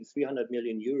making 300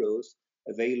 million euros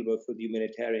available for the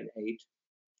humanitarian aid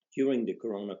during the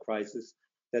corona crisis.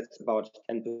 That's about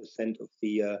 10% of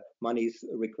the monies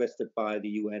requested by the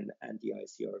UN and the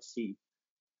ICRC.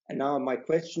 And now my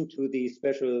question to the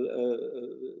special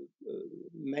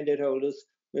mandate holders,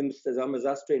 Mr.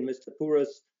 Ramasastry and Mr.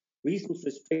 Puras. Recent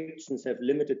restrictions have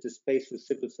limited the space for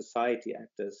civil society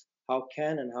actors. How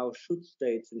can and how should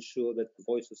states ensure that the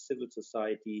voice of civil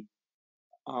society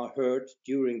are heard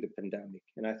during the pandemic?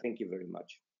 And I thank you very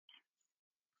much.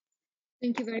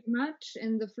 Thank you very much.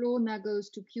 And the floor now goes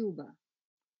to Cuba.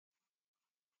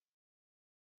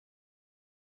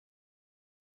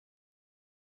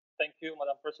 Thank you,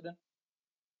 Madam President.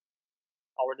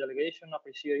 Our delegation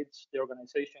appreciates the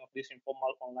organization of this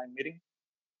informal online meeting.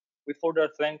 We further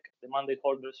thank the mandate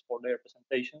holders for their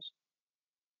presentations.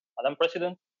 Madam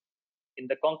President, in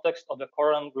the context of the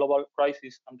current global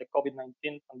crisis and the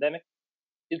COVID-19 pandemic,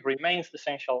 it remains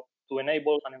essential to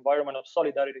enable an environment of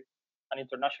solidarity and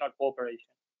international cooperation.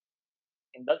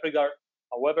 In that regard,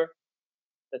 however,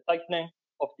 the tightening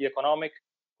of the economic,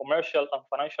 commercial, and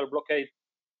financial blockade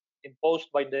imposed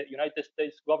by the United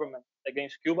States government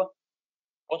against Cuba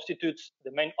constitutes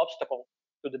the main obstacle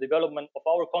to the development of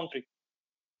our country,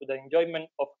 to the enjoyment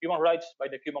of human rights by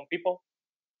the Cuban people,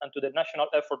 and to the national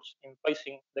efforts in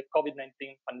facing the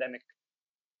COVID-19 pandemic.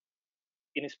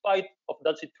 In spite of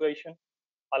that situation,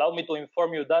 allow me to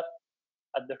inform you that,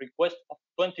 at the request of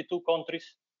 22 countries,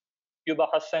 Cuba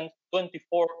has sent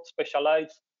 24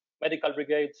 specialized medical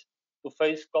brigades to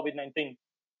face COVID-19,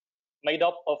 made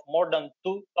up of more than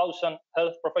 2,000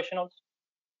 health professionals,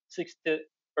 60%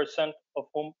 of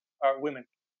whom are women.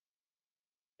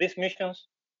 These missions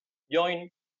join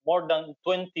more than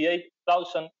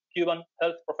 28,000 Cuban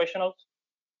health professionals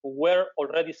who were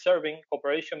already serving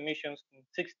cooperation missions in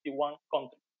 61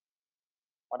 countries.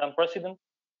 Madam President,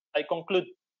 I conclude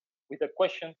with a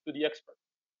question to the expert.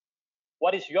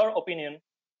 What is your opinion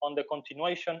on the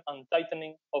continuation and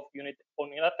tightening of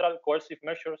unilateral coercive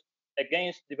measures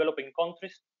against developing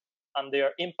countries and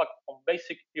their impact on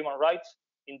basic human rights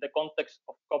in the context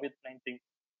of COVID-19?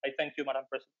 I thank you, Madam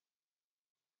President.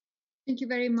 Thank you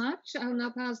very much. I'll now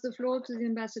pass the floor to the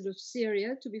Ambassador of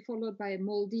Syria, to be followed by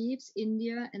Maldives,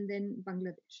 India, and then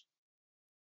Bangladesh.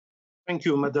 Thank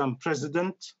you, Madam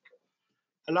President.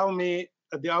 Allow me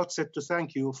at the outset to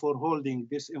thank you for holding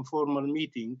this informal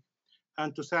meeting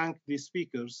and to thank the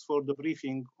speakers for the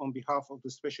briefing on behalf of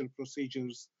the Special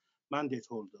Procedures mandate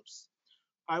holders.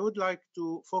 I would like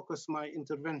to focus my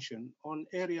intervention on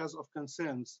areas of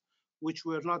concerns which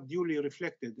were not duly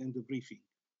reflected in the briefing.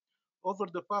 Over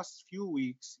the past few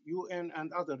weeks, UN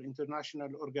and other international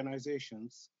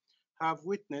organizations have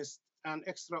witnessed an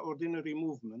extraordinary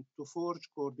movement to forge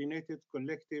coordinated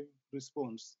collective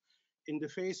response in the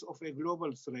face of a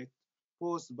global threat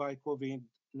posed by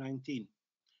COVID-19.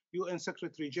 UN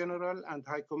Secretary General and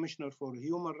High Commissioner for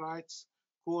Human Rights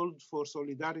called for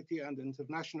solidarity and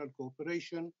international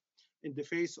cooperation in the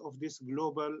face of this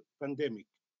global pandemic,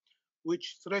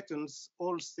 which threatens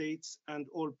all states and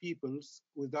all peoples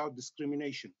without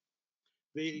discrimination.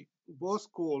 They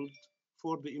both called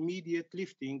for the immediate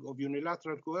lifting of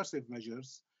unilateral coercive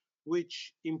measures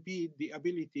which impede the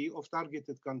ability of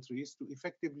targeted countries to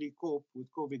effectively cope with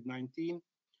COVID-19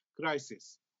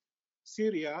 crisis.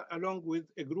 Syria, along with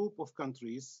a group of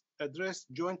countries, addressed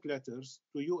joint letters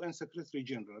to UN Secretary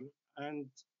General and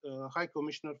High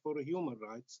Commissioner for Human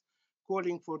Rights,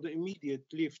 calling for the immediate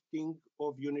lifting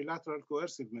of unilateral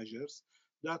coercive measures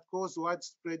that cause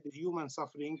widespread human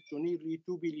suffering to nearly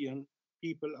 2 billion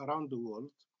people around the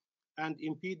world and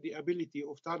impede the ability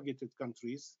of targeted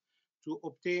countries to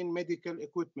obtain medical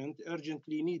equipment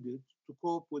urgently needed to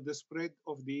cope with the spread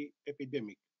of the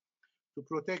epidemic, to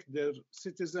protect their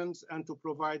citizens and to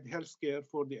provide health care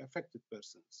for the affected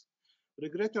persons.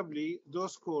 Regrettably,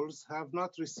 those calls have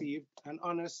not received an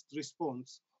honest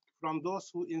response from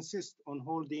those who insist on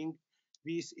holding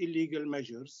these illegal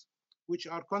measures, which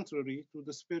are contrary to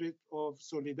the spirit of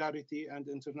solidarity and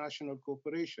international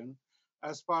cooperation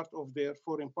as part of their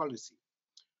foreign policy.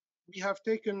 We have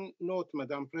taken note,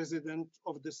 Madam President,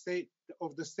 of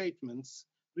the statements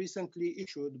recently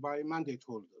issued by mandate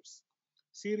holders.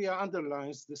 Syria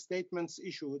underlines the statements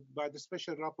issued by the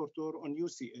Special Rapporteur on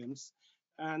UCMs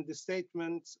and the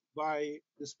statements by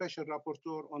the Special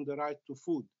Rapporteur on the right to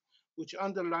food, which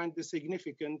underlined the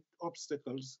significant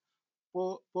obstacles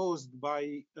posed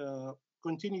by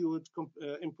continued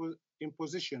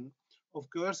imposition of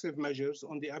coercive measures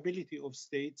on the ability of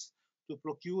states to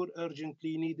procure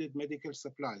urgently needed medical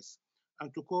supplies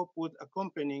and to cope with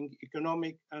accompanying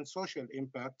economic and social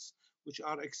impacts which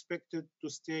are expected to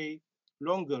stay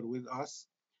longer with us,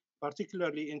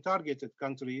 particularly in targeted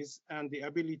countries and their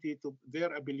ability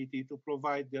to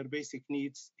provide their basic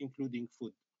needs, including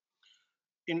food.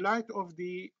 In light of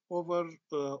the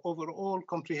overall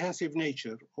comprehensive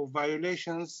nature of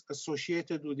violations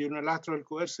associated with unilateral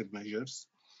coercive measures,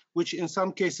 which in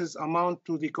some cases amount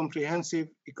to the comprehensive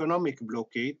economic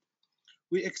blockade,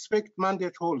 we expect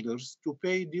mandate holders to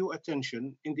pay due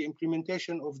attention in the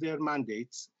implementation of their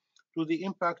mandates to the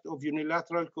impact of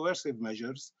unilateral coercive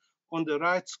measures on the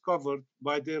rights covered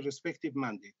by their respective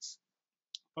mandates,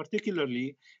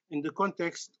 particularly in the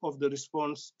context of the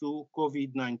response to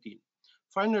COVID-19.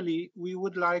 Finally, we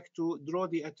would like to draw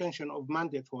the attention of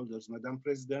mandate holders, Madam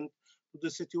President, to the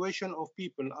situation of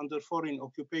people under foreign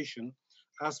occupation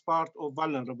as part of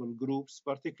vulnerable groups,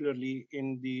 particularly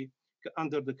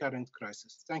under the current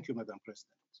crisis. Thank you, Madam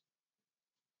President.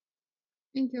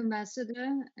 Thank you,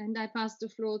 Ambassador. And I pass the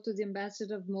floor to the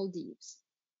Ambassador of Maldives.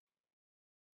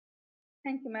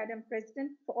 Thank you, Madam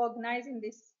President, for organizing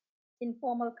this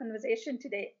informal conversation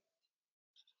today.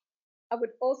 I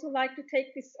would also like to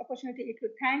take this opportunity to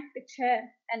thank the Chair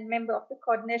and member of the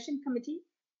Coordination Committee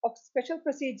of Special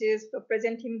Procedures for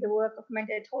presenting the work of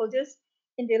mandate holders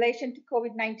in relation to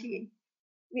COVID-19.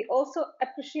 We also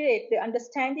appreciate the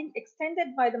understanding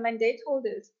extended by the mandate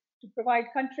holders to provide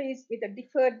countries with a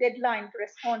deferred deadline to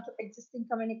respond to existing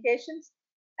communications,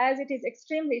 as it is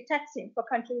extremely taxing for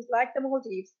countries like the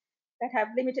Maldives that have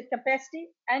limited capacity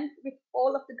and with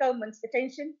all of the government's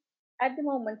attention at the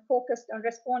moment focused on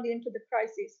responding to the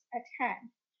crisis at hand.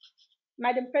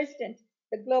 Madam President,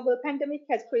 the global pandemic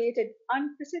has created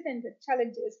unprecedented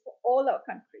challenges for all our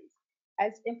countries.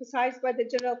 As emphasized by the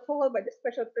general call by the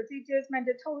Special Procedures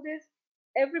mandate holders,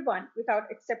 Everyone, without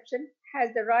exception,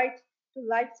 has the right to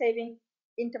life-saving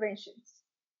interventions.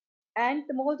 And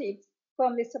the Maldives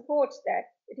firmly supports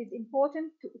that it is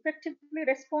important to effectively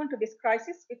respond to this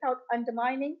crisis without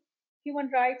undermining human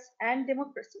rights and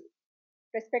democracy.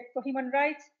 Respect for human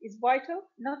rights is vital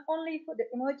not only for the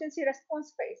emergency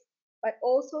response phase, but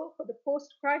also for the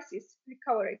post-crisis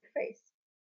recovery phase.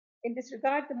 In this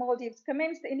regard, the Maldives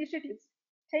commends the initiatives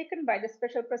taken by the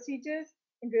special procedures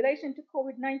in relation to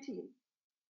COVID-19.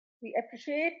 We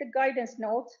appreciate the guidance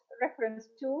notes, reference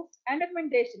tools, and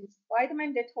recommendations by the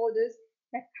mandate holders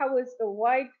that covers a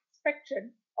wide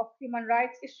spectrum of human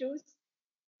rights issues,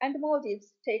 and the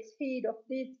Maldives takes heed of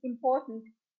these important,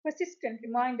 persistent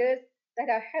reminders that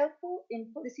are helpful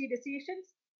in policy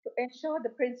decisions to ensure the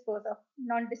principles of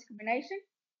non-discrimination,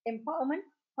 empowerment,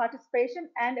 participation,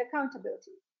 and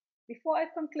accountability. Before I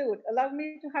conclude, allow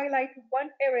me to highlight one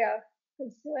area of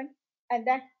concern, and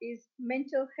that is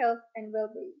mental health and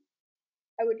well-being.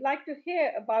 I would like to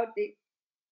hear about the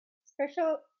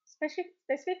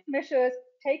specific measures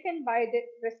taken by the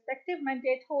respective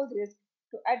mandate holders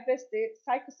to address the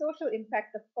psychosocial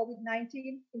impact of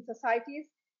COVID-19 in societies,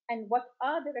 and what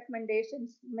are the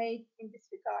recommendations made in this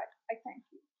regard. I thank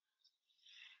you.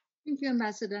 Thank you,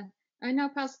 Ambassador. I now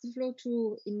pass the floor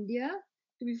to India,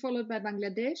 to be followed by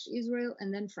Bangladesh, Israel,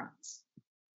 and then France.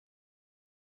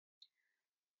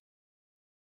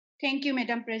 Thank you,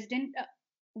 Madam President.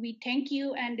 We thank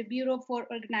you and the Bureau for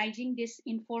organizing this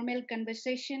informal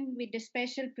conversation with the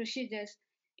special procedures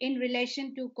in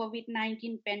relation to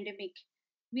COVID-19 pandemic.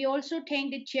 We also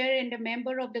thank the chair and the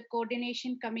member of the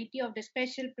Coordination Committee of the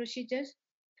Special Procedures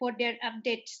for their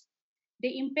updates.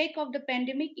 The impact of the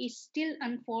pandemic is still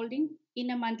unfolding in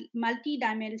a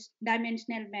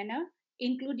multi-dimensional manner,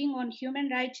 including on human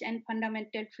rights and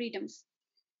fundamental freedoms.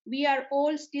 We are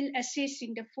all still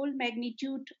assessing the full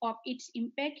magnitude of its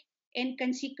impact and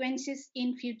consequences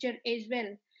in future as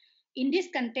well. In this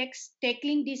context,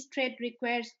 tackling this threat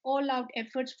requires all-out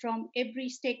efforts from every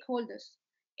stakeholders.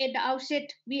 At the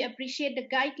outset, we appreciate the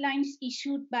guidelines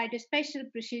issued by the special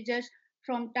procedures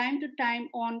from time to time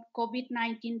on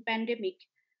COVID-19 pandemic.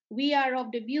 We are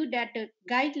of the view that the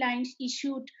guidelines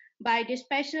issued by the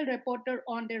special reporter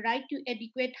on the right to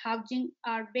adequate housing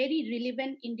are very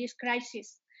relevant in this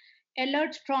crisis.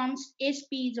 Alerts from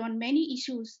SPs on many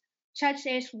issues such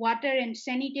as water and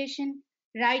sanitation,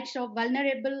 rights of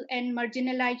vulnerable and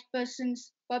marginalized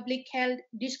persons, public health,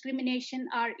 discrimination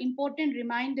are important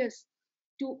reminders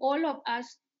to all of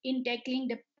us in tackling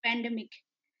the pandemic.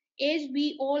 As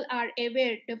we all are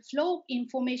aware, the flow of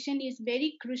information is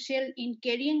very crucial in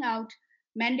carrying out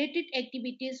mandated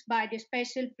activities by the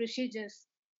special procedures.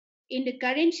 In the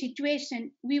current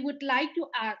situation, we would like to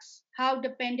ask how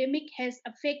the pandemic has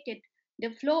affected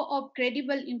the flow of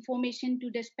credible information to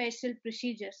the special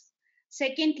procedures.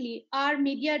 Secondly, are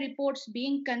media reports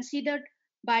being considered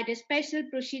by the special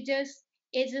procedures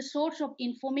as a source of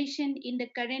information in the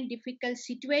current difficult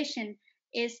situation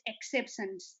as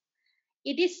exceptions?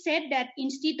 It is said that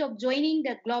instead of joining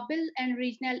the global and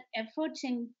regional efforts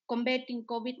in combating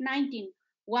COVID-19,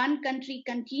 one country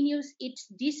continues its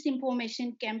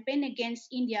disinformation campaign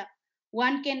against India.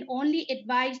 One can only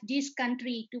advise this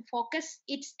country to focus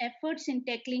its efforts in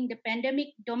tackling the pandemic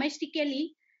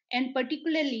domestically, and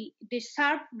particularly the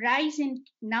sharp rise in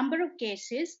number of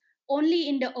cases only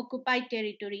in the occupied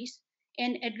territories,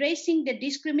 and addressing the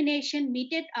discrimination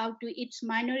meted out to its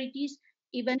minorities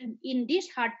even in these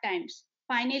hard times.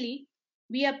 Finally,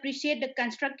 we appreciate the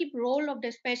constructive role of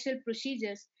the special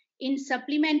procedures in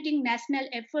supplementing national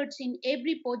efforts in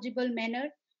every possible manner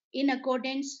in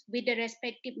accordance with the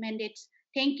respective mandates.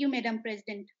 Thank you, Madam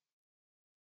President.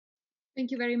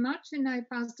 Thank you very much, and I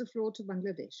pass the floor to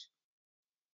Bangladesh.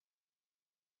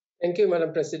 Thank you,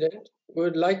 Madam President. We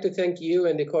would like to thank you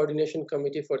and the Coordination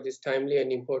Committee for this timely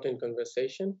and important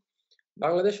conversation.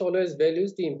 Bangladesh always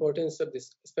values the importance of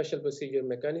this special procedure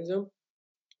mechanism.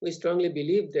 We strongly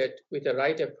believe that with the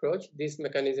right approach, this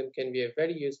mechanism can be a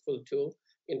very useful tool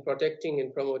in protecting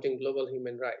and promoting global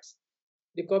human rights.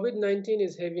 The COVID-19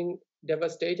 is having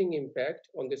devastating impact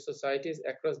on the societies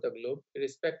across the globe,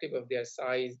 irrespective of their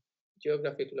size,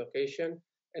 geographic location,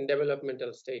 and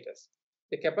developmental status.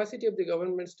 The capacity of the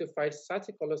governments to fight such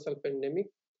a colossal pandemic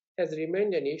has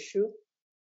remained an issue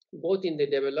both in the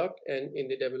developed and in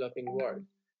the developing world.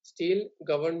 Still,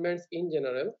 governments in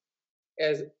general,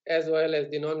 as well as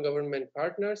the non-government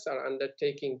partners, are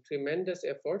undertaking tremendous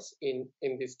efforts in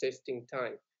this testing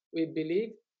time. We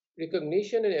believe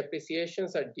recognition and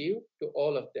appreciations are due to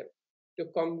all of them. To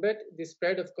combat the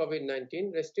spread of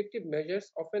COVID-19, restrictive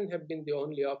measures often have been the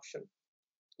only option.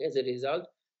 As a result,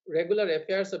 regular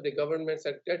affairs of the governments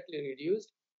are greatly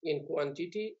reduced, in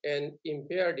quantity and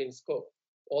impaired in scope.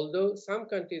 Although some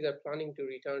countries are planning to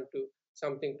return to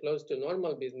something close to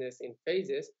normal business in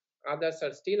phases, others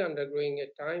are still undergoing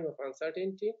a time of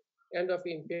uncertainty and of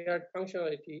impaired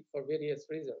functionality for various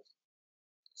reasons.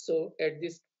 So at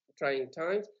these trying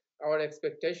times, our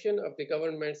expectation of the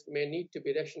governments may need to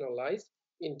be rationalized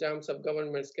in terms of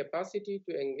government's capacity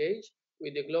to engage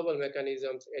with the global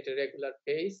mechanisms at a regular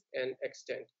pace and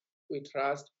extent. We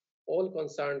trust all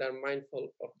concerned are mindful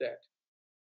of that.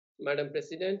 Madam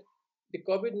President, the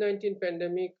COVID-19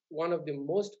 pandemic, one of the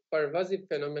most pervasive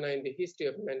phenomena in the history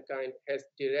of mankind, has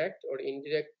direct or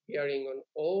indirect bearing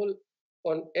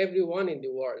on everyone in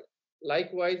the world.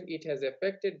 Likewise, it has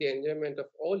affected the enjoyment of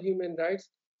all human rights,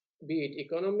 be it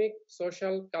economic,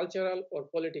 social, cultural, or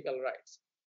political rights.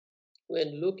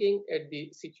 When looking at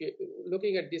this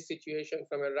situation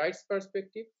from a rights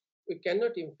perspective, we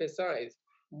cannot emphasize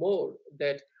more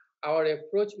that our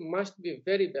approach must be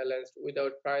very balanced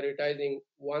without prioritizing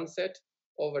one set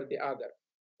over the other.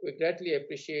 We greatly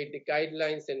appreciate the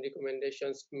guidelines and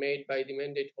recommendations made by the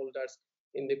mandate holders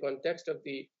in the context of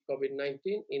the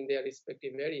COVID-19 in their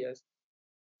respective areas.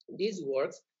 These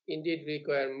works indeed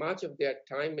require much of their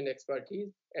time and expertise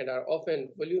and are often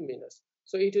voluminous.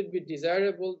 So it would be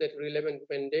desirable that relevant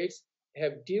mandates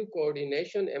have due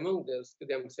coordination among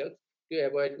themselves to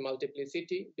avoid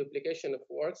multiplicity, duplication of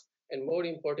works, and more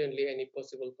importantly, any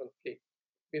possible conflict.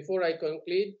 Before I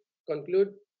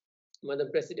conclude, Madam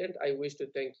President, I wish to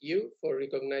thank you for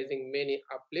recognizing many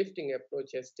uplifting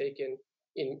approaches taken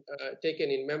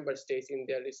in member states in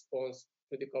their response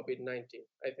to the COVID-19.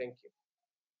 I thank you.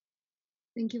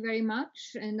 Thank you very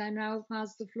much. And I now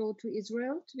pass the floor to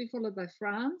Israel, to be followed by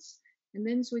France, and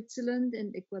then Switzerland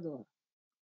and Ecuador.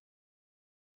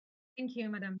 Thank you,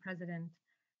 Madam President.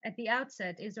 At the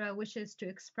outset, Israel wishes to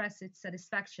express its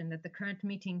satisfaction that the current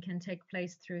meeting can take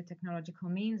place through technological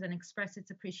means and express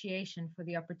its appreciation for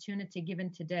the opportunity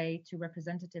given today to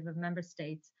representatives of member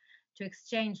states to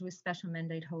exchange with special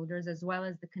mandate holders, as well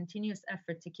as the continuous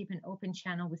effort to keep an open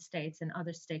channel with states and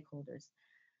other stakeholders.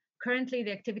 Currently,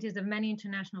 the activities of many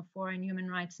international fora and human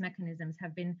rights mechanisms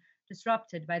have been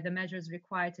disrupted by the measures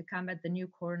required to combat the new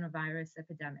coronavirus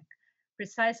epidemic.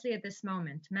 Precisely at this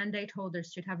moment, mandate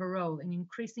holders should have a role in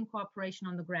increasing cooperation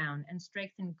on the ground and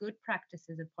strengthen good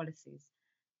practices and policies.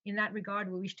 In that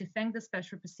regard, we wish to thank the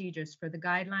special procedures for the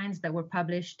guidelines that were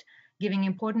published, giving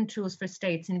important tools for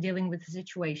states in dealing with the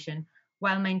situation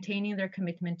while maintaining their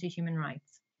commitment to human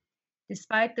rights.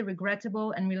 Despite the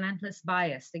regrettable and relentless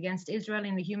bias against Israel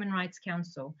in the Human Rights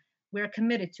Council, we are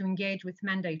committed to engage with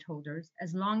mandate holders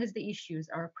as long as the issues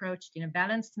are approached in a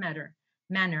balanced manner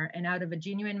and out of a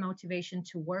genuine motivation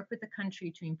to work with the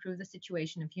country to improve the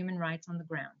situation of human rights on the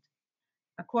ground.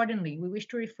 Accordingly, we wish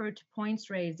to refer to points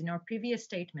raised in our previous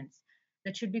statements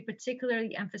that should be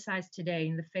particularly emphasized today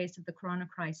in the face of the corona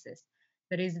crisis.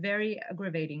 That is very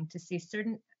aggravating to see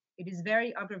certain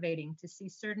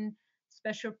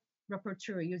special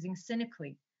rapporteur using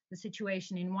cynically the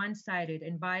situation in one-sided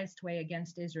and biased way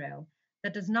against Israel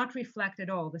that does not reflect at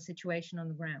all the situation on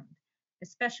the ground.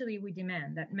 Especially, we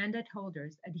demand that mandate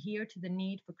holders adhere to the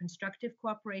need for constructive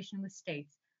cooperation with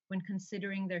states when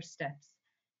considering their steps.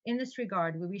 In this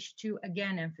regard, we wish to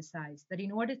again emphasize that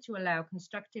in order to allow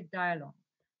constructive dialogue,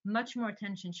 much more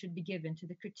attention should be given to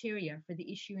the criteria for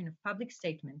the issuing of public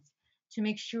statements to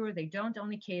make sure they don't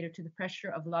only cater to the pressure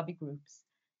of lobby groups.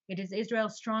 It is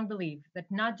Israel's strong belief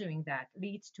that not doing that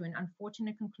leads to an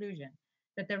unfortunate conclusion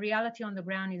that the reality on the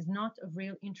ground is not of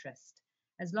real interest.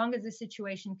 As long as the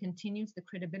situation continues, the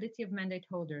credibility of mandate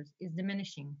holders is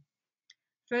diminishing.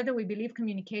 Further, we believe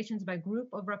communications by group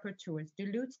of rapporteurs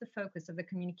dilutes the focus of the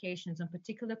communications on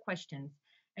particular questions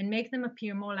and make them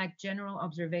appear more like general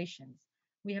observations.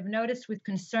 We have noticed with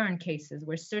concern cases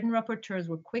where certain rapporteurs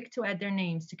were quick to add their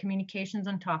names to communications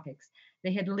on topics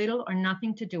they had little or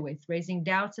nothing to do with, raising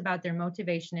doubts about their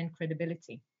motivation and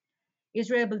credibility.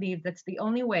 Israel believes that's the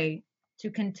only way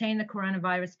to contain the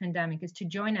coronavirus pandemic is to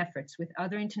join efforts with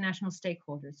other international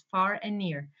stakeholders, far and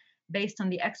near, based on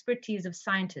the expertise of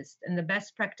scientists and the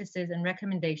best practices and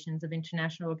recommendations of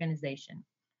international organizations.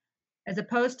 As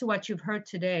opposed to what you've heard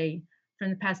today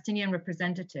from the Palestinian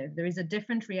representative, there is a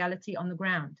different reality on the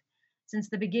ground. Since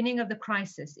the beginning of the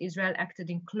crisis, Israel acted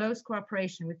in close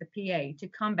cooperation with the PA to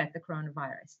combat the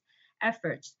coronavirus,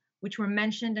 efforts which were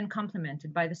mentioned and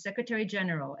complemented by the Secretary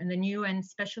General and the new UN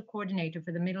Special Coordinator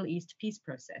for the Middle East peace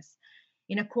process.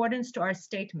 In accordance to our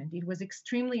statement, it was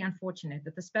extremely unfortunate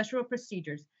that the special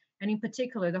procedures, and in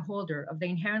particular the holder of the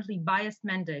inherently biased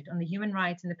mandate on the human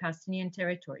rights in the Palestinian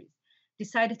territories,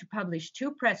 decided to publish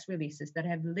two press releases that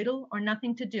have little or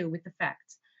nothing to do with the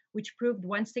facts, which proved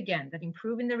once again that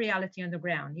improving the reality on the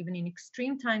ground, even in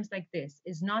extreme times like this,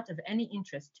 is not of any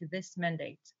interest to this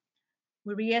mandate.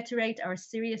 We reiterate our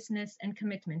seriousness and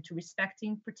commitment to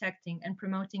respecting, protecting, and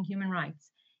promoting human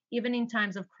rights, even in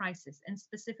times of crisis, and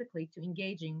specifically to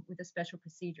engaging with the special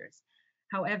procedures.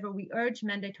 However, we urge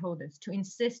mandate holders to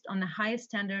insist on the highest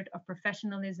standard of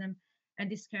professionalism and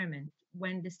discernment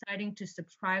when deciding to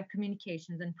subscribe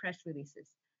communications and press releases,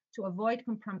 to avoid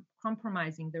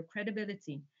compromising their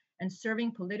credibility and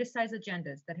serving politicized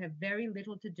agendas that have very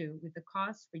little to do with the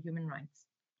cause for human rights.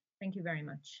 Thank you very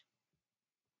much.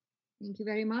 Thank you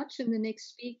very much. And the next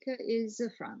speaker is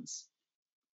Franz.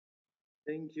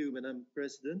 Thank you, Madam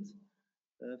President.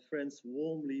 France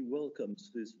warmly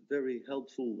welcomes this very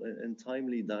helpful and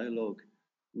timely dialogue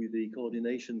with the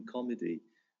Coordination Committee.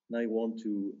 And I want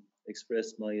to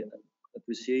express my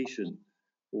appreciation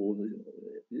for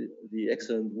the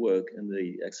excellent work and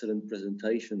the excellent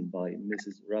presentation by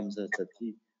Mrs.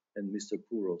 Ramasastry and Mr.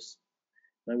 Puras.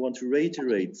 I want to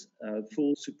reiterate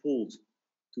full support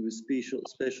to the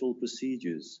special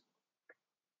procedures.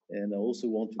 And I also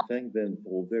want to thank them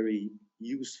for very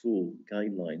useful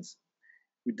guidelines.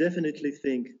 We definitely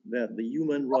think that the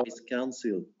Human Rights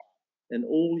Council and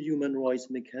all human rights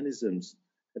mechanisms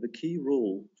have a key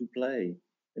role to play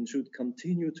and should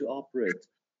continue to operate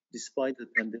despite the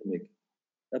pandemic.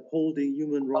 Upholding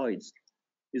human rights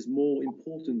is more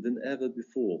important than ever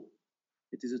before.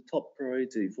 It is a top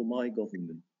priority for my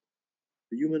government.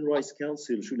 The Human Rights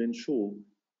Council should ensure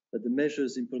that the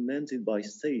measures implemented by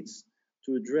states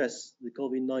to address the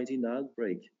COVID-19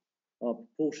 outbreak are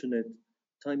proportionate,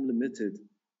 time-limited,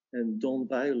 and don't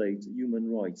violate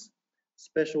human rights.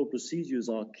 Special procedures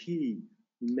are key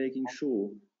in making sure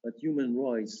that human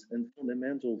rights and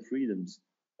fundamental freedoms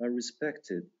are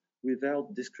respected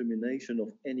without discrimination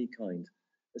of any kind,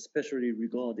 especially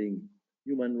regarding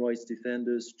human rights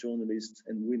defenders, journalists,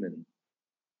 and women.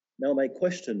 Now, my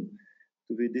question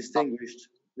to the distinguished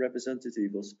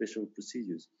representative of special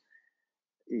procedures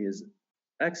is: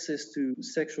 access to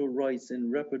sexual rights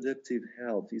and reproductive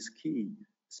health is key,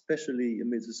 especially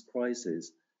amid this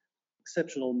crisis.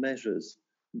 Exceptional measures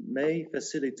may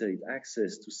facilitate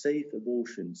access to safe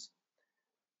abortions.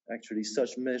 Actually,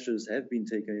 such measures have been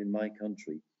taken in my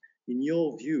country. In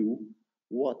your view,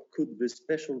 what could the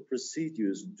special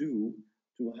procedures do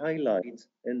to highlight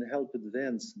and help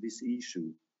advance this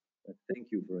issue? Thank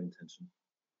you for your attention.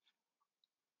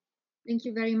 Thank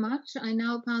you very much. I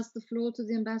now pass the floor to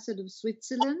the Ambassador of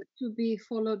Switzerland, to be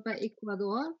followed by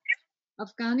Ecuador,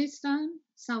 Afghanistan,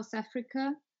 South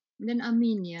Africa, and then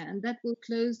Armenia, and that will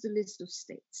close the list of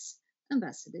states.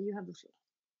 Ambassador, you have the floor.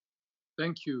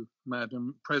 Thank you,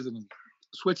 Madam President.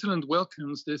 Switzerland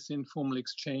welcomes this informal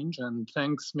exchange and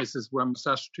thanks Mrs.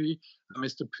 Ramasastry and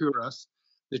Mr. Puras,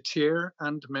 the chair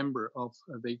and member of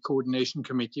the Coordination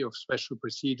Committee of Special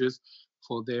Procedures,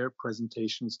 for their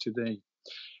presentations today.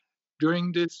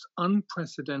 During this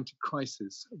unprecedented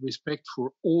crisis, respect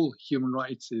for all human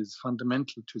rights is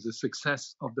fundamental to the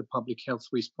success of the public health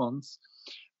response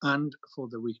and for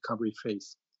the recovery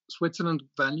phase. Switzerland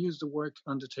values the work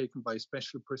undertaken by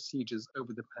special procedures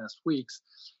over the past weeks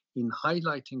in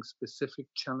highlighting specific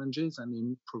challenges and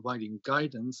in providing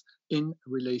guidance in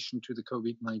relation to the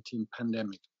COVID-19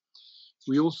 pandemic.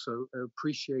 We also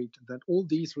appreciate that all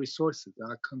these resources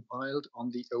are compiled on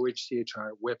the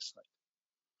OHCHR website.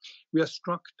 We are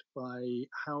struck by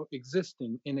how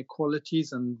existing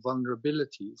inequalities and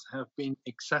vulnerabilities have been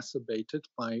exacerbated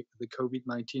by the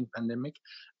COVID-19 pandemic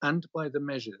and by the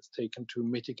measures taken to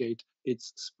mitigate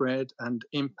its spread and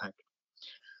impact.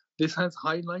 This has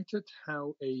highlighted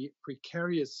how a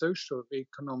precarious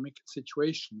socio-economic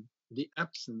situation, the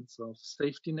absence of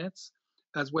safety nets,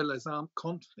 as well as armed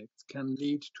conflicts, can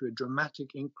lead to a dramatic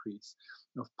increase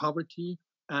of poverty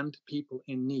and people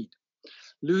in need.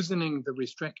 Loosening the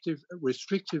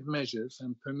restrictive measures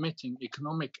and permitting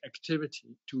economic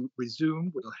activity to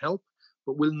resume will help,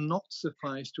 but will not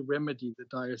suffice to remedy the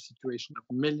dire situation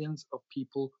of millions of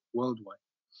people worldwide.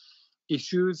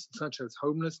 Issues such as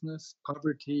homelessness,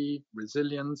 poverty,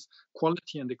 resilience,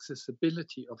 quality and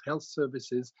accessibility of health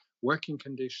services, working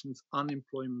conditions,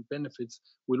 unemployment benefits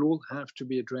will all have to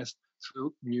be addressed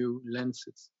through new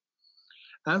lenses.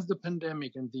 As the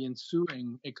pandemic and the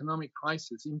ensuing economic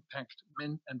crisis impact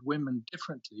men and women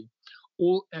differently,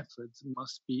 all efforts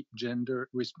must be gender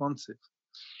responsive.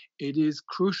 It is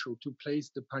crucial to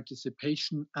place the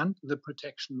participation and the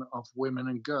protection of women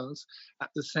and girls at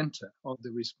the center of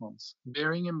the response,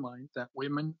 bearing in mind that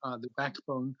women are the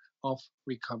backbone of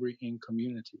recovery in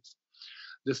communities.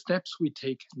 The steps we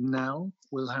take now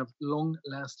will have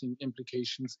long-lasting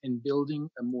implications in building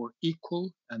a more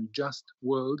equal and just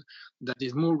world that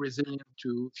is more resilient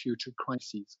to future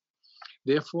crises.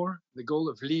 Therefore, the goal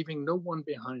of leaving no one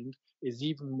behind is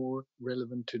even more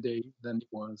relevant today than it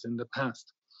was in the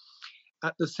past.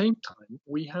 At the same time,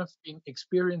 we have been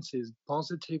experiencing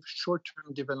positive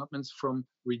short-term developments from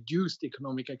reduced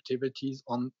economic activities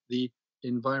on the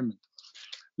environment.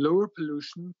 Lower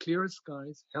pollution, clearer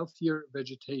skies, healthier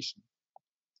vegetation.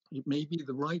 It may be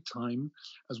the right time,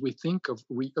 as we think of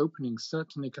reopening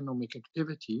certain economic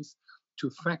activities, to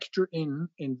factor in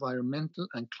environmental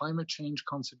and climate change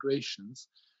considerations,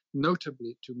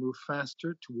 notably to move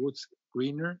faster towards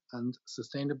greener and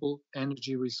sustainable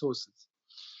energy resources.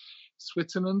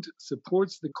 Switzerland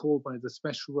supports the call by the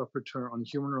Special Rapporteur on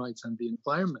Human Rights and the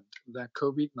Environment that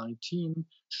COVID-19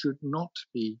 should not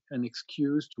be an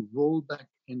excuse to roll back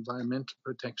environmental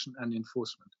protection and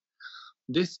enforcement.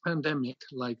 This pandemic,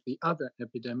 like the other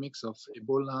epidemics of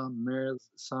Ebola, MERS,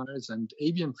 SARS, and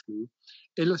avian flu,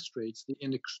 illustrates the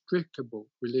inextricable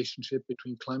relationship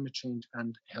between climate change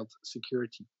and health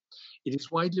security. It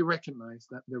is widely recognized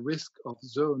that the risk of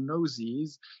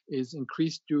zoonoses is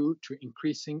increased due to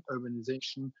increasing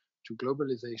urbanization, to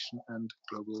globalization, and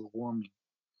global warming.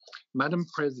 Madam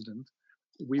President,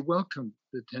 we welcome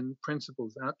the 10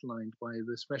 principles outlined by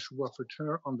the Special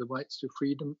Rapporteur on the rights to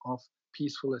freedom of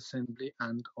peaceful assembly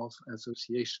and of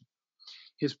association.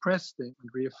 His press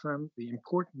statement reaffirmed the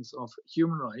importance of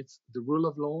human rights, the rule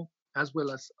of law, as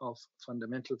well as of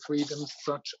fundamental freedoms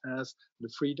such as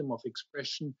the freedom of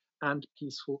expression and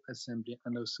peaceful assembly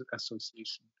and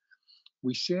association.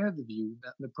 We share the view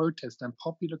that the protest and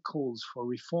popular calls for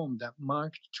reform that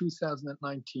marked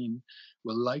 2019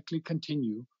 will likely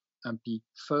continue and be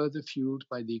further fueled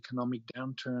by the economic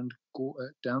downturn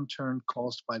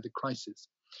caused by the crisis.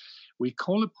 We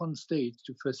call upon states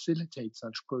to facilitate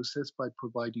such process by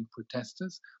providing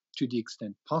protesters, to the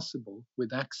extent possible,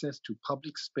 with access to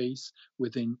public space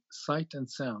within sight and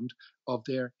sound of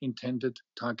their intended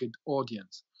target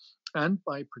audience, and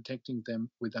by protecting them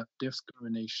without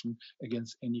discrimination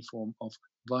against any form of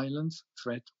violence,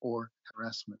 threat, or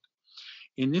harassment.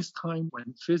 In this time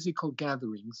when physical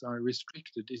gatherings are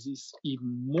restricted, it is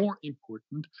even more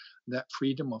important that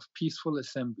freedom of peaceful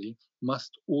assembly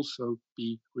must also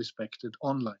be respected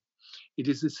online. It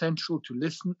is essential to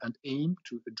listen and aim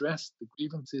to address the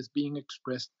grievances being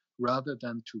expressed rather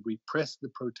than to repress the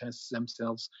protests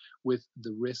themselves with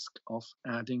the risk of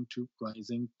adding to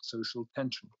rising social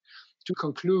tension. To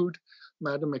conclude,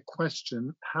 Madam, a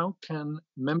question: how can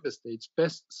member states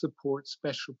best support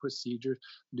special procedures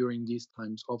during these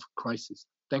times of crisis?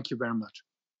 Thank you very much.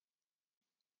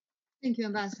 Thank you,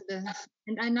 Ambassador.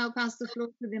 And I now pass the floor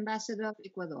to the Ambassador of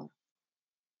Ecuador.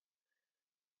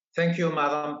 Thank you,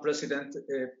 Madam President.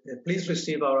 Please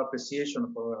receive our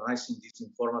appreciation for organizing this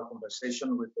informal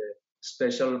conversation with the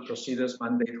special procedures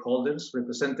mandate holders,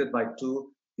 represented by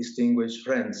two distinguished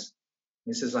friends,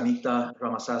 Mrs. Anita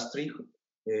Ramasastry,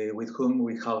 with whom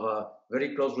we have a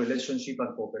very close relationship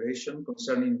and cooperation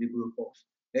concerning the group of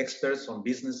experts on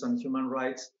business and human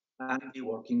rights and the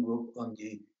working group on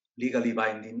the legally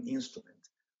binding instrument,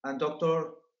 and Dr.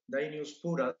 Dainius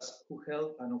Puras, who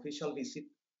held an official visit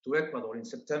to Ecuador in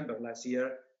September last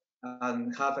year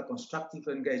and had a constructive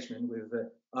engagement with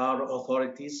our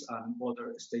authorities and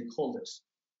other stakeholders.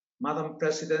 Madam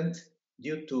President,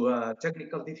 due to a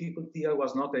technical difficulty, I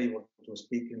was not able to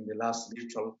speak in the last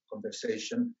virtual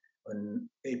conversation on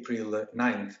April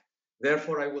 9th.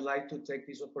 Therefore, I would like to take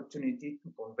this opportunity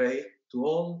to convey to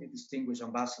all the distinguished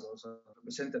ambassadors and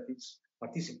representatives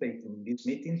participating in this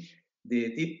meeting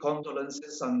the deep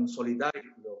condolences and solidarity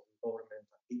of the government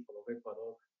and people of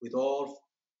Ecuador with all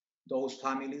those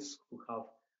families who have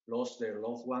lost their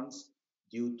loved ones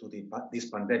due to this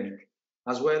pandemic,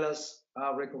 as well as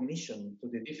our recognition to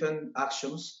the different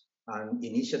actions and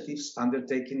initiatives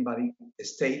undertaken by the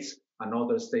states and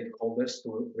other stakeholders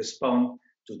to respond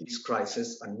to this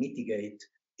crisis and mitigate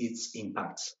its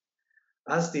impacts.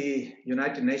 As the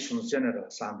United Nations General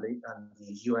Assembly and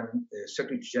the UN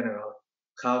Secretary General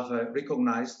have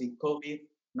recognized, the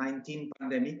COVID-19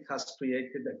 pandemic has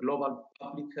created a global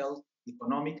public health,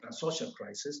 economic and social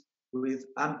crisis with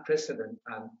unprecedented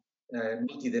and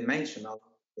multidimensional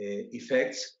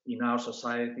effects in our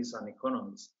societies and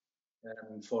economies.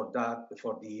 And for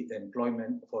the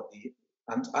employment, for the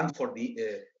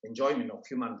enjoyment of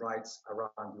human rights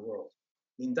around the world.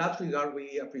 In that regard,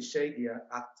 we appreciate the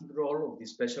active role of the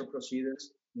special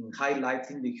procedures in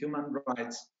highlighting the human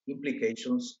rights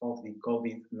implications of the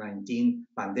COVID-19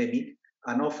 pandemic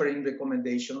and offering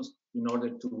recommendations in order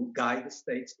to guide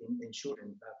states in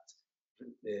ensuring that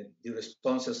the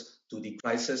responses to the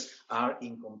crisis are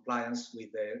in compliance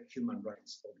with their human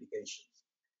rights obligations.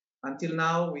 Until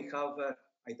now, we have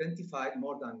identified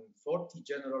more than 40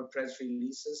 general press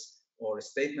releases or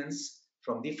statements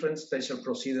from different special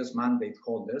procedures mandate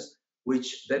holders,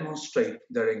 which demonstrate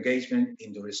their engagement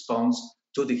in the response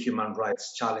to the human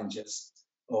rights challenges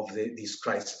of this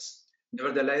crisis.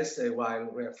 Nevertheless, while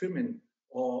reaffirming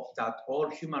that all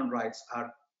human rights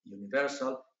are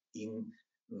universal,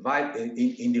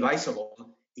 indivisible,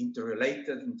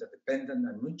 interrelated, interdependent,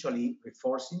 and mutually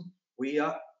reinforcing, we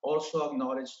also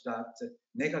acknowledge that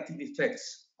negative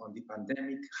effects on the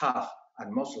pandemic have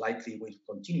and most likely will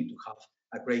continue to have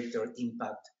a greater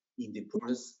impact in the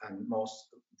poorest and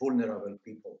most vulnerable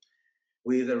people,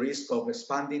 with the risk of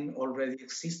expanding already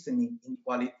existing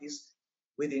inequalities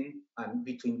within and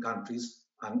between countries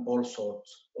and all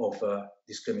sorts of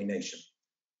discrimination.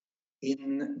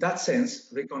 In that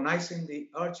sense, recognizing the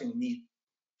urgent need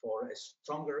for a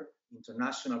stronger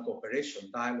international cooperation,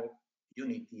 dialogue,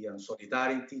 unity, and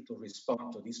solidarity to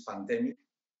respond to this pandemic,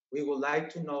 we would like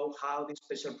to know how these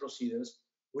special procedures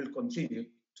will contribute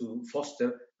to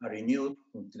foster a renewed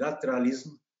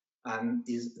multilateralism and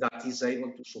that is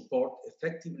able to support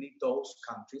effectively those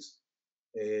countries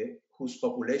whose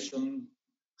population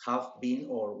have been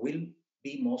or will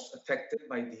be most affected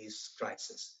by this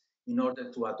crisis, in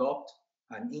order to adopt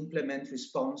and implement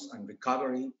response and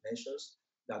recovery measures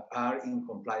that are in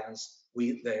compliance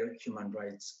with their human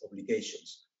rights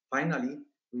obligations. Finally,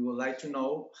 we would like to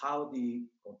know how the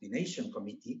Coordination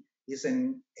Committee is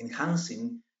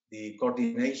enhancing the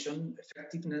coordination,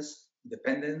 effectiveness,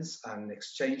 independence, and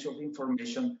exchange of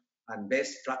information and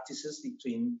best practices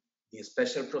between the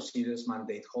special procedures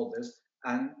mandate holders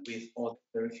and with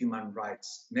other human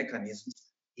rights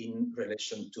mechanisms in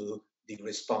relation to the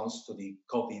response to the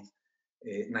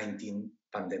COVID-19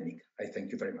 pandemic. I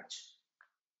thank you very much.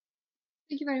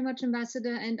 Thank you very much,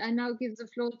 Ambassador. And I now give the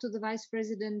floor to the Vice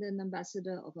President and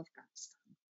Ambassador of Afghanistan.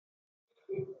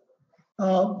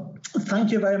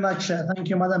 Thank you very much. Thank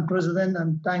you, Madam President,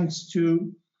 and thanks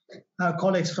to our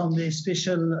colleagues from the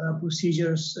Special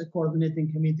Procedures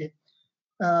Coordinating Committee.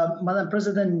 Madam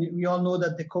President, we all know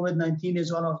that the COVID-19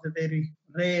 is one of the very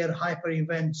rare hyper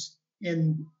events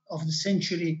of the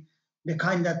century, the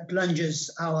kind that plunges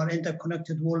our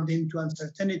interconnected world into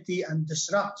uncertainty and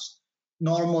disrupts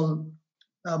normal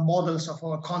models of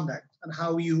our conduct and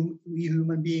how we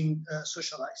human beings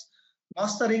socialize.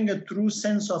 Mastering a true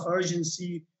sense of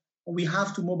urgency, we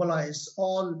have to mobilize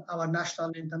all our national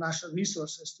and international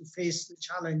resources to face the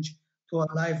challenge to our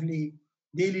lively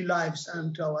daily lives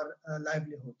and to our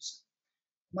livelihoods.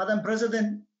 Madam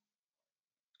President,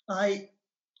 I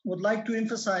would like to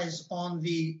emphasize on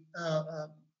the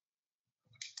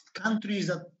countries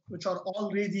which are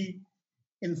already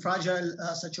in fragile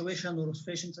situation or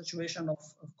facing situation of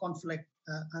conflict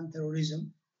and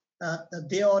terrorism, that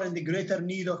they are in the greater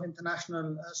need of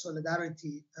international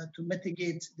solidarity to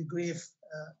mitigate the grave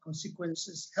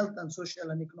consequences, health and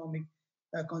social and economic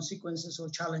consequences or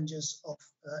challenges of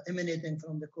emanating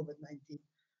from the COVID-19.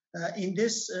 In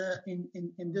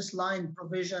this line,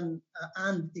 provision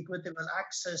and equitable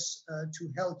access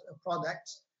to health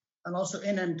products, and also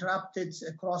uninterrupted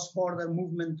cross-border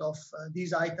movement of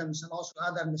these items and also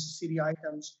other necessary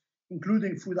items,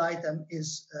 including food item,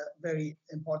 is very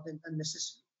important and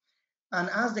necessary. And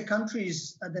as the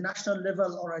countries at the national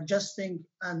level are adjusting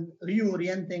and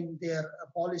reorienting their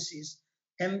policies,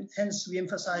 hence we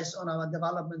emphasize on our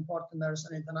development partners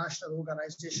and international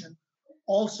organizations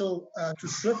also to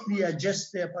swiftly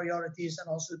adjust their priorities and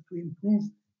also to improve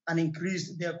and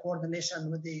increase their coordination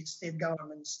with the state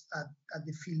governments at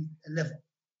the field level.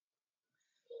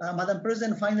 Madam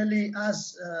President, finally,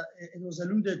 as it was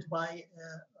alluded by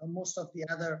most of the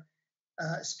other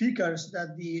speakers,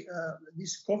 that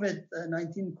this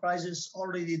COVID-19 crisis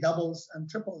already doubles and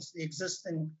triples the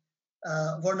existing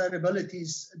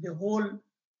vulnerabilities. The whole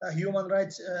human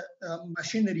rights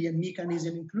machinery and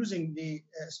mechanism, including the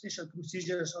special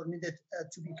procedures, are needed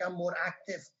to become more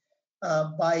active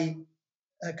by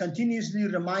continuously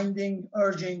reminding,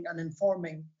 urging, and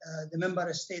informing the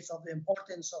member states of the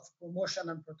importance of promotion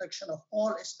and protection of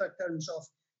all spectrums of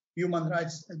human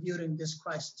rights during this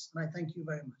crisis. And I thank you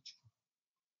very much.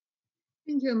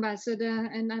 Thank you, Ambassador.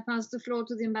 And I pass the floor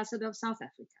to the Ambassador of South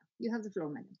Africa. You have the floor,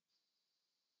 Madam.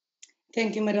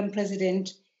 Thank you, Madam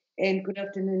President, and good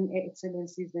afternoon,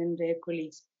 Excellencies and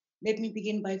colleagues. Let me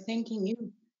begin by thanking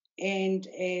you and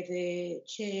the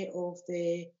chair of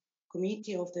the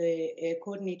committee of the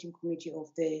coordinating committee of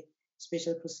the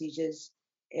special procedures,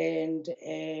 and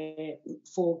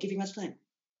for giving us time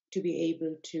to be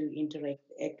able to interact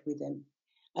with them.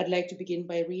 I'd like to begin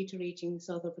by reiterating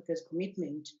South Africa's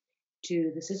commitment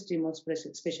to the system of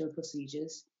special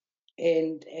procedures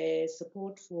and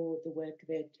support for the work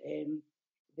that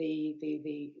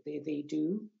they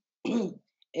do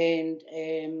and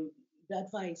the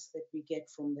advice that we get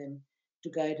from them to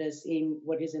guide us in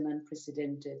what is an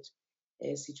unprecedented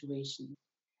situation.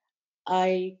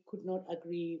 I could not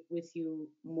agree with you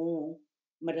more,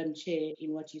 Madam Chair,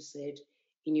 in what you said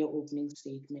in your opening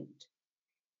statement.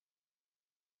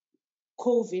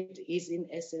 COVID is in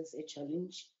essence a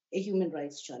challenge, a human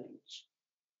rights challenge.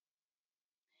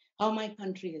 How my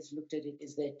country has looked at it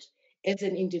is that as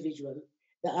an individual,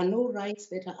 there are no rights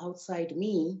that are outside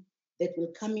me that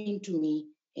will come into me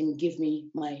and give me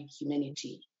my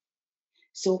humanity.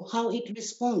 So how it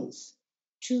responds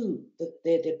to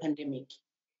the pandemic,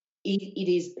 it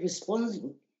is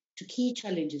responding to key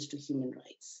challenges to human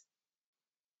rights.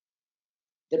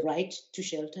 The right to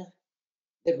shelter,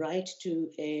 the right to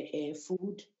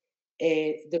food,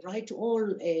 the right to all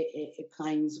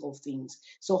kinds of things.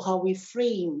 So how we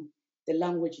frame the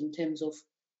language in terms of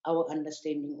our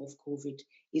understanding of COVID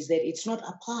is that it's not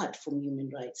apart from human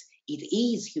rights. It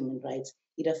is human rights.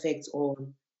 It affects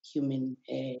all human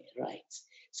rights.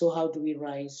 So how do we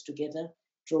rise together,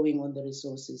 drawing on the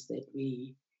resources that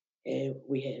we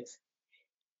have?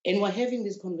 And we're having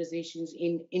these conversations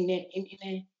in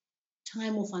a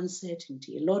time of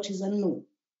uncertainty. A lot is unknown,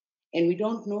 and we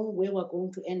don't know where we're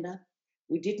going to end up.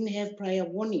 We didn't have prior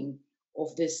warning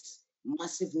of this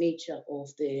massive nature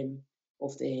of the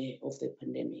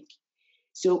pandemic.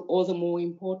 So all the more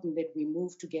important that we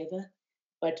move together,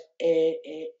 but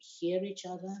hear each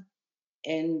other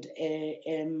and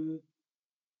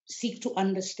seek to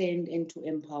understand and to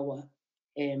empower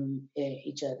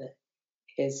each other,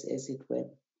 as it were.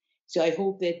 So I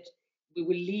hope that we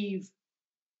will leave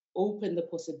open the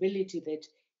possibility that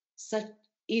such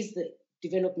is the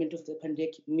development of the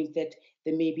pandemic, that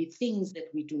there may be things that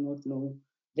we do not know,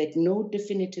 that no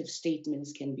definitive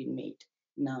statements can be made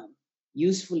now,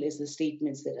 useful as the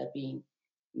statements that are being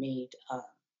made are.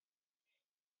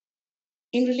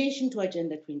 In relation to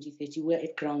Agenda 2030, we're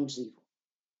at ground zero.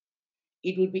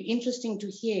 It would be interesting to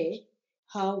hear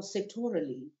how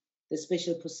sectorally the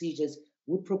special procedures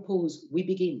would propose we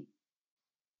begin.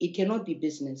 It cannot be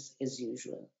business as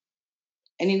usual.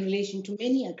 And in relation to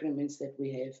many agreements that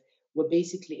we have, we're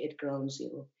basically at ground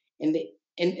zero. And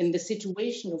the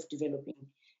situation of developing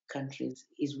countries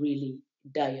is really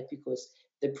dire because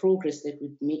the progress that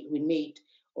we made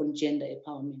on gender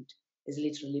empowerment has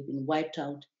literally been wiped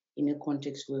out in a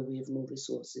context where we have no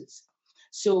resources.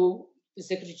 So the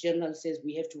Secretary General says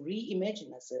we have to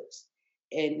reimagine ourselves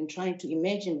and trying to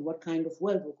imagine what kind of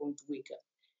world we're going to wake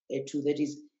up to that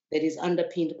is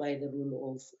underpinned by the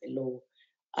rule of law.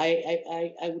 I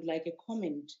would like a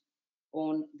comment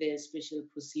on their special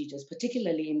procedures,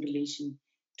 particularly in relation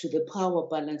to the power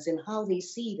balance and how they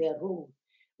see their role,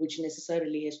 which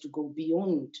necessarily has to go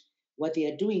beyond what they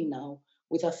are doing now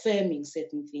with affirming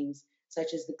certain things,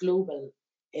 such as the global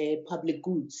public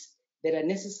goods that are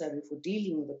necessary for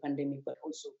dealing with the pandemic, but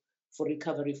also for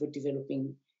recovery for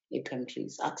developing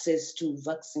countries, access to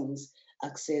vaccines,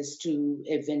 access to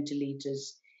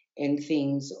ventilators, and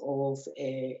things of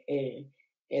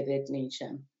that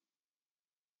nature.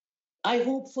 I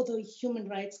hope for the Human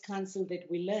Rights Council that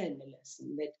we learn a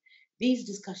lesson, that these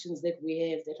discussions that we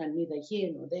have that are neither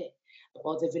here nor there,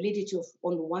 about the validity of,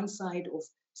 on the one side, of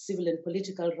civil and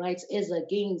political rights as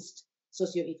against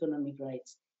socioeconomic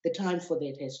rights, the time for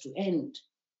that has to end,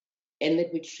 and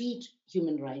that we treat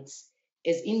human rights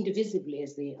as indivisibly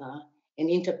as they are and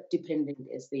interdependent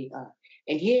as they are.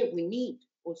 And here we need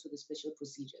also the special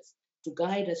procedures to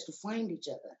guide us to find each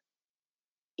other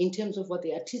in terms of what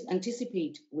they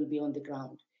anticipate will be on the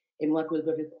ground and what will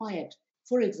be required,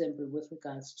 for example, with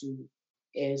regards to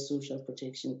social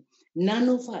protection. None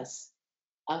of us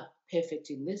are perfect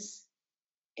in this,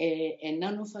 and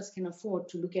none of us can afford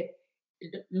to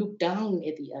look down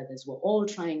at the others. We're all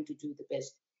trying to do the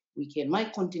best we can. My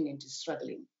continent is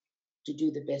struggling to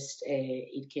do the best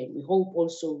it can. We hope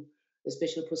also the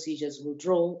special procedures will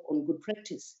draw on good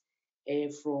practice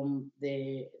from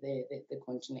the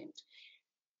continent.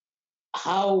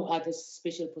 How are the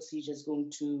special procedures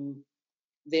going to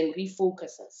then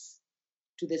refocus us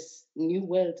to this new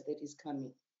world that is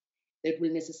coming, that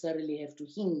will necessarily have to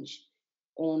hinge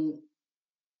on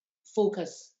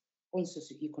focus on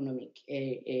socioeconomic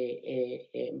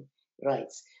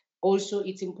rights? Also,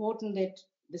 it's important that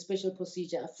the special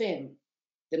procedure affirm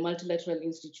the multilateral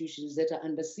institutions that are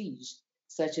under siege,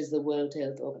 such as the World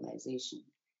Health Organization?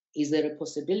 Is there a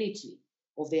possibility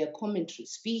of their commentary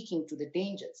speaking to the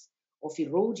dangers of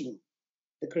eroding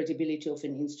the credibility of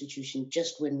an institution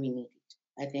just when we need it?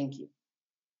 I thank you.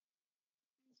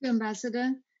 Thank you,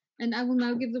 Ambassador. And I will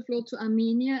now give the floor to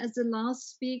Armenia as the last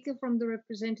speaker from the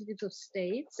representatives of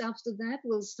states. After that,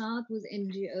 we'll start with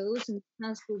NGOs, and the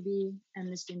last will be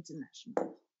Amnesty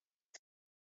International.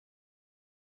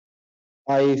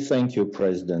 I thank you,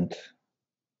 President.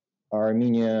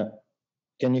 Armenia,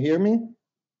 can you hear me?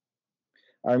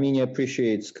 Armenia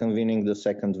appreciates convening the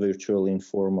second virtual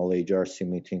informal HRC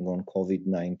meeting on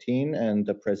COVID-19 and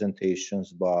the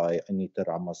presentations by Anita,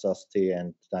 Ramasastry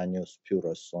and Dainius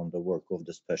Puras on the work of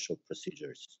the special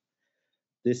procedures.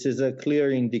 This is a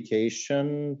clear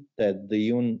indication that the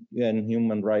UN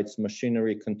human rights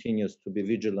machinery continues to be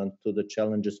vigilant to the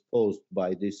challenges posed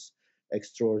by this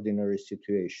extraordinary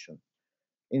situation.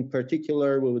 In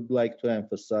particular, we would like to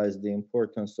emphasize the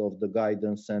importance of the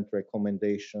guidance and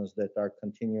recommendations that are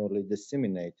continually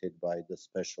disseminated by the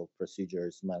special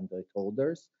procedures mandate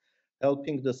holders,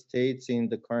 helping the states in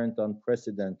the current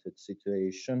unprecedented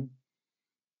situation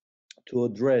to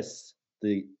address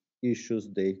the issues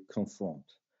they confront.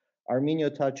 Armenia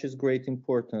attaches great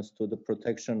importance to the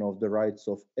protection of the rights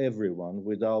of everyone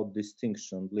without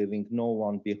distinction, leaving no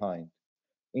one behind,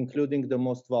 including the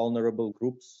most vulnerable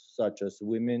groups such as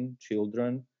women,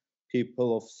 children,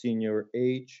 people of senior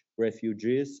age,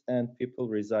 refugees, and people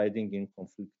residing in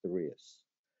conflict areas.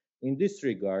 In this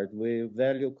regard, we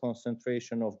value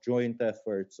concentration of joint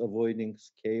efforts avoiding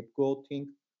scapegoating,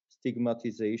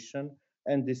 stigmatization,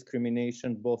 and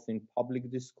discrimination both in public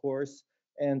discourse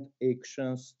and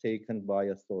actions taken by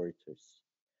authorities.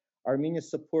 Armenia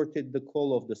supported the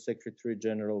call of the Secretary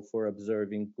General for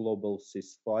observing global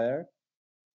ceasefire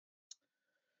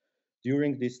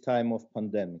during this time of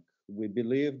pandemic. We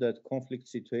believe that conflict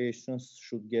situations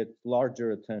should get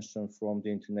larger attention from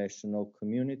the international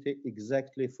community,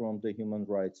 exactly from the human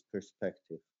rights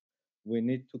perspective. We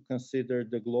need to consider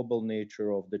the global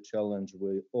nature of the challenge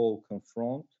we all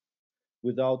confront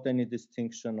without any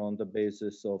distinction on the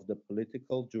basis of the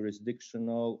political,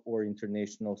 jurisdictional, or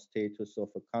international status of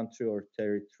a country or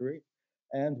territory,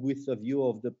 and with a view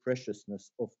of the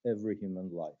preciousness of every human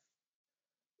life.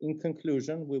 In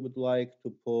conclusion, we would like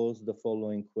to pose the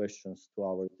following questions to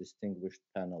our distinguished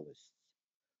panelists.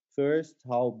 First,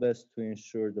 how best to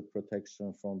ensure the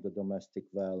protection from the domestic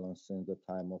violence in the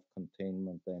time of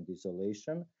containment and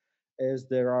isolation, as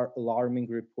there are alarming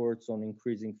reports on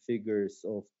increasing figures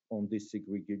on this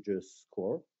egregious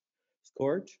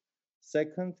scourge.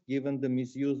 Second, given the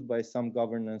misuse by some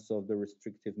governments of the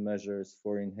restrictive measures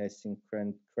for enhancing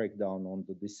crackdown on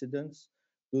the dissidents,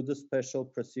 do the special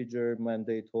procedure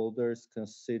mandate holders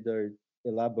consider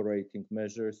elaborating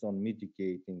measures on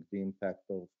mitigating the impact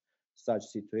of such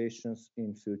situations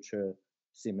in future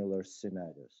similar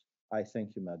scenarios? I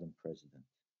thank you, Madam President.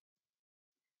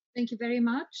 Thank you very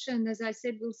much. And as I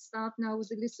said, we'll start now with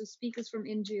the list of speakers from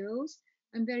NGOs.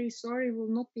 I'm very sorry we'll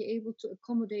not be able to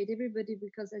accommodate everybody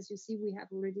because, as you see, we have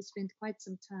already spent quite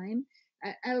some time.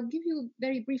 I'll give you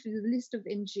very briefly the list of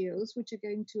NGOs which are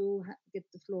going to get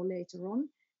the floor later on.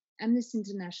 Amnesty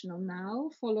International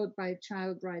now, followed by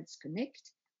Child Rights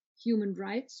Connect, Human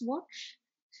Rights Watch,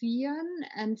 FIAN,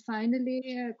 and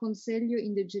finally Conselho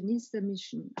Indigenista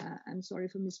Mission. I'm sorry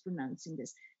for mispronouncing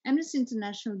this. Amnesty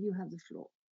International, you have the floor.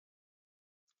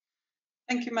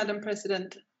 Thank you, Madam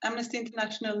President. Amnesty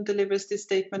International delivers this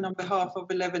statement on behalf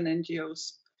of 11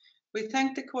 NGOs. We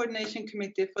thank the Coordination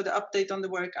Committee for the update on the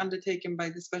work undertaken by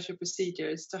the special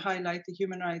procedures to highlight the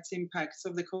human rights impacts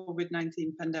of the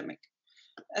COVID-19 pandemic.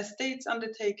 As states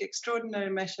undertake extraordinary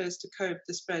measures to curb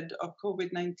the spread of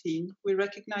COVID-19, we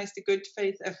recognize the good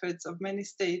faith efforts of many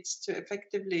states to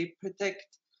effectively protect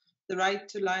the right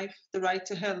to life, the right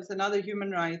to health, and other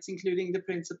human rights, including the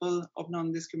principle of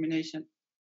non-discrimination.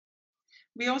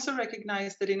 We also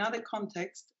recognize that in other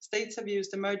contexts, states have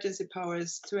used emergency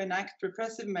powers to enact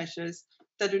repressive measures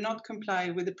that do not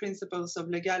comply with the principles of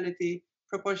legality,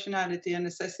 proportionality, and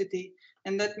necessity,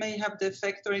 and that may have the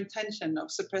effect or intention of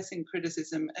suppressing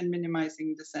criticism and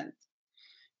minimizing dissent.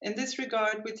 In this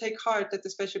regard, we take heart at the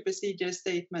special procedure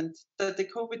statement that the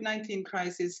COVID-19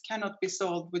 crisis cannot be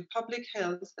solved with public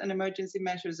health and emergency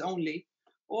measures only.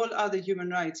 All other human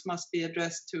rights must be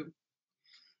addressed too.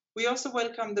 We also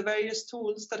welcome the various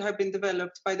tools that have been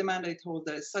developed by the mandate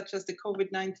holders, such as the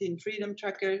COVID-19 Freedom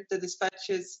Tracker, the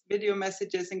dispatches, video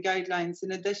messages, and guidelines,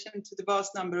 in addition to the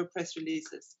vast number of press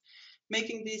releases.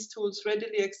 Making these tools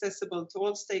readily accessible to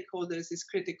all stakeholders is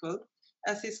critical,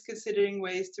 as is considering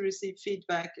ways to receive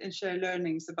feedback and share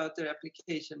learnings about their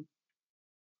application.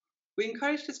 We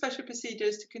encourage the special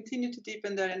procedures to continue to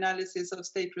deepen their analysis of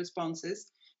state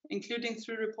responses, including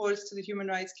through reports to the Human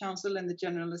Rights Council and the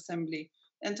General Assembly,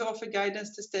 and to offer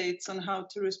guidance to states on how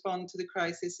to respond to the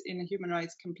crisis in a human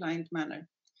rights compliant manner.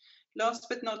 Last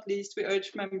but not least, we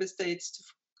urge member states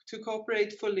to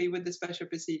cooperate fully with the special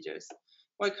procedures.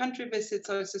 While country visits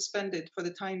are suspended for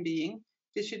the time being,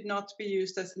 this should not be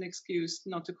used as an excuse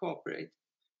not to cooperate.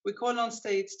 We call on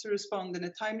states to respond in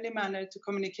a timely manner to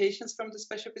communications from the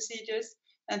special procedures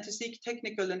and to seek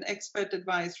technical and expert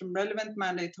advice from relevant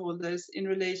mandate holders in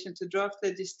relation to draft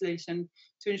legislation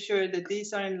to ensure that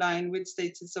these are in line with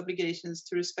states' obligations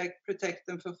to respect, protect,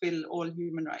 and fulfill all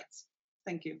human rights.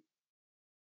 Thank you.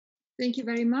 Thank you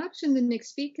very much. And the next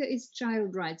speaker is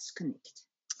Child Rights Connect.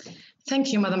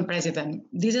 Thank you, Madam President.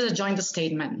 This is a joint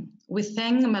statement. We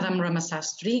thank Madam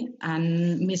Ramasastry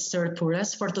and Mr.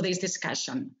 Puras for today's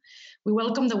discussion. We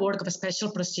welcome the work of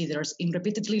special procedures in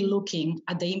repeatedly looking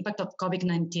at the impact of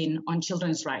COVID-19 on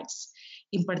children's rights,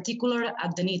 in particular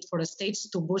at the need for states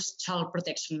to boost child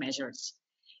protection measures.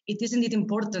 It is indeed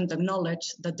important to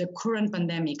acknowledge that the current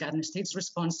pandemic and states'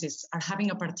 responses are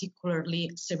having a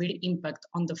particularly severe impact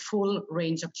on the full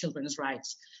range of children's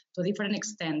rights, to a different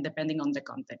extent depending on the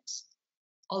context.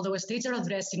 Although states are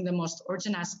addressing the most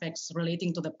urgent aspects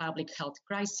relating to the public health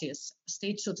crisis,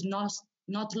 states should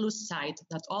not lose sight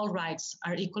that all rights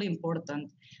are equally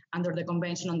important under the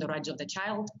Convention on the Rights of the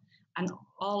Child, and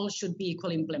all should be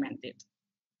equally implemented.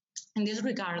 In this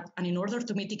regard, and in order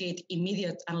to mitigate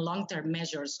immediate and long-term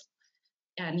measures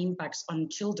and impacts on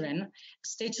children,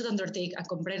 states should undertake a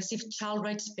comprehensive child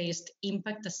rights-based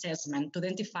impact assessment to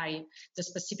identify the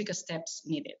specific steps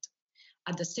needed.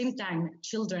 At the same time,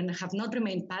 children have not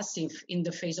remained passive in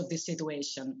the face of this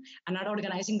situation and are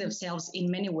organizing themselves in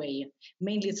many ways,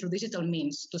 mainly through digital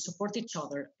means, to support each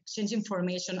other, exchange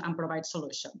information, and provide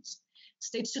solutions.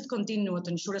 States should continue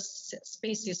to ensure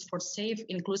spaces for safe,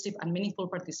 inclusive, and meaningful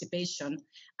participation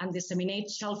and disseminate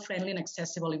child-friendly and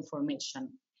accessible information.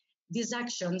 These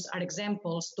actions are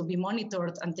examples to be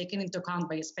monitored and taken into account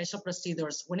by special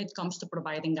procedures when it comes to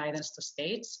providing guidance to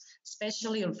states,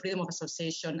 especially on freedom of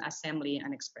association, assembly,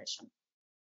 and expression.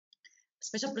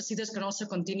 Special procedures can also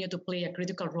continue to play a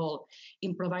critical role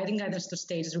in providing guidance to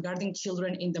states regarding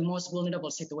children in the most vulnerable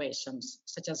situations,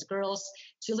 such as girls,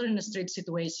 children in street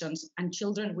situations, and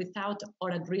children without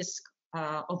or at risk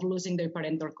of losing their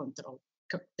parental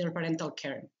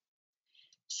care.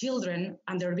 Children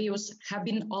and their views have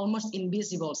been almost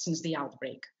invisible since the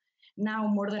outbreak. Now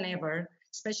more than ever,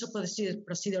 special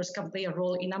procedures can play a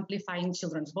role in amplifying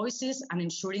children's voices and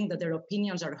ensuring that their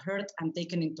opinions are heard and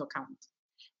taken into account.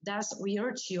 Thus, we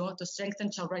urge you to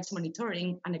strengthen child rights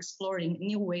monitoring and exploring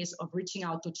new ways of reaching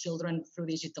out to children through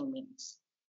digital means.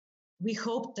 We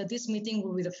hope that this meeting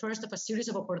will be the first of a series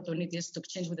of opportunities to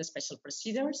exchange with the special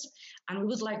procedures, and we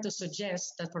would like to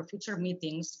suggest that for future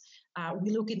meetings, we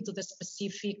look into the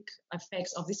specific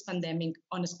effects of this pandemic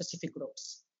on specific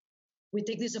groups. We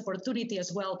take this opportunity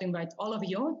as well to invite all of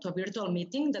you to a virtual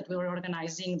meeting that we're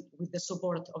organizing with the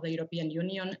support of the European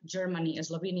Union, Germany,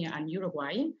 Slovenia, and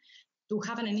Uruguay, to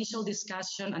have an initial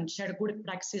discussion and share good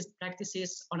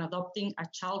practices on adopting a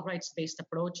child rights-based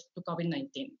approach to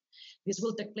COVID-19. This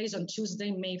will take place on Tuesday,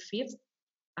 May 5th,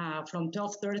 from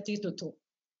 12:30 to 2.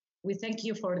 We thank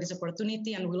you for this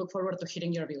opportunity and we look forward to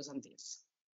hearing your views on this.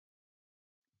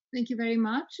 Thank you very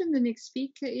much. And the next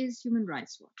speaker is Human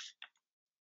Rights Watch.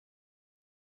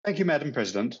 Thank you, Madam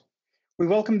President. We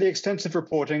welcome the extensive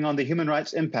reporting on the human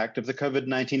rights impact of the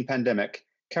COVID-19 pandemic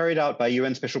carried out by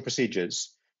UN Special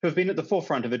Procedures, who have been at the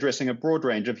forefront of addressing a broad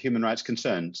range of human rights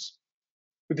concerns.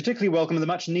 We particularly welcome the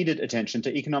much needed attention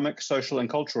to economic, social, and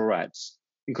cultural rights,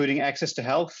 including access to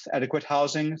health, adequate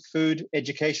housing, food,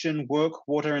 education, work,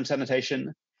 water, and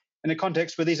sanitation, in a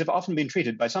context where these have often been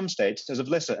treated by some states as of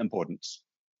lesser importance.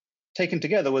 Taken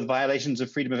together with violations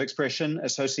of freedom of expression,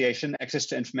 association, access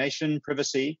to information,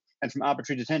 privacy, and from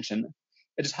arbitrary detention,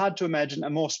 it is hard to imagine a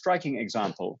more striking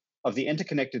example of the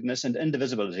interconnectedness and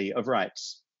indivisibility of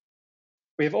rights.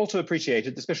 We have also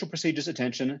appreciated the special procedures'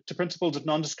 attention to principles of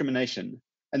non-discrimination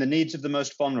and the needs of the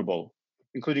most vulnerable,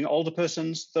 including older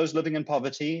persons, those living in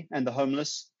poverty, and the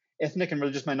homeless, ethnic and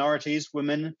religious minorities,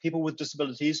 women, people with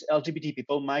disabilities, LGBT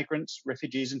people, migrants,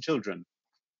 refugees, and children.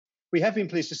 We have been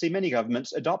pleased to see many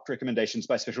governments adopt recommendations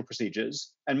by special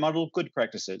procedures and model good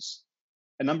practices.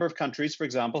 A number of countries, for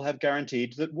example, have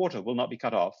guaranteed that water will not be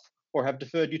cut off or have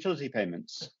deferred utility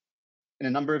payments. In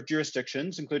a number of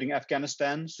jurisdictions, including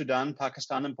Afghanistan, Sudan,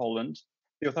 Pakistan, and Poland,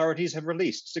 the authorities have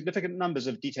released significant numbers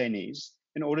of detainees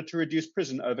in order to reduce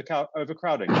prison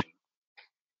overcrowding.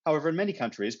 However, in many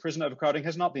countries, prison overcrowding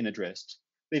has not been addressed,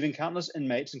 leaving countless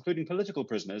inmates, including political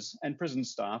prisoners and prison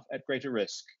staff, at greater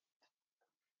risk.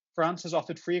 France has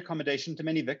offered free accommodation to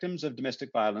many victims of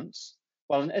domestic violence,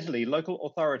 while in Italy, local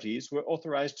authorities were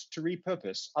authorized to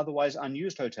repurpose otherwise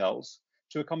unused hotels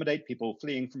to accommodate people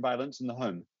fleeing from violence in the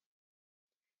home.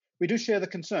 We do share the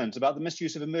concerns about the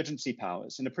misuse of emergency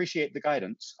powers and appreciate the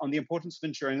guidance on the importance of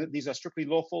ensuring that these are strictly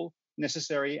lawful,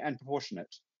 necessary, and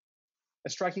proportionate. A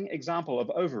striking example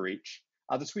of overreach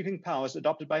are the sweeping powers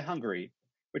adopted by Hungary,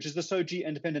 which, as the SOGI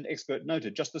independent expert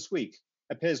noted just this week,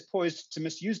 appears poised to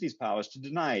misuse these powers to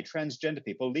deny transgender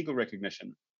people legal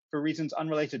recognition for reasons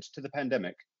unrelated to the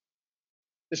pandemic.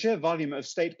 The sheer volume of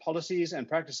state policies and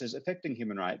practices affecting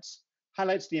human rights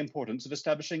highlights the importance of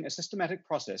establishing a systematic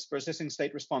process for assessing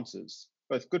state responses,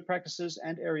 both good practices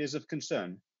and areas of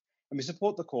concern, and we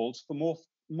support the calls for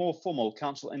more formal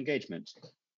council engagement.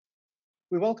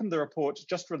 We welcome the report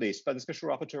just released by the Special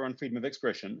Rapporteur on Freedom of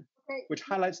Expression, which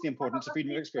highlights the importance of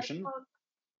freedom of expression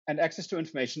and access to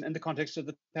information in the context of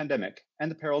the pandemic and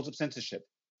the perils of censorship.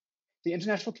 The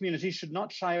international community should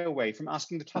not shy away from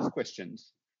asking the tough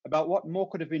questions about what more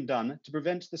could have been done to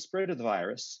prevent the spread of the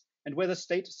virus and whether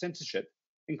state censorship,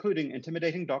 including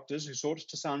intimidating doctors who sought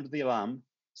to sound the alarm,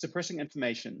 suppressing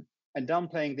information, and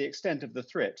downplaying the extent of the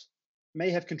threat, may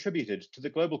have contributed to the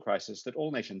global crisis that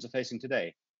all nations are facing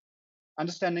today.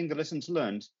 Understanding the lessons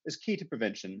learned is key to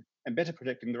prevention and better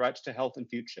protecting the right to health in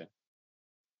future.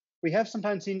 We have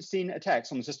sometimes seen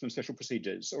attacks on the system of special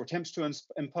procedures or attempts to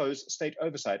impose state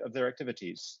oversight of their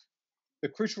activities. The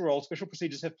crucial role special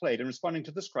procedures have played in responding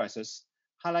to this crisis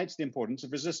highlights the importance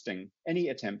of resisting any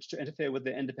attempt to interfere with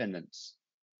their independence.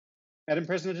 Madam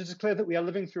President, it is clear that we are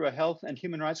living through a health and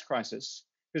human rights crisis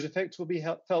whose effects will be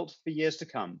felt for years to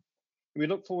come. And we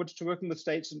look forward to working with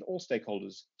states and all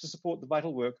stakeholders to support the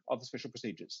vital work of the special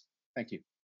procedures. Thank you.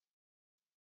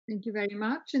 Thank you very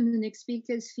much. And the next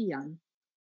speaker is Fian.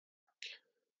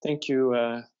 Thank you,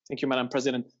 Madam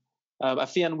President. At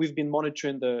FIAN, we've been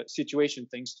monitoring the situation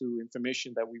thanks to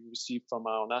information that we received from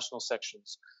our national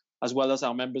sections, as well as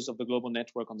our members of the Global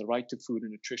Network on the Right to Food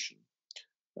and Nutrition.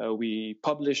 We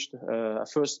published a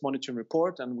first monitoring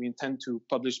report, and we intend to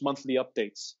publish monthly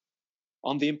updates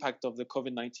on the impact of the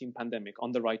COVID-19 pandemic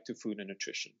on the right to food and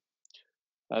nutrition.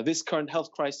 This current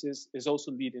health crisis is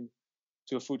also leading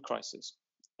to a food crisis.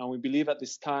 And we believe at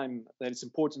this time that it's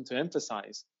important to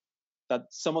emphasize that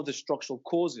some of the structural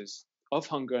causes of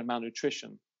hunger and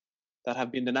malnutrition that have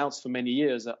been denounced for many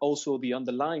years are also the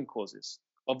underlying causes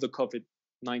of the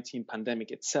COVID-19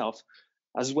 pandemic itself,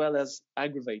 as well as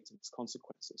aggravating its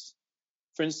consequences.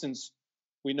 For instance,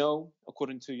 we know,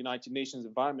 according to United Nations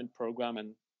Environment Programme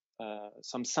and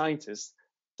some scientists,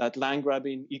 that land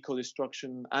grabbing,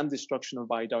 eco-destruction, and destruction of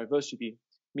biodiversity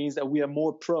means that we are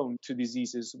more prone to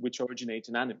diseases which originate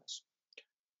in animals.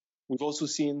 We've also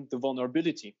seen the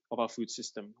vulnerability of our food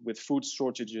system with food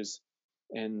shortages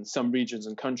in some regions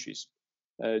and countries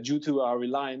due to our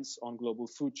reliance on global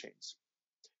food chains.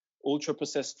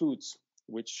 Ultra-processed foods,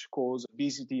 which cause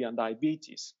obesity and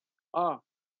diabetes, are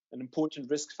an important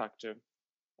risk factor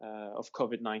of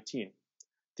COVID-19.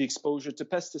 The exposure to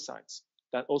pesticides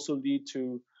that also lead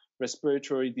to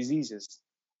respiratory diseases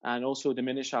and also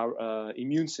diminish our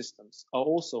immune systems are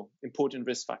also important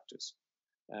risk factors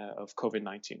of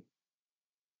COVID-19.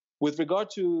 With regard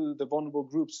to the vulnerable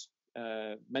groups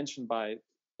mentioned by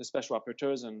the special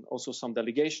rapporteurs and also some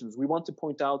delegations, we want to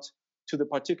point out to the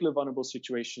particular vulnerable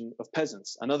situation of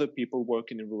peasants and other people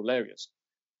working in rural areas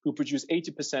who produce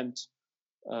 80%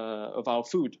 of our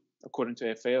food, according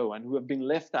to FAO, and who have been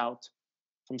left out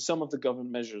from some of the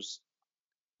government measures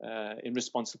in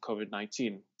response to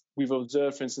COVID-19. We've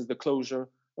observed, for instance, the closure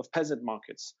of peasant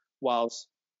markets, whilst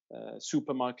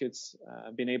supermarkets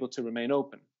have been able to remain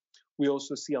open. We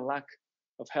also see a lack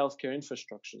of healthcare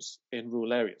infrastructures in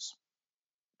rural areas.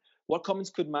 What comments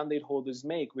could mandate holders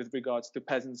make with regards to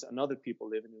peasants and other people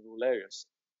living in rural areas,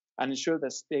 and ensure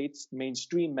that states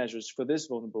mainstream measures for this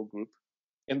vulnerable group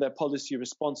in their policy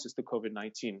responses to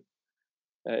COVID-19,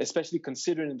 especially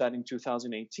considering that in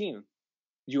 2018,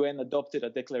 UN adopted a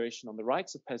declaration on the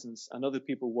rights of peasants and other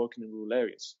people working in rural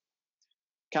areas?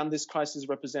 Can this crisis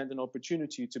represent an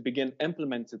opportunity to begin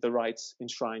implementing the rights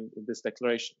enshrined in this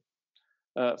declaration?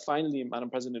 Finally, Madam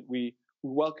President, we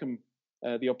welcome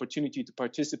the opportunity to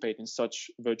participate in such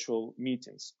virtual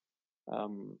meetings.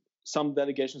 Some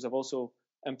delegations have also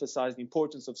emphasized the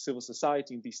importance of civil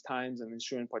society in these times and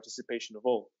ensuring participation of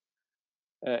all.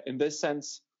 In this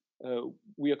sense,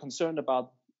 we are concerned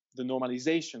about the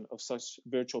normalization of such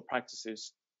virtual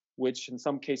practices, which in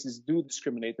some cases do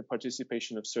discriminate the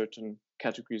participation of certain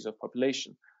categories of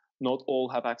population. Not all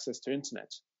have access to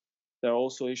internet. There are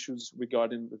also issues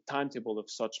regarding the timetable of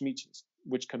such meetings,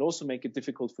 which can also make it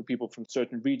difficult for people from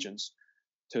certain regions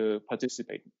to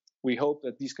participate. We hope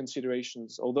that these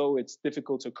considerations, although it's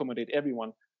difficult to accommodate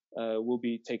everyone, will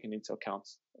be taken into account.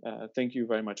 Thank you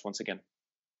very much once again.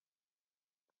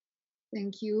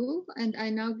 Thank you. And I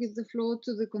now give the floor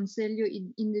to the Conselho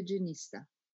Indigenista.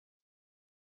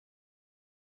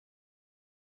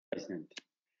 President.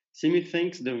 CIMI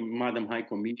thanks the Madam High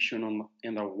Commission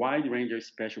and a wide range of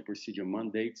special procedure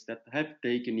mandates that have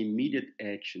taken immediate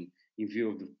action in view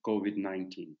of the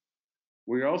COVID-19.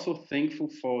 We're also thankful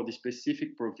for the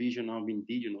specific provision of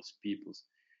indigenous peoples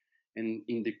and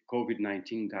in the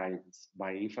COVID-19 guidance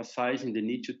by emphasizing the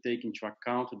need to take into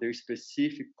account their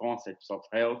specific concepts of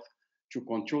health to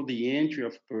control the entry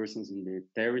of persons in their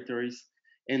territories,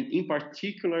 and in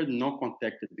particular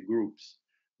non-contacted groups,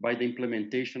 by the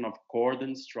implementation of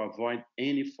cordons to avoid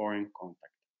any foreign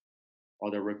contact.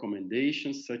 Other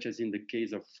recommendations, such as in the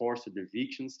case of forced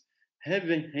evictions, have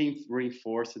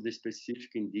reinforced the specific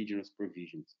indigenous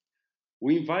provisions.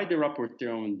 We invite the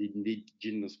rapporteur on the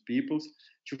indigenous peoples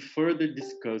to further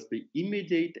discuss the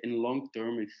immediate and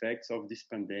long-term effects of these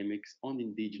pandemics on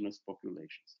indigenous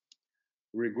populations.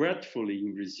 Regretfully,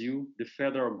 in Brazil, the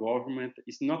federal government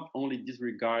is not only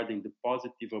disregarding the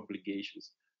positive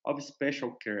obligations of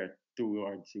special care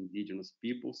towards indigenous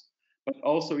peoples, but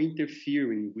also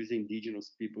interfering with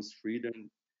indigenous peoples' freedom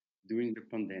during the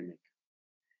pandemic.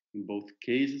 In both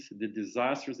cases, the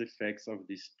disastrous effects of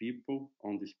these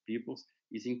peoples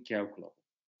is incalculable.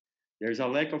 There is a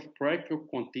lack of practical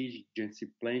contingency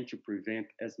plan to prevent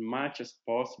as much as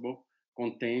possible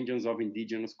contagions of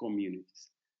indigenous communities.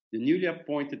 The newly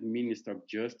appointed Minister of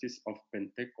Justice of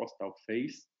Pentecostal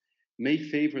faith may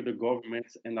favor the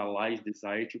government's and allies'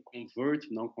 desire to convert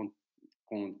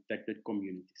non-contacted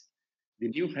communities. The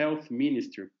new health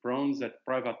minister frowns at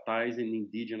privatizing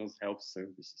indigenous health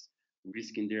services,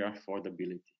 risking their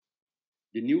affordability.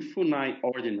 The new FUNAI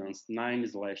Ordinance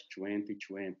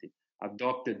 9/2020,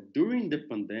 adopted during the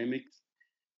pandemic,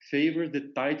 favors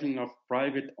the titling of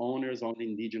private owners on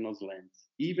indigenous lands,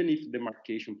 even if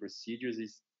demarcation procedures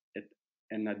is at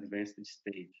an advanced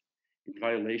stage, in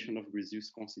violation of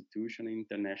Brazil's constitution and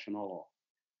international law.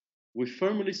 We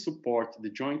firmly support the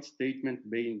joint statement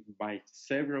made by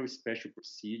several special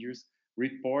procedures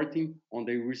reporting on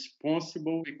the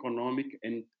responsible economic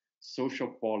and social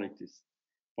policies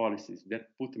that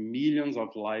put millions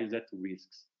of lives at risk,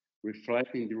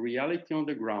 reflecting the reality on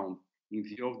the ground in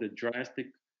view of the drastic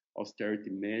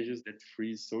austerity measures that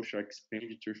freeze social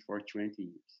expenditure for 20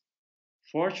 years.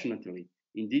 Fortunately,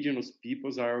 indigenous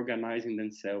peoples are organizing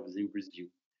themselves in Brazil,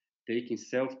 taking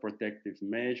self-protective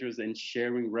measures and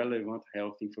sharing relevant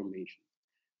health information.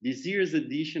 This year's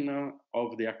edition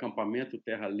of the Acampamento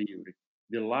Terra Livre,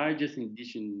 the largest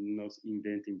indigenous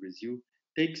event in Brazil,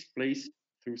 takes place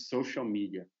through social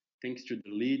media, thanks to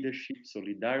the leadership,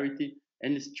 solidarity,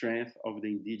 and strength of the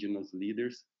indigenous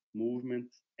leaders,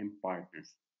 movements, and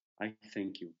partners. I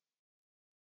thank you.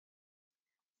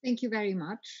 Thank you very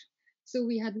much. So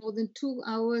we had more than 2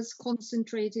 hours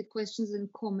concentrated questions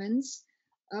and comments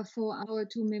for our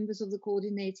 2 members of the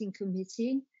coordinating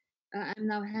committee. I'm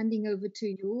now handing over to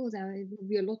you. There will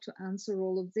be a lot to answer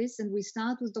all of this. And we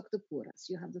start with Dr. Puras.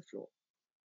 You have the floor.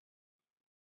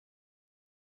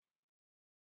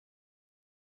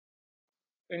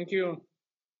 Thank you,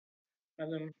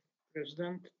 Madam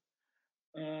President.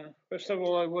 First of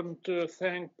all, I want to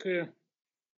thank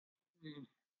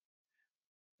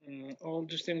all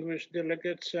distinguished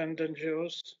delegates and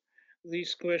NGOs.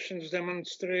 These questions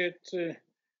demonstrate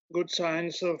good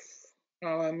signs of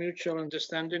our mutual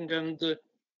understanding and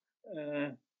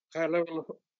high level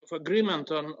of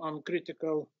agreement on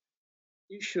critical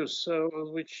issues,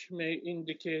 which may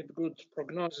indicate good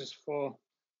prognosis for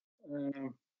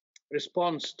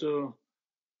response to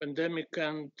pandemic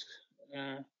and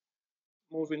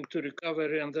moving to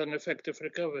recovery and then effective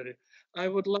recovery. I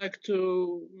would like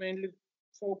to mainly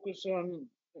focus on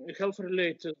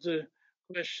health-related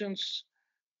questions,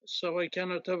 so I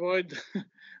cannot avoid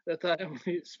that I am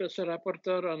a special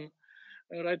rapporteur on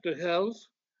right to health,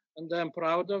 and I'm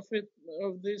proud of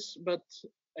this, but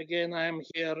again, I am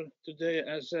here today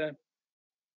as a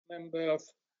member of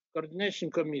Coordination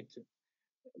Committee.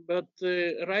 But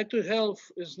right to health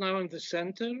is now in the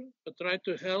center, but right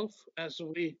to health, as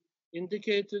we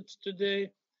indicated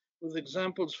today, with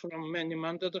examples from many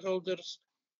mandate holders,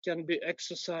 can be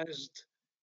exercised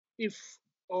if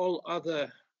all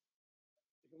other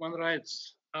human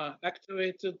rights are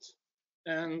activated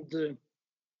and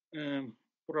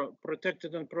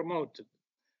protected and promoted.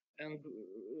 And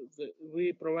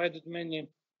we provided many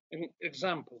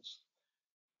examples.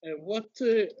 What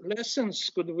lessons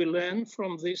could we learn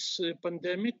from this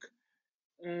pandemic?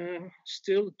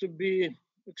 Still to be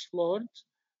explored.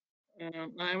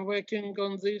 I'm working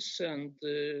on this, and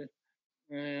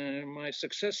my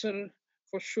successor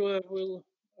for sure will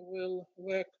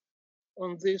work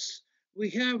on this. We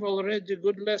have already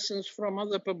good lessons from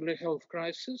other public health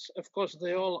crises. Of course,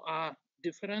 they all are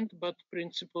different, but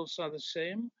principles are the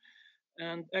same.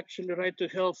 And actually, right to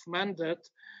health mandate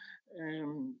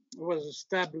was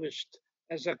established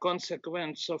as a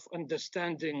consequence of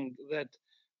understanding that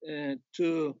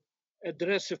to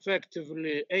address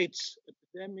effectively AIDS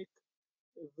epidemic,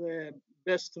 the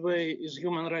best way is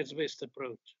human rights-based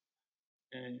approach.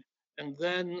 And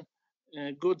then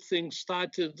good things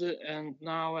started, and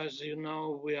now, as you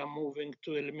know, we are moving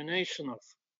to elimination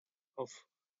of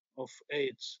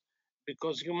AIDS,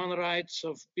 because human rights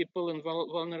of people in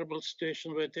vulnerable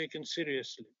situations were taken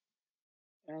seriously.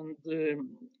 And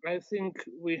I think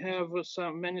we have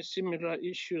many similar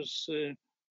issues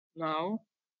now.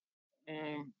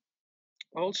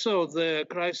 Also, the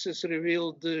crisis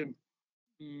revealed the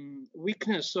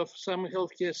weakness of some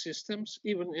healthcare systems,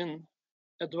 even in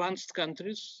advanced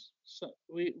countries. So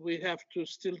we have to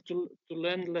still to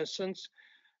learn lessons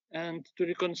and to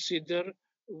reconsider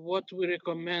what we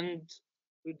recommend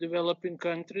to developing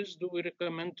countries. Do we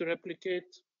recommend to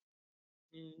replicate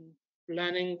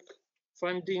planning,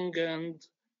 funding, and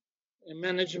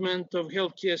management of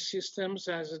healthcare systems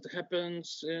as it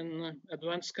happens in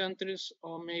advanced countries,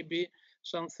 or maybe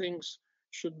some things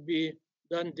should be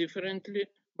done differently,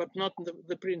 but not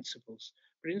the principles.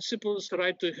 Principles,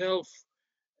 right to health,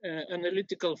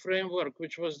 analytical framework,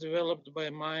 which was developed by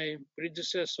my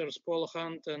predecessors, Paul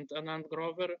Hunt and Anand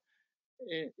Grover,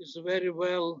 is very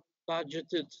well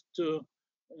budgeted to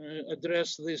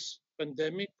address this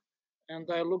pandemic. And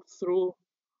I looked through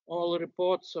all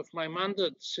reports of my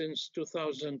mandate since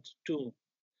 2002.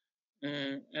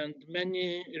 And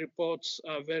many reports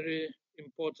are very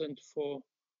important for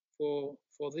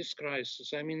this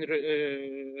crisis. I mean,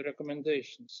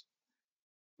 recommendations.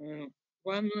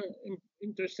 One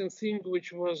interesting thing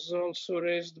which was also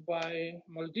raised by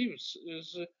Maldives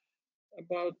is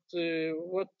about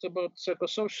what about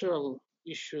psychosocial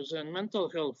issues and mental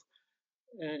health.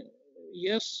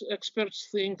 Yes, experts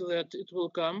think that it will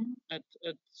come at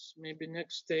maybe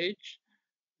next stage.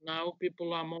 Now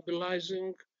people are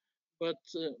mobilizing, but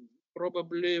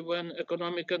probably when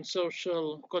economic and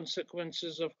social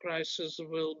consequences of crisis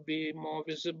will be more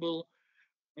visible,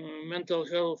 mental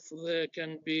health, there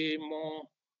can be more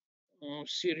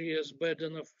serious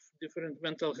burden of different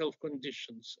mental health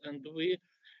conditions. And we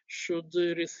should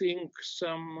rethink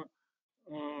some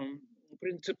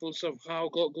principles of how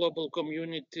global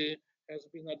community has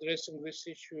been addressing this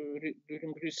issue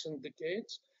during recent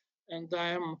decades. And I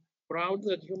am proud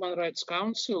that Human Rights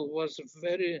Council was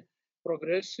very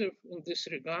progressive in this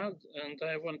regard. And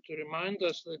I want to remind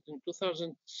us that in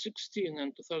 2016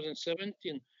 and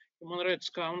 2017, Human Rights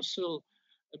Council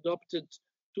adopted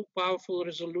two powerful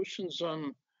resolutions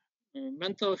on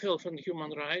mental health and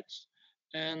human rights.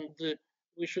 And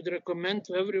we should recommend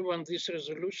to everyone these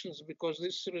resolutions, because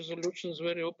these resolutions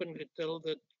very openly tell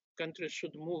that countries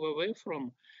should move away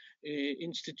from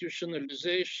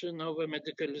institutionalization, over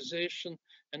medicalization.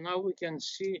 And now we can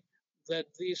see that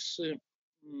these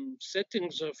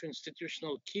settings of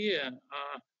institutional care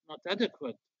are not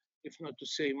adequate, if not to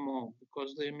say more,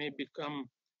 because they may become,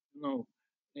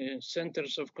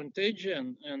 centers of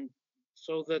contagion, and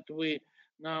so that we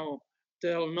now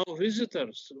tell no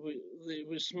visitors,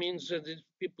 which means that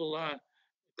people are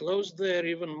closed there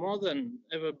even more than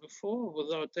ever before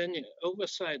without any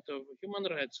oversight of human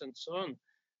rights and so on.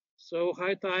 So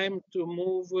high time to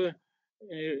move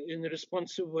in a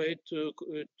responsive way to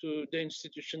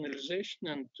deinstitutionalization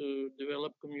and to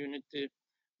develop community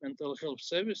mental health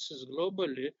services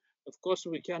globally. Of course,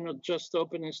 we cannot just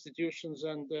open institutions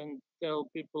and then tell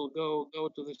people go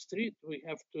to the street. We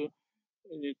have to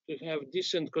have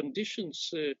decent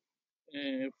conditions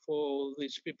for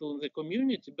these people in the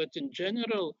community. But in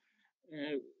general,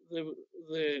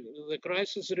 the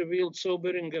crisis revealed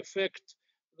sobering effect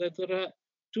that there are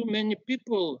too many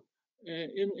people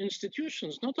in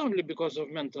institutions, not only because of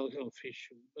mental health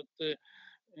issues, but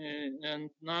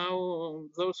and now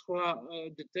those who are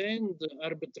detained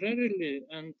arbitrarily,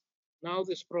 and now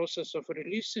this process of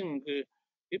releasing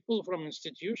people from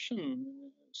institution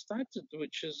started,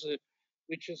 which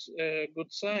is a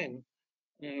good sign.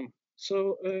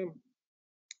 So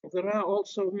there are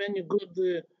also many good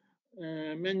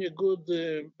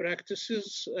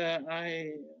practices.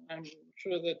 I'm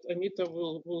sure that Anita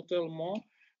will tell more,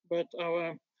 but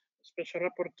our special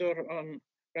rapporteur on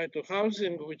right to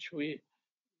housing, which we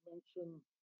mention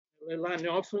Leilani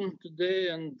often today,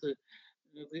 and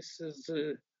this is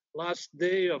the last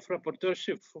day of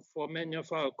rapporteurship for many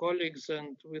of our colleagues,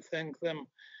 and we thank them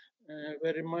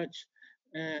very much.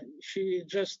 She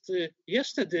just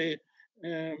yesterday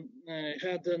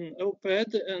had an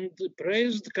op-ed and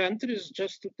praised countries,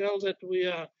 just to tell that we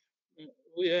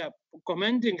are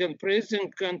commending and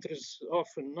praising countries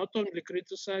often, not only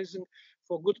criticizing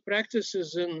for good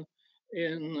practices in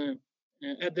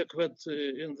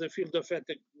the field of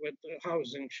adequate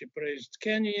housing. She praised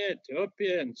Kenya,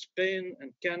 Ethiopia, and Spain,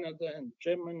 and Canada, and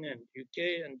Germany, and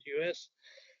UK, and US,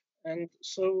 and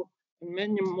so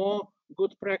many more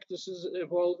good practices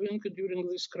evolving during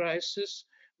this crisis,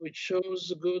 which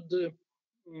shows good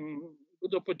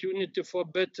opportunity for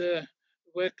better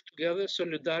work together,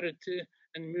 solidarity,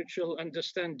 and mutual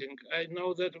understanding. I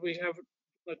know that we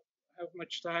not have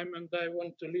much time, and I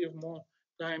want to leave more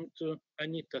time to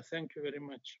Anita. Thank you very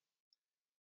much.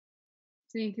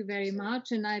 Thank you very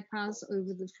much. And I pass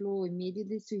over the floor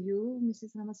immediately to you,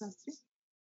 Mrs. Ramasastry.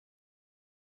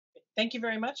 Thank you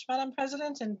very much, Madam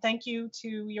President, and thank you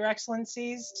to Your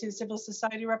Excellencies, to civil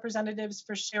society representatives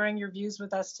for sharing your views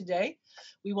with us today.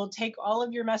 We will take all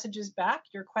of your messages back,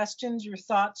 your questions, your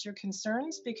thoughts, your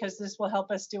concerns, because this will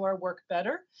help us do our work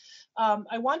better.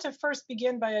 I want to first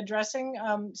begin by addressing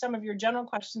some of your general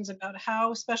questions about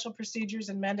how special procedures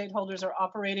and mandate holders are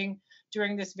operating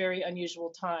during this very unusual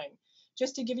time.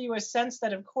 Just to give you a sense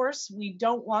that, of course, we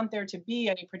don't want there to be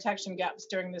any protection gaps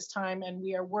during this time, and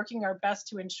we are working our best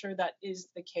to ensure that is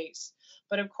the case.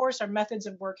 But of course, our methods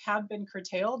of work have been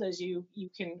curtailed, as you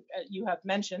have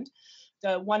mentioned.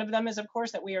 One of them is, of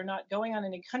course, that we are not going on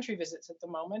any country visits at the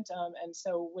moment. And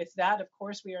so with that, of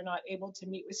course, we are not able to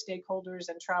meet with stakeholders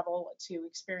and travel to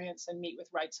experience and meet with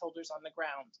rights holders on the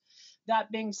ground.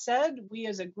 That being said, we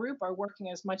as a group are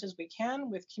working as much as we can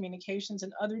with communications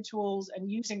and other tools and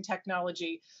using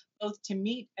technology both to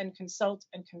meet and consult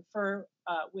and confer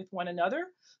with one another,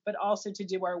 but also to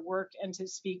do our work and to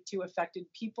speak to affected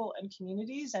people and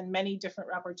communities. And many different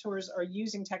rapporteurs are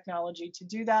using technology to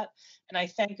do that. And I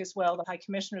thank as well the High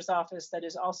Commissioner's Office that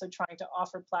is also trying to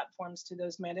offer platforms to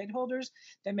those mandate holders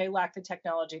that may lack the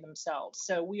technology themselves.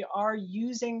 So we are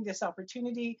using this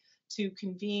opportunity to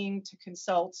convene, to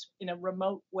consult in a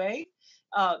remote way.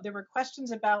 There were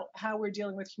questions about how we're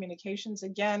dealing with communications.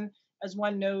 Again, as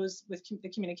one knows, with the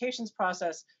communications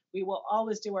process, we will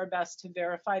always do our best to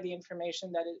verify the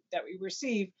information that we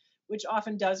receive, which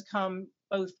often does come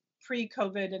both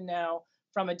pre-COVID and now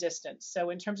from a distance. So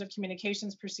in terms of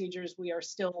communications procedures, we are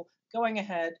still going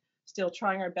ahead, still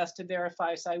trying our best to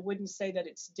verify. So I wouldn't say that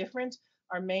it's different.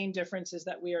 Our main difference is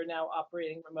that we are now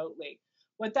operating remotely.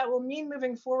 What that will mean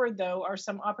moving forward, though, are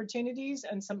some opportunities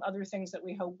and some other things that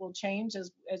we hope will change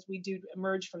as we do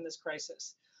emerge from this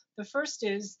crisis. The first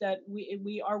is that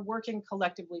we are working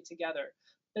collectively together.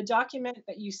 The document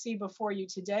that you see before you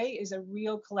today is a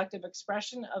real collective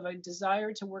expression of a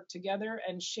desire to work together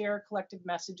and share collective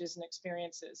messages and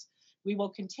experiences. We will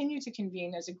continue to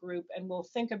convene as a group and we'll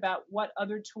think about what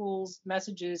other tools,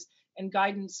 messages, and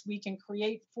guidance we can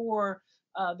create for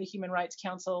the Human Rights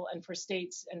Council and for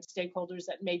states and stakeholders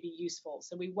that may be useful.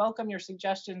 So we welcome your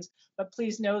suggestions, but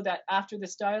please know that after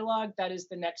this dialogue, that is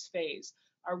the next phase.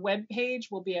 Our webpage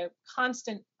will be a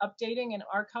constant updating and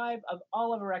archive of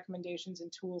all of our recommendations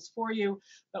and tools for you,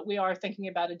 but we are thinking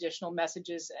about additional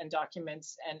messages and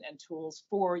documents and tools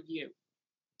for you.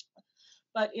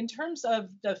 But in terms of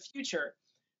the future,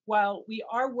 while we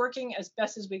are working as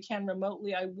best as we can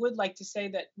remotely, I would like to say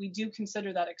that we do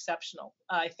consider that exceptional.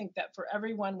 I think that for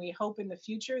everyone, we hope in the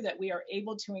future that we are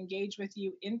able to engage with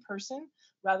you in person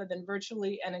rather than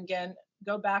virtually, and again,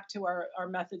 go back to our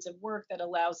methods of work that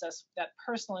allows us that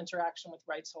personal interaction with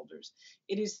rights holders.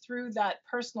 It is through that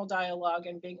personal dialogue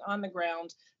and being on the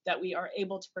ground that we are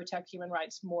able to protect human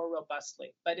rights more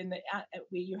robustly. But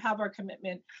you have our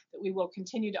commitment that we will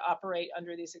continue to operate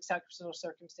under these exceptional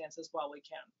circumstances while we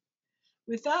can.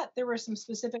 With that, there were some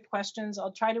specific questions.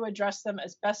 I'll try to address them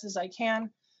as best as I can.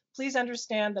 Please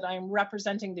understand that I am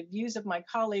representing the views of my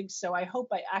colleagues, so I hope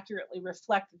I accurately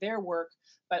reflect their work,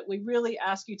 but we really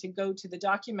ask you to go to the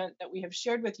document that we have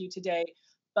shared with you today,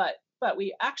 but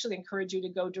we actually encourage you to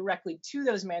go directly to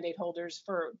those mandate holders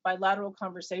for bilateral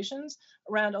conversations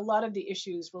around a lot of the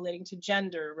issues relating to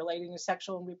gender, relating to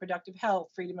sexual and reproductive health,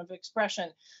 freedom of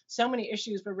expression. So many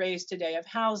issues were raised today of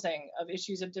housing, of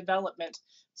issues of development.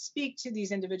 Speak to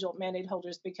these individual mandate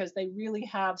holders because they really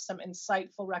have some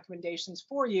insightful recommendations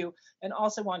for you and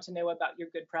also want to know about your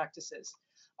good practices.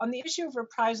 On the issue of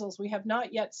reprisals, we have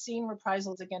not yet seen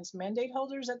reprisals against mandate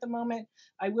holders at the moment.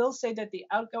 I will say that the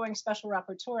outgoing Special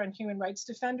Rapporteur on Human Rights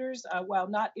Defenders, while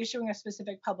not issuing a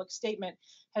specific public statement,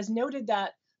 has noted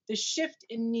that the shift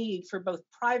in need for both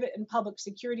private and public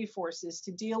security forces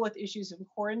to deal with issues of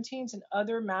quarantines and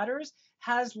other matters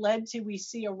has led to, we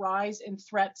see, a rise in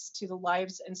threats to the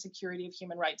lives and security of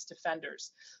human rights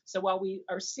defenders. So while we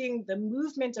are seeing the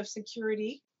movement of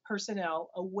security personnel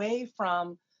away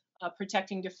from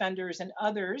protecting defenders and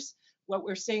others, what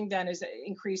we're seeing then is an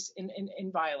increase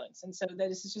in violence. And so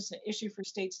this is just an issue for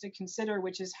states to consider,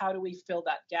 which is how do we fill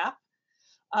that gap?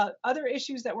 Other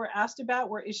issues that were asked about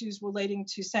were issues relating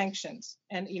to sanctions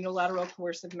and unilateral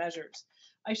coercive measures.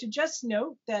 I should just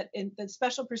note that the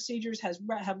special procedures have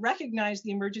recognized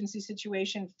the emergency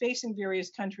situation facing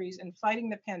various countries in fighting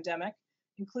the pandemic,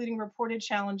 including reported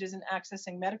challenges in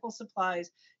accessing medical supplies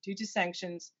due to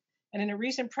sanctions. And in a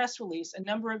recent press release, a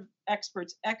number of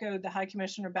experts echoed the High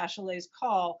Commissioner Bachelet's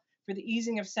call for the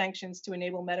easing of sanctions to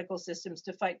enable medical systems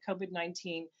to fight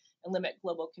COVID-19 and limit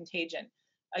global contagion.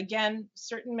 Again,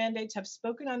 certain mandates have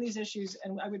spoken on these issues,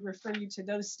 and I would refer you to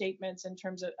those statements in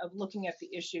terms of looking at the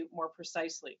issue more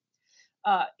precisely.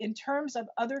 In terms of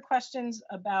other questions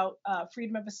about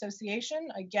freedom of association,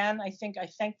 again, I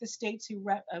thank the states who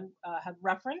have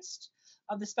referenced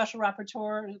the Special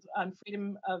Rapporteur on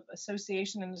Freedom of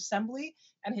Association and Assembly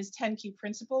and his 10 key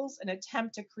principles, an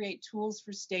attempt to create tools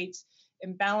for states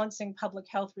in balancing public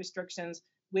health restrictions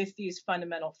with these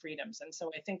fundamental freedoms. And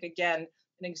so I think, again,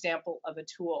 an example of a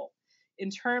tool. In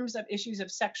terms of issues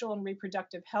of sexual and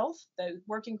reproductive health, the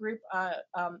Working Group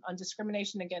on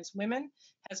Discrimination Against Women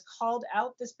has called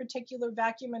out this particular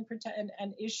vacuum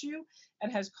and issue and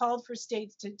has called for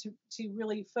states to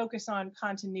really focus on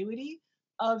continuity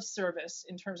of service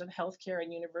in terms of healthcare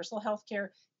and universal healthcare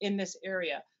in this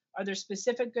area. Are there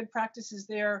specific good practices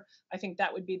there? I think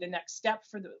that would be the next step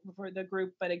for the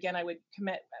group. But again, I would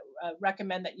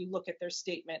recommend that you look at their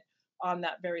statement on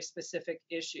that very specific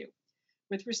issue.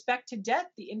 With respect to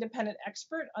debt, the independent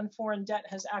expert on foreign debt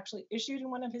has actually issued in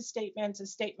one of his statements a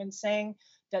statement saying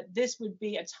that this would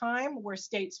be a time where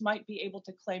states might be able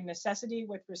to claim necessity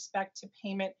with respect to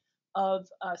payment of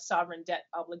sovereign debt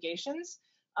obligations,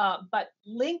 but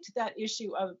linked that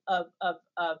issue of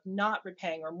not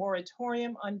repaying or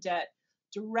moratorium on debt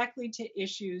directly to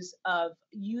issues of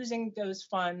using those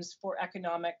funds for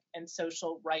economic and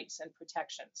social rights and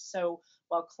protections. So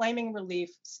while claiming relief,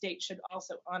 states should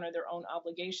also honor their own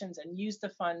obligations and use the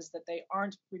funds that they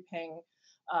aren't repaying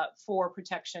for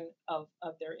protection of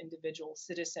their individual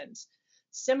citizens.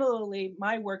 Similarly,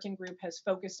 my working group has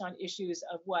focused on issues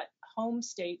of what home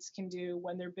states can do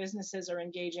when their businesses are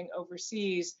engaging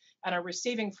overseas and are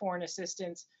receiving foreign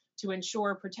assistance to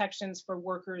ensure protections for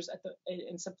workers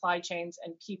in supply chains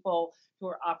and people who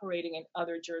are operating in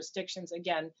other jurisdictions,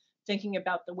 again, thinking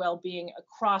about the well-being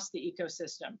across the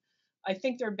ecosystem. I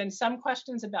think there have been some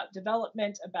questions about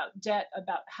development, about debt,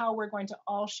 about how we're going to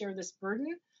all share this burden.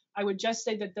 I would just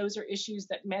say that those are issues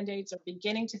that mandates are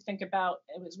beginning to think about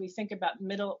as we think about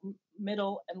middle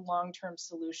and long-term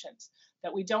solutions,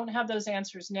 that we don't have those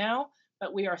answers now,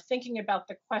 but we are thinking about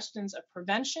the questions of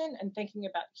prevention and thinking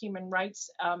about human rights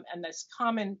and this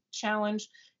common challenge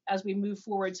as we move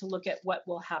forward to look at what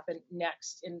will happen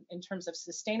next in terms of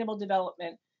sustainable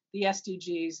development, the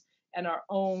SDGs, and our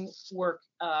own work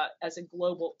as a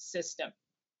global system.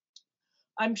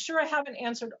 I'm sure I haven't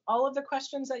answered all of the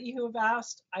questions that you have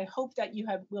asked. I hope that you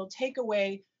will take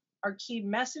away our key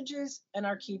messages and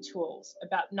our key tools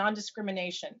about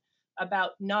non-discrimination,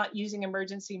 about not using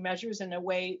emergency measures in a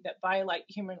way that violate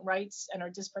human rights and are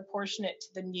disproportionate to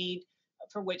the need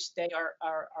for which they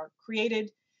are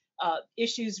created.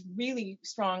 Issues really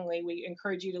strongly, we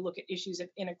encourage you to look at issues of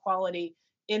inequality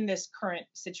in this current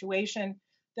situation,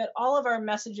 that all of our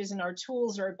messages and our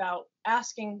tools are about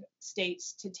asking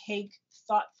states to take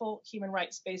thoughtful human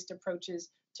rights-based approaches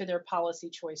to their policy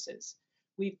choices.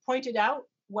 We've pointed out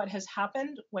what has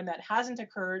happened when that hasn't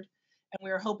occurred, and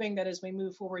we are hoping that as we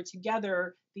move forward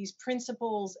together, these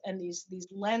principles and these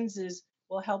lenses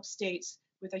will help states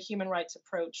with a human rights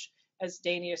approach, as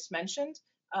Dainius mentioned,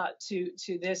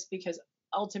 to this, because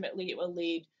ultimately it will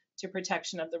lead to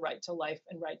protection of the right to life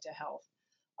and right to health.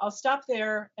 I'll stop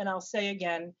there and I'll say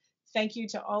again, thank you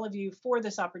to all of you for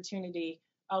this opportunity.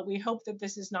 We hope that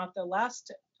this is not the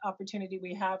last opportunity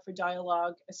we have for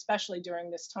dialogue, especially during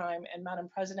this time. And Madam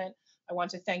President, I want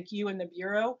to thank you and the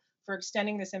Bureau for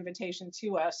extending this invitation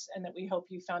to us, and that we hope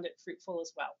you found it fruitful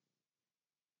as well.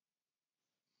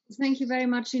 Thank you very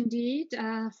much indeed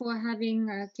for having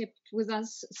kept with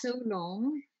us so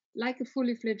long, like a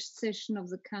fully fledged session of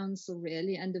the Council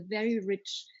really, and a very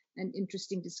rich and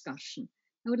interesting discussion.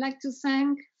 I would like to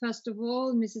thank, first of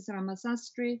all, Mrs.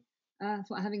 Ramasastry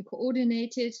for having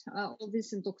coordinated all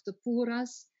this, and Dr.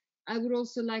 Puras. I would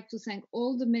also like to thank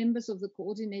all the members of the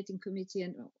coordinating committee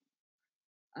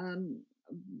and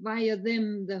via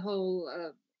them the whole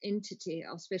entity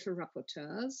of special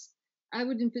rapporteurs. I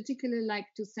would in particular like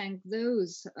to thank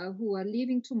those who are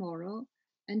leaving tomorrow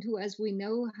and who, as we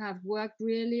know, have worked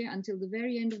really until the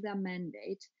very end of their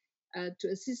mandate to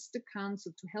assist the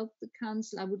Council, to help the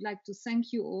Council. I would like to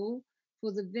thank you all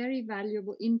for the very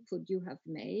valuable input you have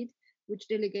made, which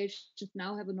delegations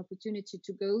now have an opportunity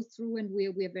to go through, and we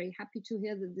are very happy to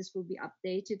hear that this will be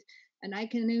updated. And I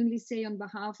can only say on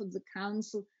behalf of the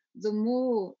Council, the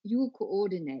more you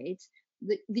coordinate,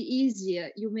 the easier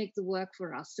you make the work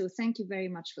for us. So thank you very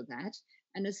much for that.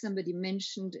 And as somebody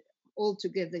mentioned,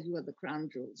 altogether you are the crown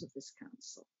jewels of this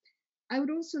Council. I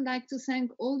would also like to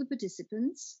thank all the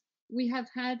participants. We have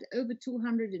had over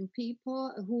 200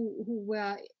 people who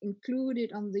were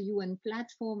included on the UN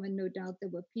platform, and no doubt there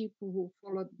were people who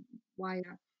followed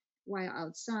via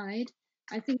outside.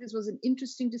 I think this was an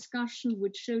interesting discussion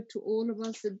which showed to all of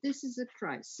us that this is a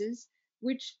crisis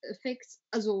which affects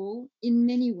us all in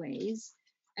many ways,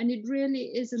 and it really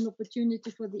is an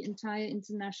opportunity for the entire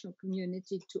international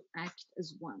community to act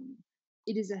as one.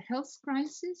 It is a health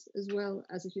crisis as well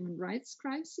as a human rights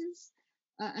crisis.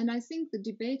 And I think the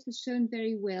debate has shown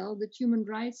very well that human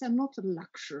rights are not a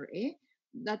luxury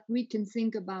that we can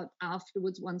think about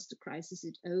afterwards once the crisis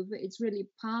is over. It's really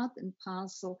part and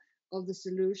parcel of the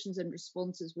solutions and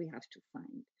responses we have to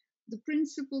find. The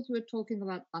principles we're talking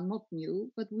about are not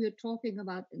new, but we are talking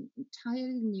about an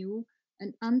entirely new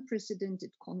and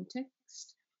unprecedented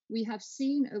context. We have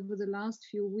seen over the last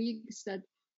few weeks that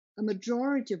a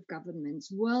majority of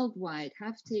governments worldwide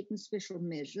have taken special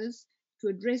measures to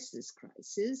address this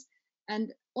crisis,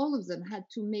 and all of them had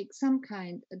to make some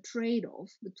kind of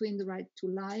trade-off between the right to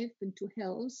life and to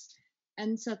health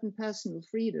and certain personal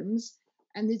freedoms.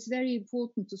 And it's very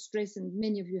important to stress, and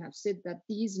many of you have said that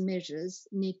these measures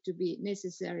need to be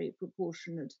necessary,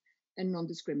 proportionate, and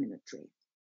non-discriminatory.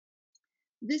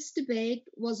 This debate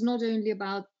was not only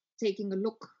about taking a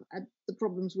look at the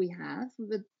problems we have,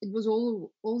 but it was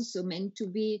also meant to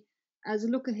be as a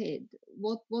look ahead.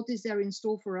 What is there in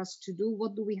store for us to do?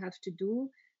 What do we have to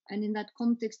do? And in that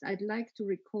context, I'd like to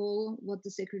recall what the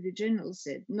Secretary General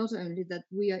said, not only that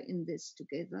we are in this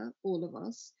together, all of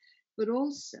us, but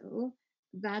also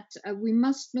that we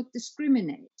must not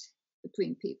discriminate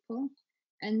between people.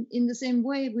 And in the same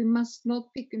way, we must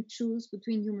not pick and choose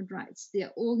between human rights. They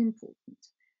are all important.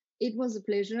 It was a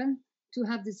pleasure to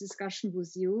have this discussion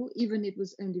with you, even if it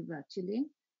was only virtually.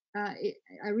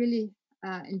 I really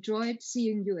enjoyed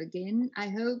seeing you again. I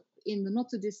hope in the not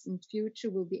too distant future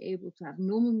we'll be able to have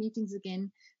normal meetings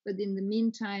again. But in the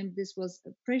meantime, this was a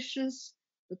precious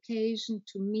occasion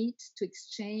to meet, to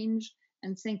exchange,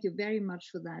 and thank you very much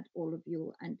for that, all of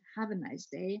you, and have a nice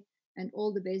day, and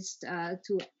all the best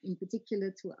in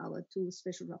particular to our two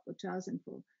special rapporteurs, and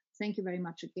thank you very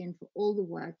much again for all the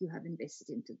work you have invested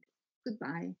into this.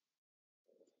 Goodbye.